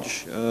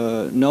knowledge,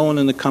 no one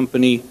in the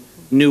company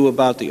knew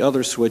about the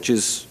other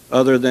switches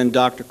other than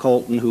Dr.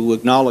 Colton, who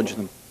acknowledged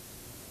them.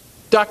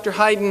 Dr.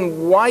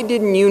 Hayden, why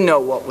didn't you know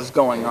what was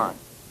going on?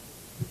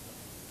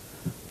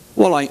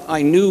 Well,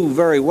 I knew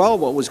very well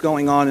what was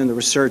going on in the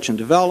research and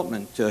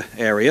development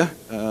area.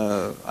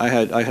 I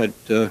had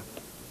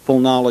full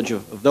knowledge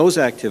of those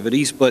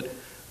activities, but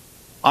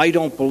I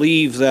don't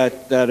believe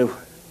that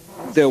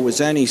there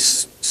was any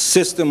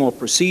system or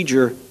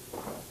procedure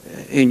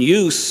in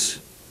use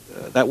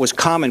that was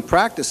common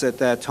practice at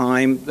that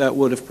time that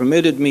would have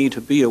permitted me to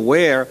be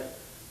aware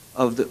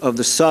of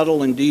the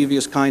subtle and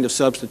devious kind of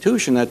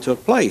substitution that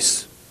took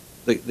place.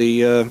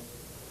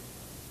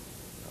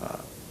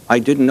 I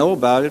didn't know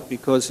about it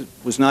because it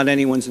was not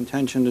anyone's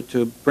intention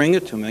to bring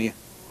it to me.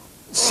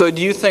 So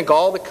do you think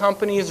all the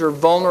companies are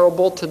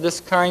vulnerable to this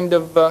kind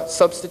of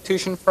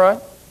substitution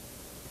fraud?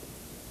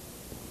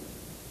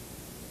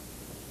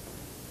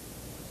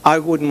 I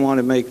wouldn't want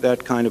to make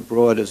that kind of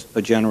broad as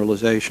a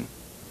generalization.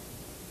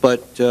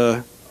 But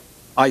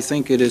I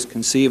think it is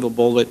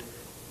conceivable that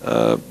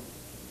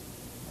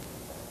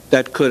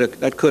that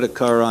could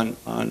occur on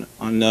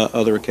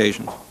other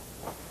occasions.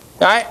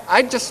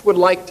 I just would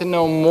like to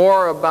know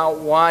more about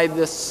why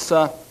this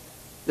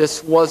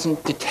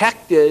wasn't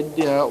detected,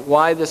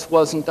 why this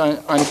wasn't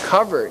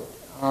uncovered.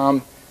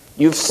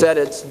 You've said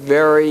it's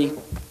very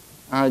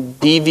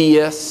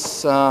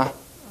devious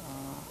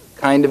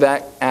kind of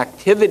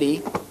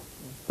activity,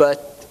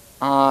 but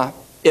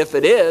if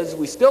it is,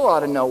 we still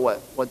ought to know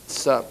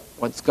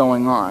what's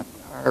going on.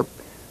 Are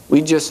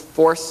we just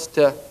forced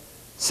to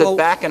sit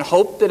back and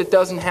hope that it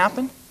doesn't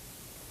happen?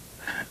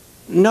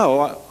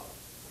 No.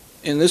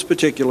 In this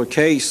particular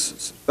case,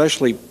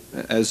 especially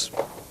as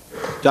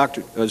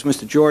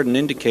Mr. Jordan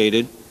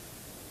indicated,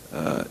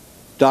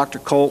 Dr.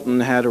 Colton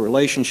had a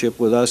relationship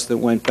with us that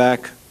went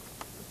back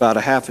about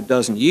a half a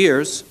dozen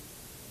years,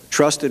 a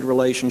trusted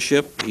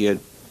relationship. He had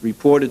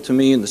reported to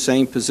me in the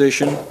same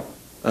position,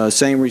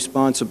 same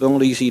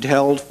responsibilities he'd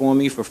held for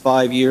me for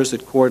 5 years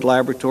at Cord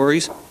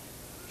Laboratories.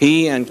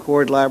 He and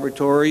Cord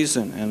Laboratories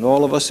and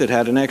all of us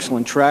had an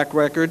excellent track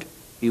record.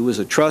 He was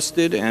a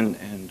trusted and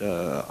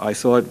I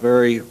thought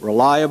very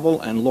reliable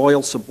and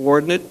loyal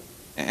subordinate,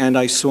 and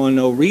I saw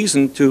no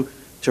reason to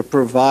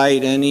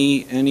provide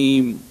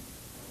any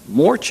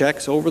more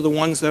checks over the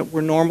ones that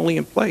were normally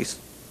in place.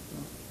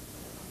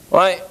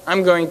 Well,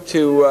 I'm going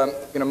to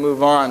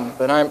move on,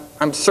 but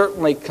I'm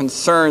certainly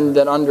concerned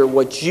that under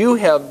what you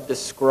have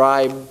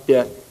described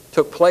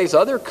took place,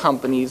 other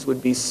companies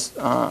would be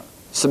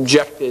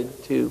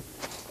subjected to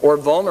or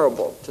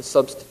vulnerable to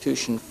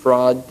substitution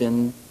fraud,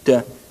 and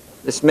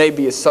this may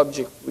be a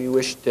subject we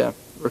wish to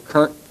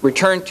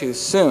return to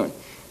soon.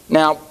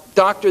 Now,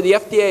 Doctor, the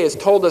FDA has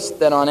told us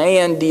that on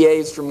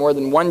ANDAs for more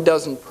than 1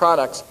 dozen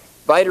products,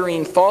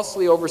 Vitarine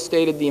falsely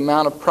overstated the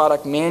amount of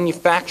product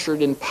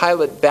manufactured in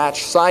pilot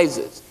batch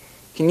sizes.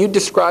 Can you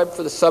describe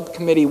for the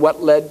subcommittee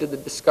what led to the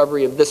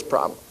discovery of this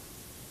problem?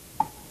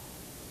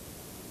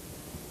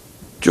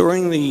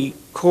 During the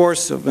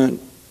course of an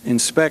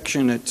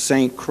inspection at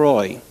St.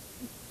 Croix,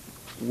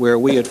 where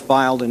we had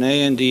filed an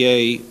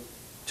ANDA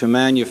to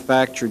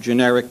manufacture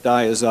generic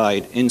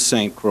diazide in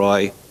St.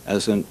 Croix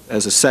as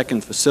a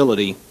second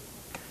facility,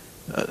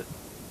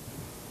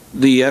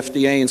 the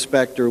FDA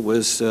inspector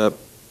was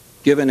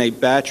given a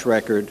batch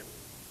record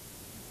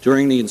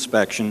during the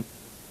inspection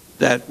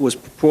that was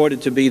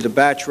purported to be the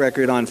batch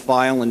record on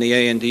file in the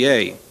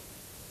ANDA.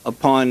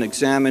 Upon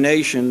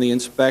examination, the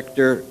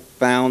inspector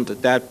found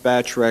that that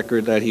batch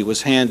record that he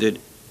was handed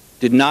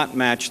did not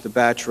match the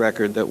batch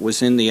record that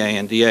was in the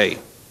ANDA.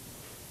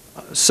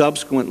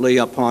 Subsequently,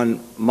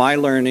 upon my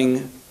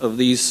learning of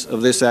this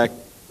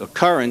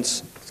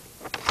occurrence,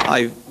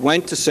 I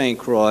went to St.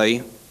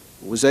 Croix,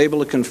 was able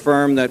to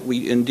confirm that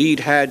we indeed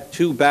had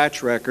 2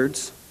 batch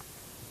records.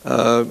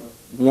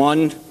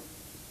 One,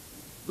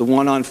 the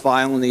one on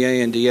file in the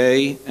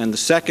ANDA, and the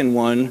second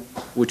one,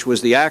 which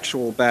was the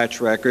actual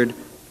batch record,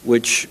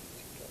 which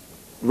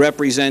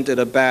represented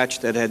a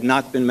batch that had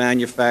not been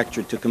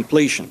manufactured to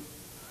completion.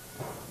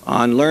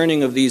 On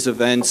learning of these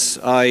events,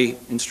 I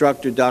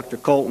instructed Dr.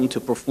 Colton to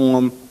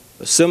perform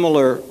a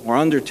similar,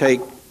 or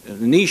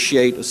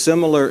initiate a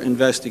similar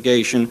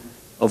investigation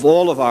of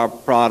all of our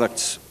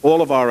products,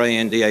 all of our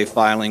ANDA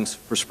filings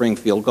for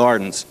Springfield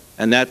Gardens,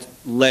 and that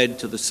led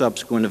to the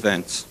subsequent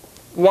events.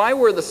 Why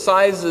were the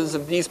sizes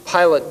of these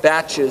pilot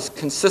batches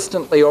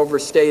consistently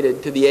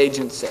overstated to the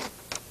agency?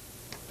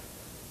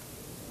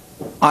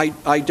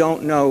 I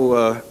don't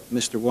know,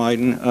 Mr.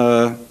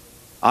 Wyden.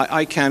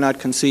 I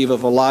cannot conceive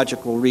of a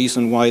logical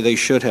reason why they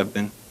should have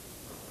been.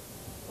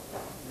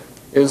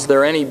 Is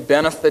there any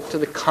benefit to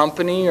the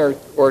company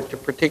or to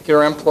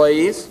particular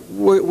employees?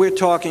 We're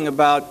talking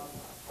about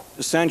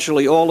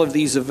essentially all of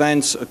these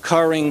events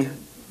occurring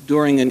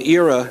during an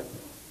era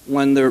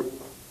when the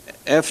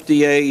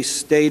FDA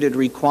stated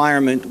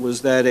requirement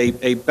was that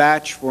a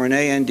batch for an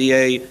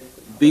ANDA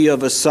be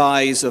of a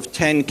size of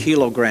 10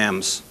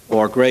 kilograms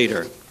or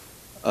greater.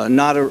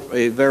 Not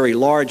a very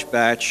large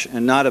batch,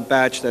 and not a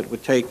batch that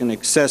would take an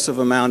excessive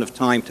amount of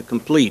time to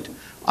complete.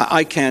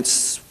 I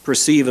can't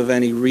perceive of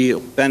any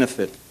real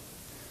benefit.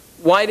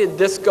 Why did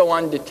this go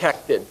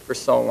undetected for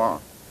so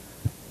long?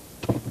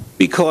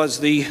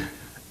 Because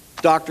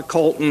Dr.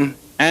 Colton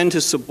and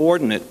his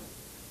subordinate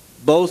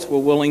both were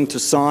willing to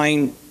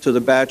sign to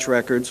the batch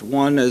records,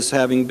 one as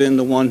having been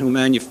the one who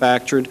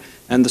manufactured,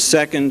 and the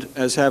second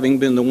as having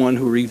been the one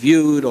who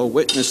reviewed or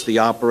witnessed the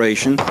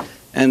operation.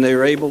 And they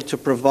were able to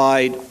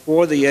provide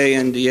for the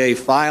ANDA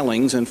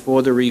filings and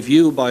for the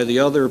review by the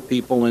other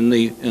people in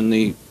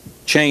the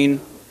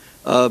chain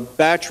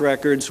batch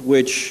records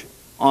which,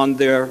 on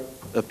their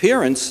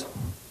appearance,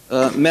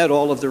 met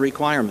all of the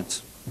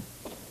requirements.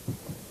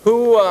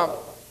 Who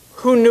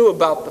knew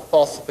about the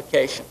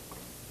falsification?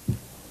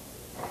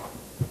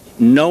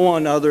 No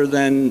one other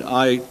than,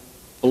 I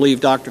believe,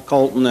 Dr.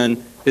 Colton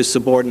and his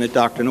subordinate,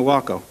 Dr.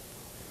 Nowako.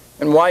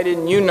 And why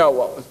didn't you know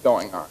what was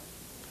going on?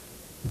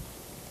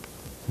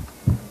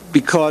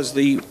 Because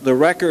the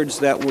records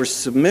that were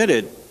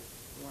submitted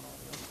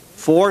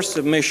for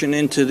submission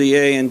into the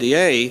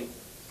ANDA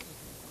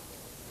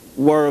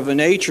were of a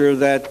nature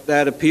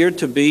that appeared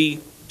to be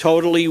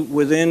totally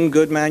within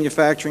good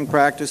manufacturing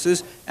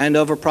practices and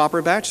of a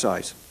proper batch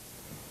size.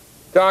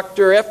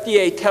 Doctor,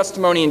 FDA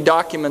testimony and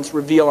documents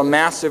reveal a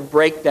massive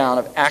breakdown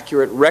of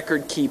accurate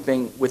record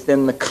keeping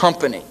within the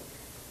company.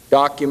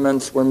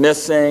 Documents were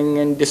missing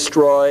and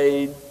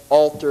destroyed,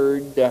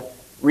 altered,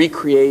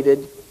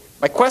 recreated.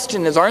 My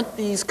question is, aren't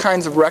these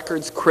kinds of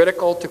records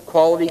critical to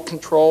quality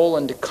control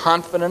and to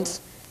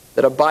confidence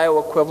that a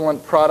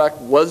bioequivalent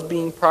product was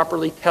being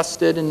properly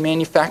tested and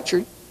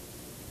manufactured?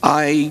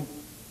 I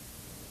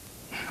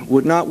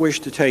would not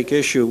wish to take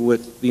issue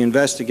with the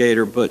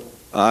investigator, but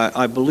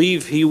I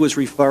believe he was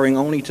referring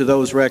only to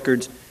those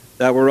records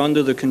that were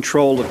under the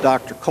control of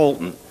Dr.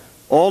 Colton.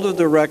 All of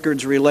the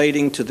records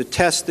relating to the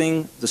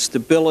testing, the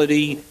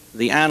stability,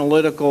 the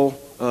analytical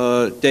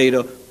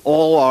data,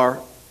 all are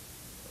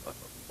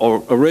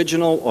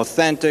original,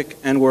 authentic,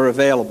 and were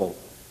available.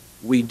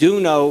 We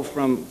do know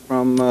from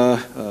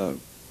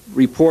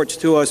reports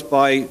to us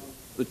by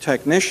the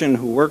technician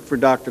who worked for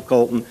Dr.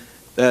 Colton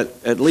that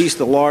at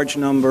least a large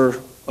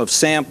number of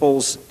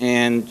samples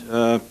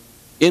and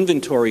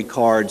inventory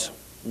cards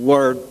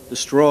were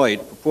destroyed,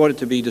 purported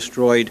to be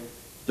destroyed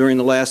during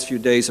the last few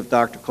days of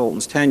Dr.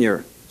 Colton's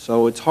tenure.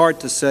 So it's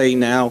hard to say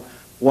now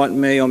what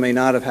may or may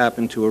not have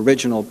happened to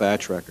original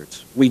batch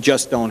records. We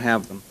just don't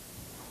have them.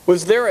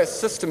 Was there a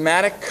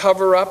systematic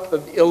cover-up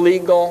of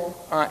illegal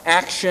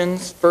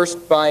actions,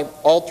 first by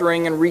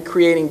altering and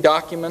recreating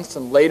documents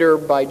and later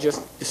by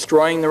just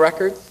destroying the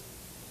records?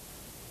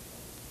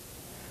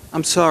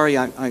 I'm sorry,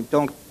 I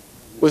don't...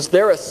 Was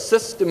there a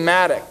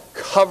systematic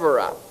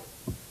cover-up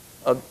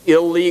of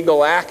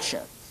illegal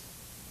actions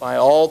by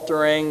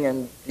altering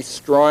and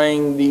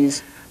destroying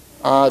these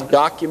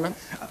documents?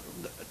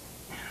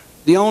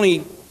 The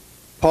only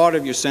part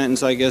of your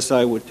sentence I guess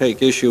I would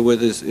take issue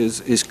with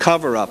is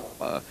cover-up.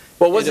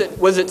 Well, was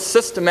it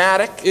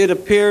systematic? It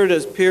appeared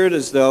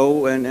as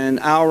though, and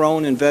our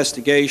own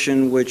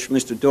investigation, which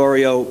Mr.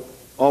 Dorio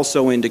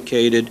also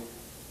indicated,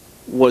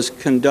 was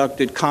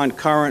conducted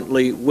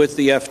concurrently with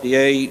the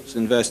FDA's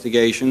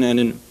investigation, and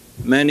in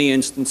many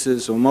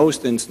instances, or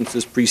most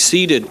instances,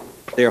 preceded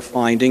their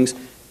findings.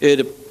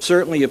 It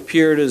certainly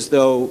appeared as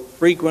though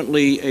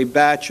frequently a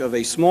batch of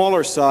a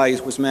smaller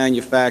size was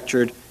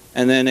manufactured,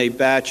 and then a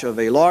batch of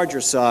a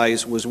larger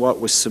size was what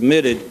was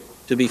submitted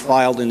to be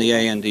filed in the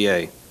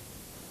ANDA.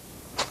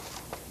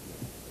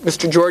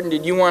 Mr. Jordan,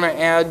 did you want to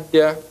add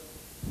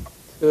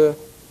to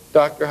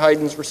Dr.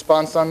 Hyden's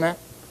response on that?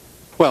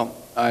 Well,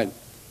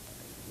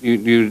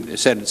 you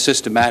said it's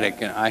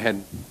systematic, and I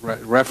had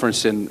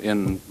referenced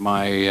in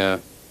my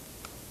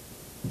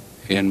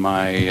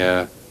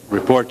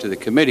report to the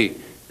committee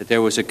that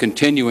there was a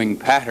continuing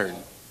pattern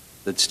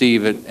that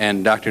Steve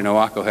and Dr.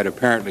 Nowako had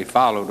apparently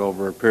followed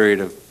over a period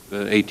of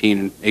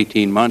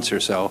 18 months or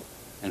so,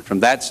 And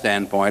from that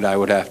standpoint, I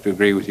would have to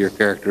agree with your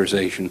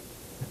characterization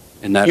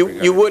in that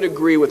regard. You would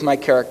agree with my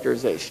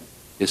characterization?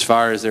 As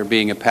far as there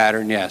being a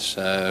pattern, yes,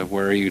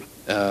 where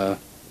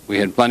we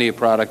had plenty of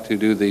product to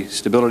do the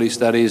stability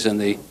studies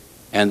and the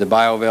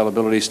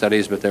bioavailability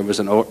studies, but there was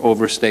an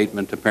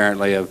overstatement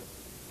apparently of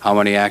how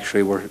many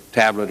actually were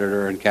tableted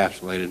or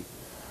encapsulated.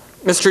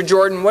 Mr.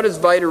 Jordan, what is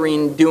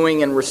Vitarine doing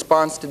in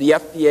response to the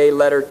FDA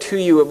letter to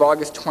you of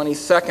August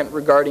 22nd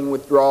regarding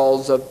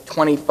withdrawals of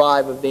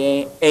 25 of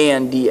the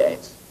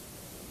ANDAs?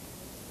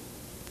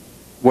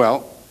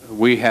 Well,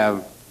 we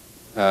have,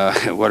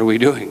 what are we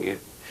doing?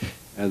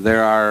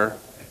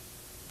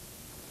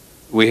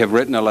 We have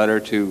written a letter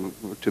to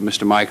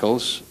Mr.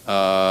 Michaels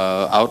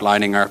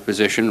outlining our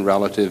position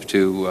relative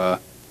to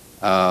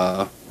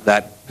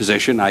that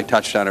position. I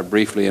touched on it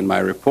briefly in my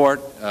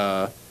report.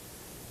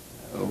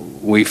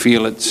 We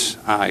feel it's,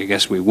 I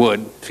guess we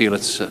would feel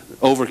it's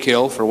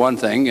overkill for one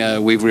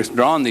thing. We've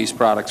withdrawn these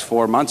products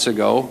 4 months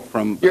ago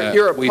from.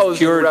 You're opposed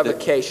to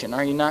revocation,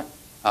 are you not?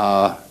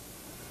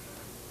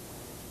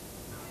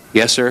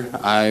 Yes, sir.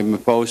 I'm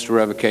opposed to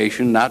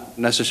revocation, not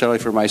necessarily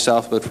for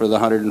myself, but for the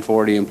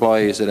 140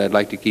 employees that I'd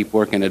like to keep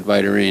working at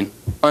Vitarine.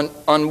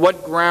 On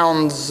what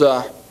grounds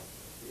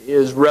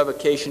is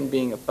revocation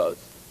being opposed?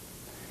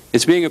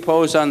 It's being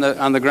opposed on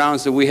the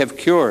grounds that we have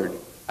cured.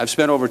 I've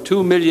spent over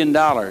 $2 million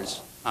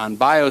on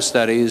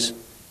biostudies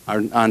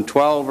on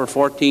 12 or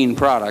 14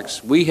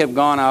 products. We have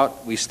gone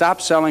out, we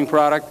stopped selling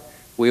product,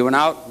 we went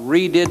out,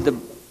 redid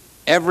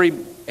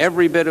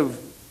every bit of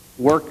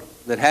work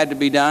that had to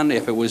be done.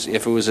 If it was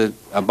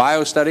a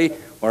bio study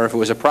or if it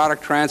was a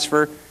product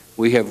transfer,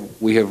 we have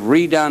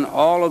redone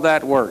all of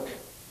that work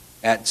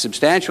at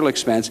substantial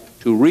expense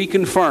to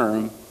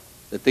reconfirm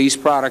that these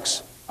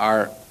products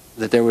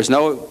that there was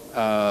no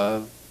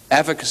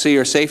efficacy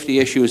or safety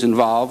issues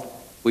involved.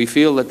 We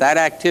feel that that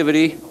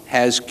activity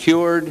has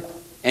cured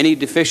any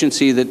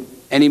deficiency,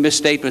 any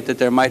misstatement that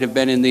there might have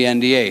been in the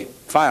NDA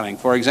filing.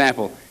 For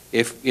example,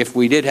 if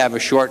we did have a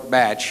short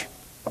batch,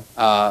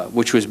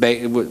 which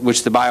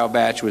the bio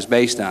batch was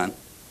based on,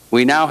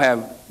 we now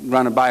have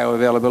run a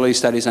bioavailability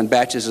studies on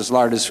batches as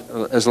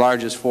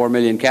large as 4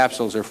 million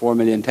capsules or 4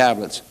 million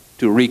tablets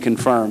to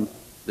reconfirm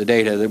the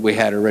data that we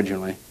had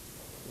originally.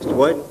 Mr.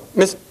 White?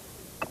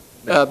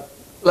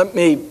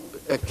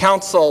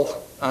 Counsel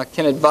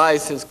can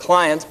advise his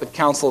clients, but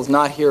counsel is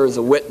not here as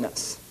a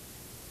witness.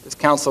 Does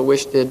counsel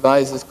wish to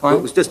advise his client? Well,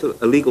 it was just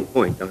a legal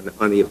point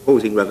on the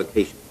opposing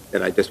revocation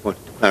that I just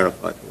wanted to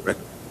clarify for the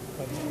record.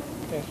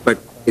 But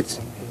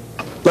it's...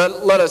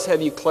 Let us have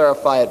you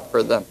clarify it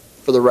for the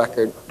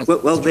record.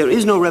 Well, there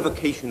is no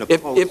revocation of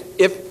policy.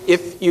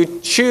 If you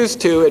choose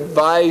to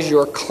advise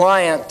your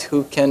client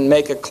who can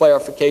make a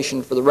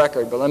clarification for the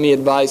record, but let me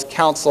advise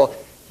counsel,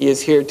 he is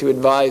here to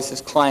advise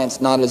his clients,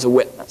 not as a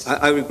witness.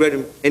 I regret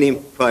any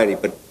impropriety,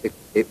 but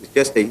it was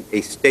just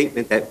a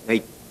statement that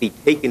may be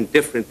taken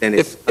different than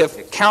its context.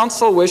 If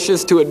counsel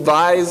wishes to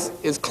advise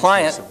his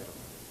client,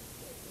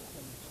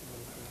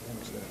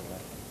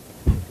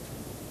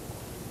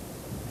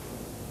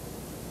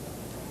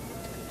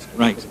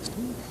 Right.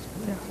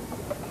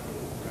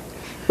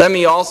 let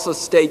me also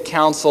state,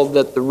 counsel,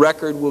 that the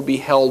record will be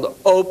held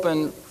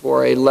open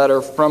for a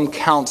letter from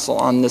counsel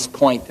on this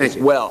point as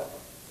well.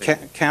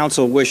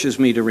 Council wishes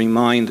me to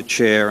remind the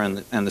chair and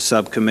the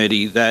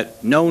subcommittee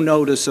that no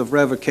notice of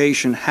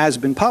revocation has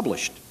been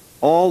published.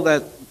 All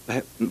that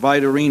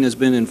Vitarine has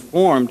been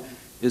informed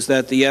is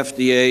that the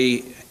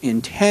FDA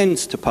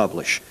intends to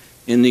publish.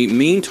 In the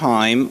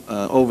meantime,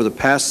 over the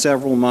past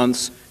several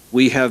months,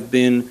 we have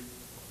been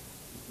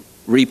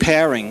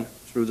repairing,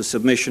 through the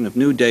submission of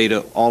new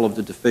data, all of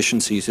the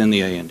deficiencies in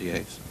the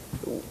ANDAs.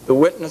 The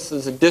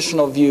witness's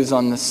additional views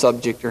on this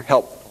subject are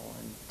helpful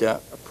and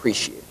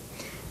appreciated.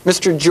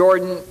 Mr.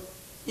 Jordan,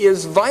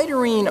 is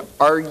Vitarine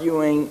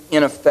arguing,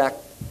 in effect,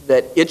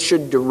 that it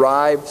should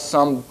derive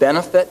some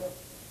benefit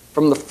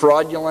from the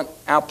fraudulent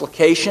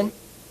application?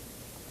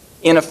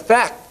 In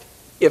effect,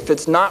 if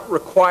it's not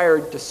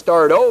required to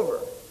start over,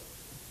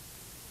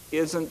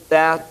 isn't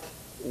that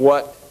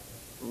what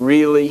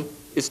really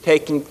is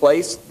taking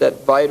place,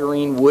 that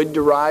Vitarine would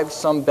derive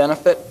some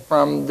benefit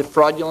from the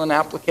fraudulent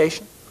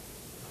application?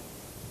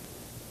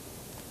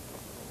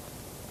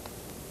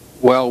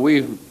 Well,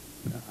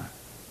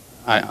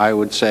 I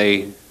would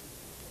say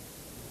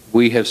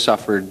we have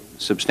suffered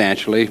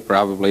substantially,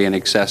 probably in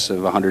excess of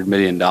 $100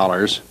 million.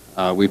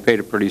 We paid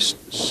a pretty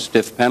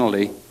stiff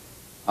penalty.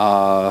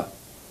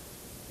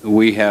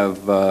 We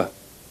have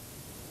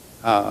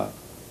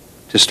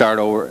to start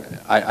over.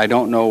 I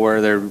don't know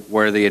where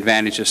the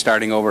advantage of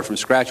starting over from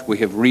scratch. We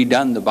have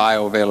redone the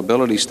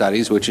bioavailability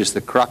studies, which is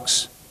the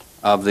crux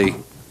of the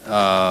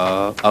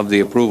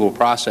approval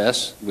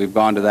process. We've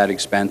gone to that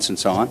expense and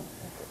so on.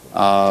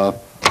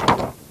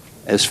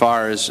 As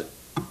far as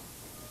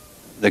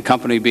the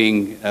company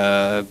being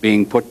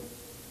put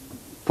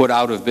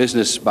out of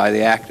business by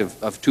the act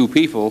of two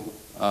people,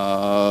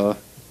 a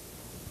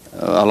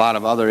lot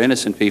of other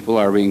innocent people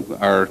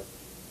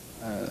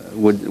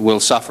will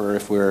suffer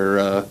if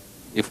we're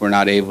if we're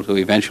not able to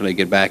eventually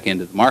get back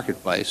into the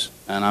marketplace.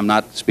 And I'm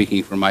not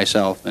speaking for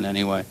myself in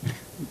any way.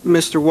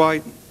 Mr.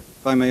 White,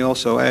 if I may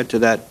also add to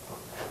that,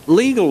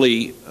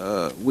 legally,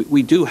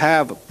 we do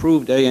have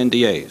approved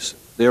ANDAs.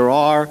 There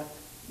are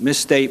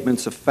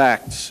misstatements of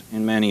facts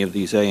in many of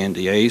these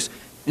ANDAs.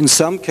 In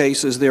some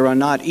cases, there are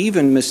not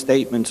even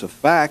misstatements of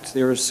facts.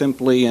 There is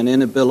simply an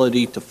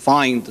inability to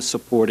find the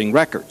supporting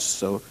records.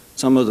 So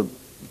some of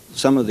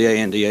the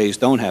ANDAs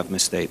don't have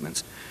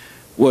misstatements.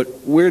 What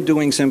we're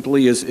doing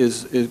simply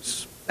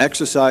is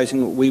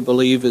exercising what we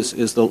believe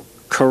is the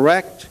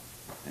correct,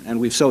 and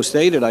we've so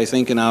stated, I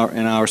think, in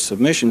our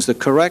submissions, the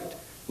correct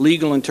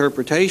legal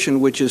interpretation,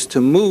 which is to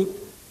moot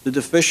the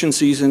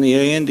deficiencies in the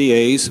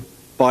ANDAs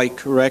by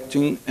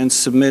correcting and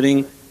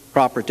submitting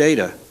proper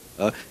data.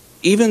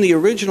 Even the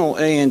original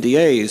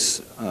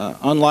ANDAs,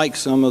 unlike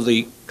some of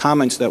the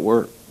comments that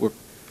were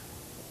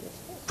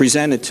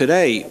presented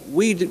today,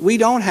 we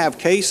don't have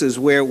cases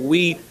where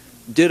we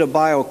did a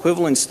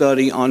bioequivalent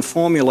study on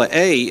Formula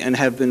A and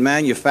have been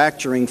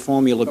manufacturing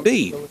Formula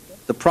B.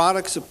 The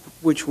products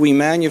which we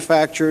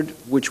manufactured,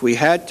 which we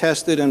had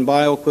tested in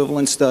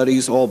bioequivalent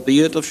studies,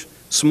 albeit of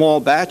small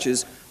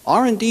batches,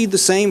 are indeed the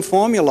same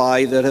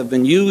formulae that have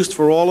been used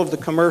for all of the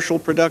commercial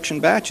production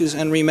batches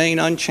and remain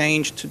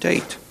unchanged to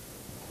date.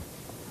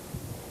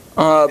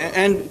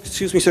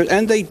 Excuse me, sir,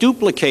 and they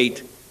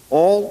duplicate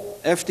all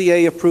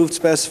FDA-approved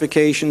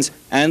specifications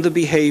and the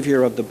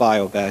behavior of the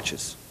bio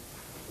batches.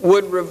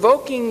 Would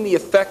revoking the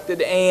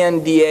affected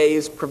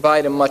ANDAs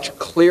provide a much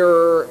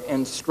clearer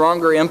and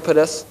stronger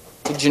impetus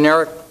to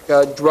generic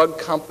drug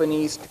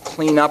companies to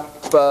clean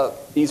up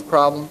these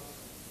problems?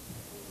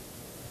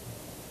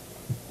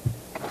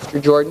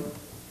 Mr. Jordan?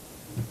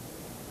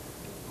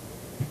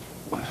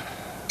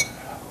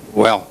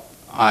 Well,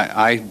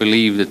 I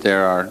believe that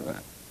there are,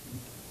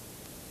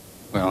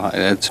 well,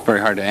 it's very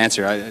hard to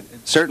answer. It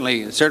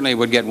certainly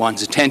would get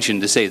one's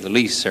attention, to say the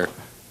least, sir.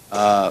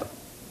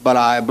 But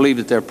I believe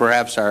that there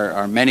perhaps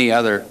are many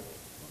other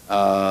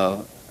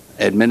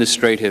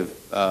administrative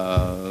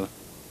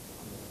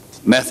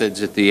methods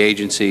that the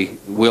agency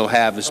will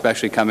have,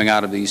 especially coming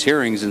out of these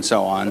hearings and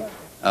so on,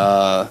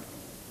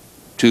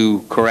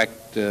 to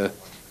correct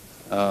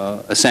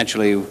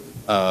essentially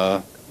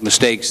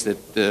mistakes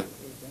that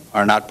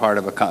are not part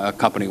of a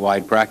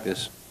company-wide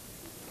practice.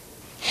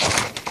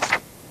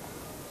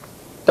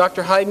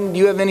 Dr. Hayden, do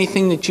you have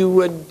anything that you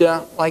would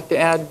like to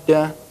add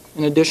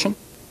in addition?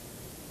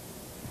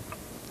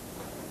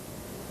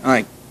 All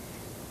right.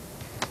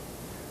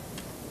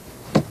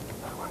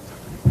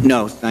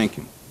 No, thank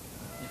you.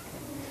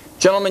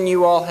 Gentlemen,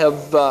 you all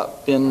have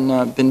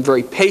been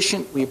very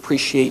patient. We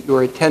appreciate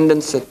your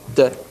attendance at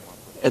the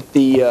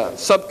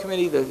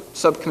subcommittee. The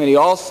subcommittee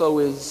also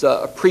is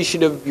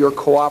appreciative of your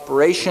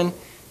cooperation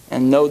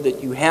and know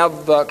that you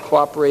have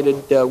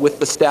cooperated with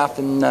the staff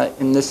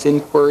in this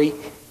inquiry.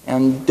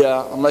 And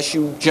unless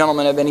you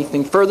gentlemen have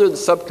anything further, the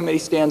subcommittee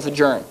stands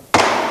adjourned.